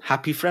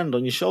 happy friend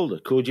on your shoulder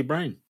called your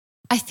brain.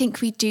 I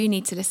think we do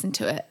need to listen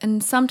to it.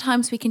 And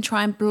sometimes we can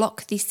try and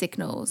block these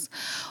signals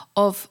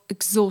of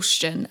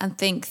exhaustion and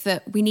think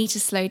that we need to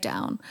slow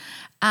down.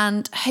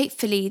 And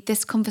hopefully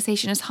this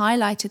conversation has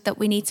highlighted that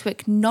we need to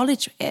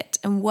acknowledge it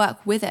and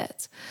work with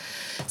it.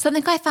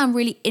 Something I found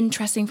really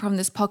interesting from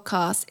this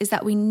podcast is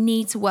that we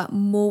need to work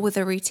more with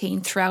a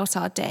routine throughout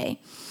our day.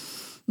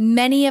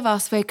 Many of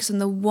us focus on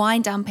the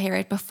wind down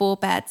period before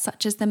bed,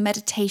 such as the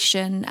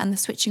meditation and the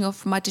switching off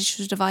from our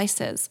digital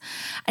devices.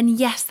 And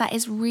yes, that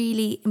is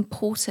really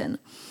important.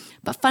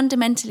 But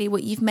fundamentally,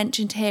 what you've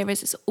mentioned here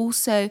is it's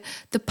also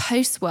the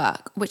post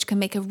work, which can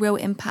make a real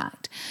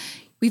impact.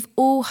 We've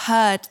all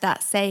heard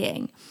that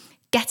saying,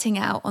 getting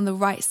out on the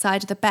right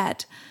side of the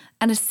bed.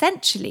 And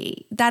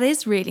essentially, that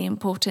is really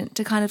important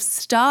to kind of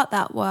start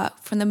that work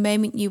from the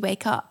moment you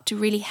wake up to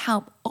really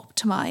help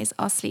optimize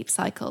our sleep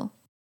cycle.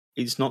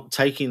 It's not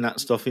taking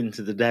that stuff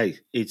into the day.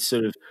 It's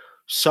sort of,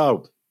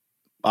 so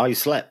I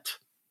slept.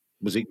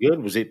 Was it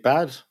good? Was it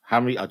bad?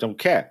 How many? I don't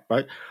care,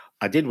 right?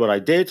 I did what I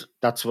did.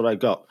 That's what I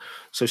got.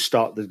 So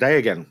start the day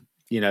again,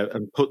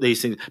 and put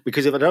these things,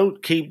 because if I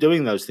don't keep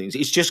doing those things,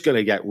 it's just going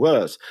to get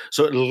worse.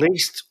 So at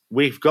least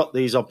we've got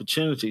these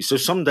opportunities. So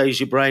some days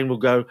your brain will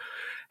go,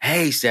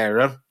 hey,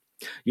 Sarah,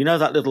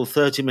 that little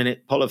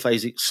 30-minute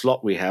polyphasic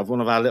slot we have,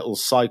 one of our little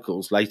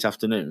cycles late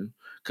afternoon,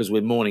 because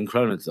we're morning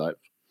chronotype,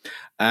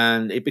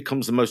 and it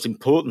becomes the most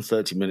important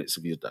 30 minutes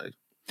of your day,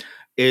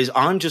 is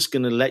I'm just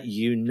going to let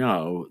you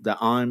know that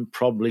I'm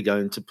probably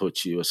going to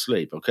put you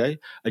asleep, okay?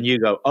 And you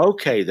go,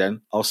 okay,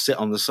 then I'll sit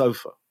on the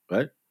sofa,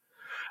 right?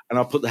 And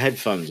I'll put the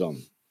headphones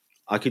on.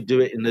 I could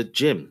do it in the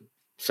gym,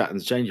 sat in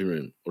the changing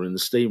room, or in the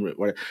steam room,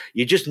 whatever.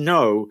 You just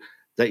know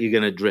that you're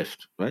going to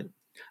drift, right?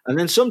 And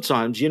then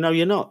sometimes you're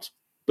not,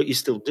 but you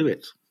still do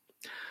it.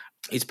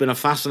 It's been a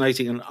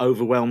fascinating and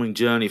overwhelming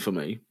journey for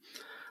me.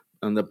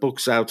 and the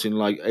book's out in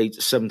like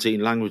 17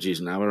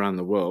 languages now around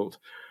the world,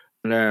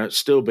 and they're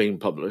still being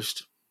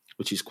published,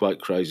 which is quite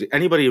crazy.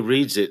 Anybody who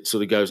reads it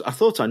sort of goes, I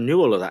thought I knew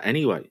all of that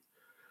anyway,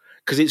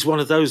 because it's one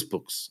of those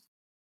books.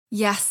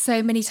 Yes,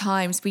 so many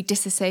times we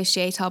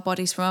disassociate our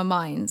bodies from our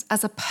minds,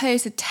 as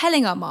opposed to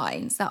telling our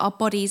minds that our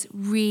bodies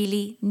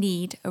really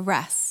need a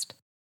rest.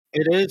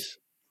 It is.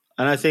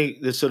 And I think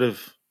the sort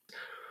of,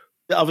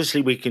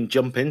 obviously we can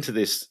jump into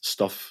this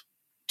stuff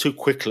too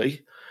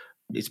quickly.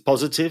 It's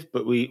positive,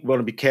 but we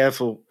want to be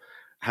careful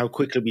how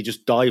quickly we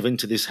just dive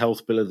into this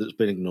health pillar that's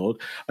been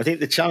ignored. I think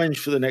the challenge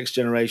for the next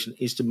generation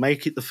is to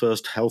make it the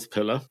first health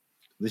pillar.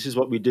 This is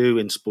what we do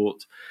in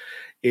sport,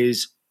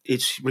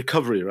 it's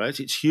recovery, right?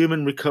 It's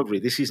human recovery.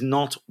 This is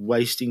not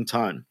wasting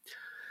time.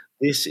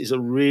 This is a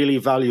really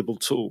valuable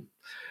tool.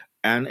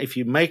 And if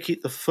you make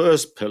it the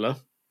first pillar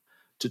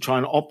to try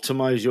and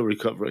optimize your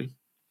recovery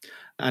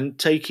and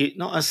take it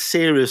not as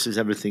serious as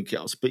everything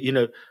else, but,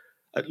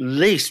 at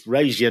least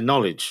raise your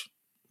knowledge,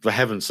 for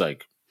heaven's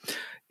sake,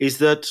 is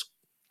that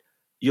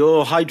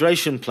your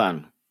hydration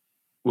plan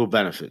will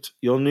benefit.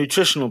 Your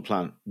nutritional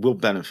plan will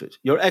benefit.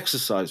 Your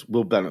exercise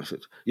will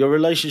benefit. Your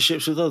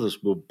relationships with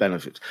others will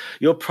benefit.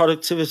 Your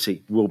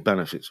productivity will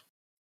benefit.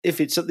 If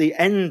it's at the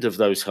end of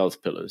those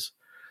health pillars,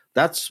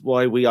 that's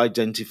why we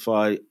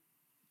identify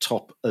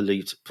top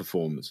elite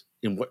performers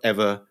in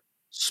whatever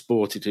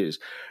sport it is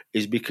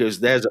because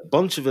there's a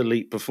bunch of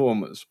elite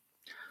performers,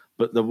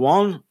 but the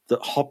one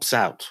that hops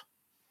out,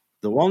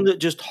 the one that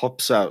just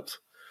hops out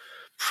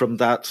from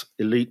that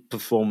elite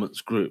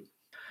performance group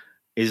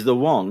is the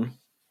one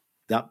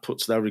that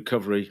puts their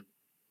recovery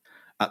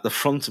at the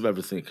front of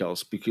everything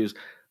else, because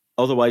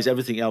otherwise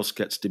everything else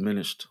gets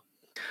diminished.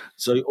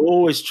 So you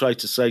always try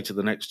to say to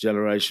the next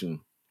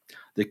generation,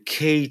 the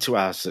key to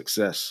our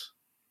success,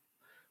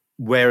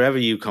 wherever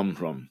you come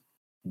from,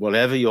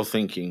 whatever you're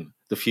thinking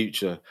the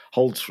future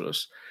holds for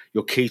us,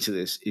 your key to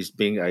this is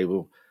being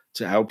able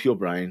to help your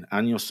brain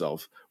and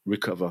yourself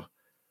recover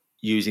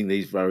using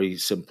these very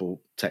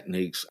simple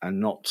techniques and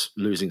not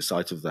losing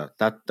sight of that.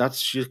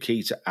 That's your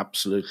key to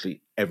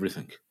absolutely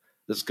everything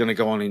that's going to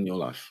go on in your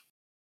life.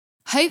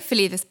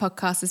 Hopefully this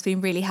podcast has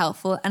been really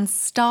helpful and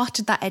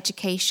started that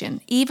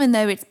education, even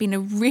though it's been a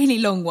really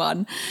long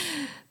one.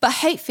 But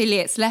hopefully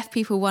it's left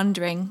people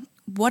wondering,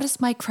 what is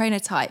my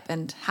chronotype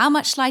and how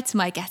much light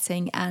am I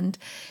getting? And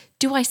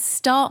do I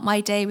start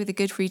my day with a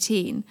good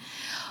routine?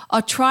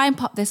 I'll try and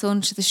pop this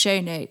onto the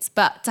show notes,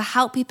 but to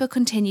help people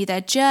continue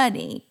their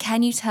journey,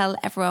 can you tell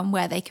everyone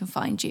where they can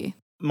find you?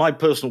 My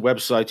personal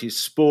website is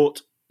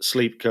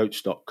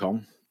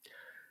sportsleepcoach.com.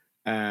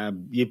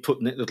 You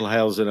put Nick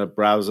Littlehales in a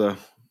browser,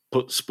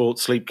 put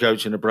Sports Sleep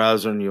Coach in a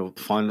browser, and you'll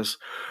find us.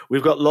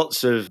 We've got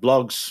lots of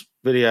blogs,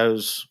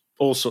 videos,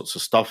 all sorts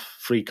of stuff,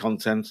 free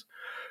content.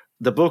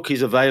 The book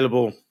is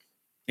available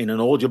in an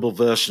audible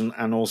version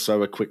and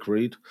also a quick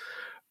read.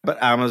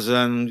 But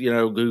Amazon,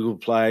 Google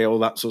Play, all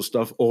that sort of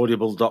stuff,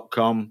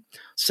 audible.com,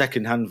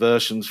 secondhand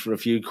versions for a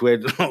few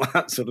quid, all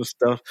that sort of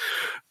stuff.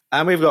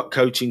 And we've got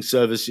coaching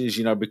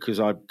services, because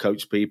I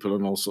coach people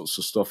and all sorts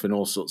of stuff in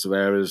all sorts of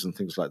areas and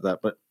things like that.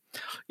 But,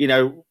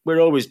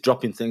 we're always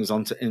dropping things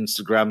onto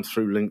Instagram,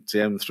 through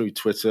LinkedIn, through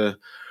Twitter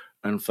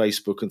and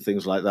Facebook and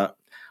things like that.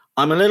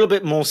 I'm a little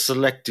bit more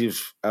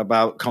selective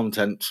about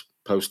content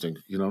posting,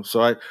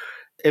 So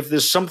if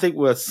there's something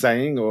worth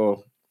saying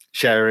or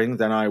sharing,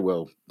 then I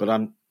will. But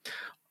I'm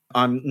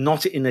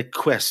not in a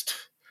quest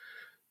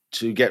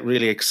to get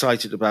really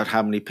excited about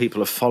how many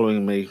people are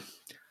following me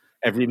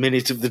every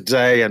minute of the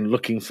day and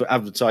looking for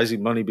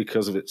advertising money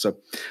because of it. So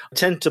I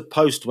tend to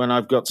post when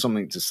I've got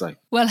something to say.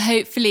 Well,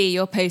 hopefully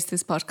you'll post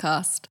this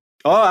podcast.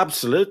 Oh,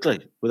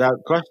 absolutely,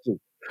 without question.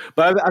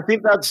 But I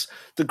think that's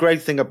the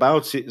great thing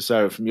about it,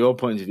 Sarah, from your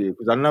point of view,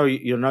 because I know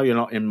you're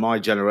not in my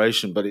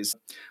generation, but it's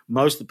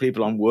most of the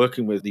people I'm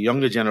working with, the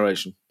younger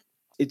generation.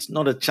 It's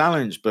not a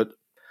challenge, but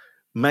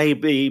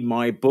maybe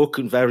my book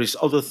and various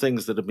other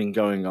things that have been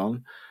going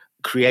on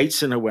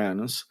creates an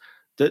awareness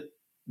that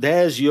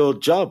there's your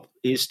job,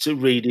 is to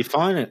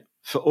redefine it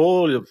for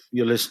all of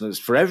your listeners,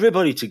 for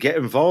everybody to get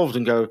involved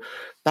and go,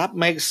 that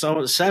makes so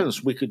much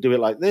sense. We could do it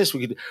like this.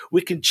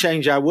 We can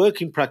change our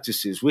working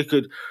practices. We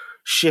could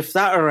shift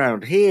that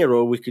around here,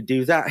 or we could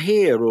do that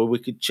here, or we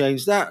could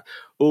change that,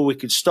 or we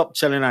could stop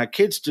telling our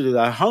kids to do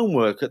their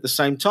homework at the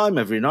same time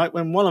every night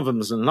when one of them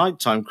is a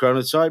nighttime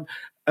chronotype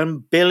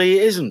and Billy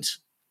isn't,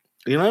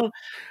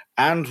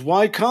 And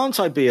why can't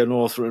I be an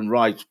author and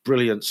write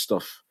brilliant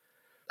stuff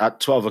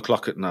at 12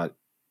 o'clock at night?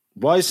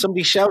 Why is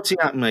somebody shouting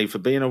at me for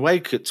being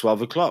awake at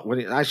 12 o'clock when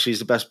it actually is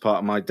the best part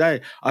of my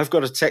day? I've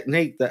got a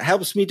technique that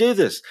helps me do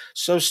this,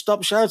 so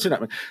stop shouting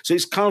at me. So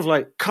it's kind of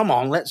like, come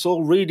on, let's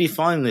all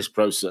redefine this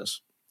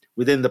process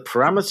within the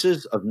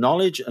parameters of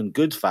knowledge and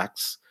good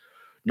facts,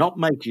 not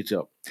make it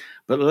up.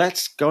 But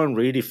let's go and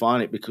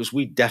redefine it, because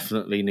we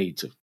definitely need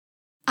to.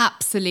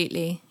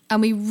 Absolutely.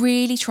 And we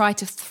really try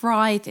to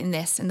thrive in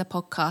this in the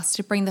podcast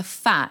to bring the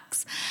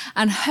facts.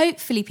 And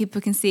hopefully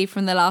people can see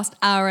from the last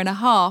hour and a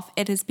half,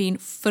 it has been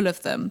full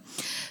of them.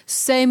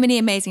 So many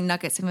amazing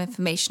nuggets of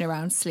information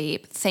around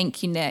sleep.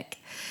 Thank you, Nick.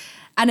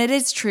 And it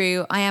is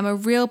true, I am a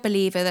real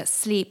believer that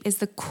sleep is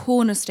the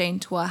cornerstone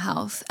to our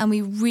health, and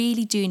we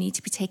really do need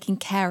to be taking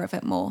care of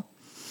it more.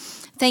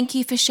 Thank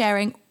you for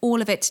sharing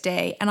all of it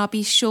today, and I'll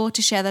be sure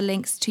to share the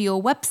links to your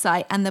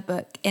website and the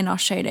book in our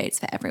show notes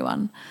for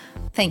everyone.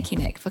 Thank you,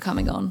 Nick, for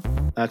coming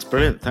on. That's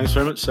brilliant. Thanks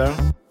very much,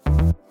 Sarah.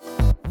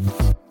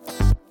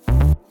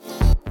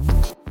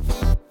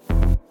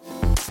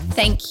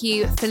 Thank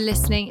you for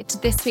listening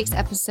to this week's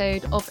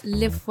episode of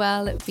Live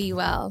Well, Be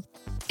Well.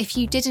 If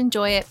you did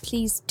enjoy it,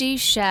 please do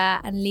share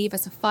and leave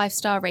us a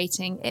 5-star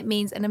rating. It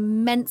means an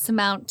immense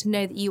amount to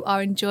know that you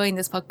are enjoying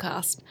this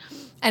podcast.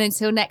 And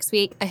until next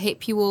week, I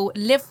hope you all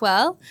live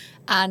well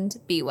and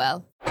be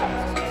well.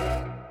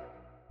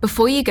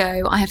 Before you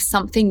go, I have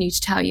something new to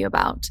tell you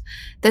about.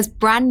 There's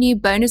brand new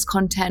bonus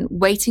content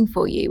waiting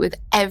for you with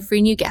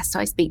every new guest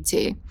I speak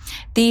to.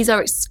 These are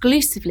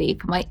exclusively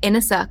for my inner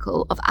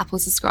circle of Apple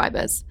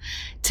subscribers.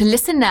 To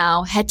listen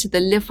now, head to the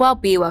Live Well,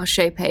 Be Well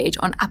show page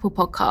on Apple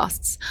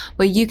Podcasts,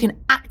 where you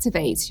can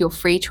activate your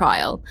free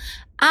trial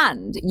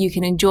and you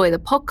can enjoy the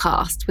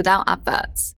podcast without adverts.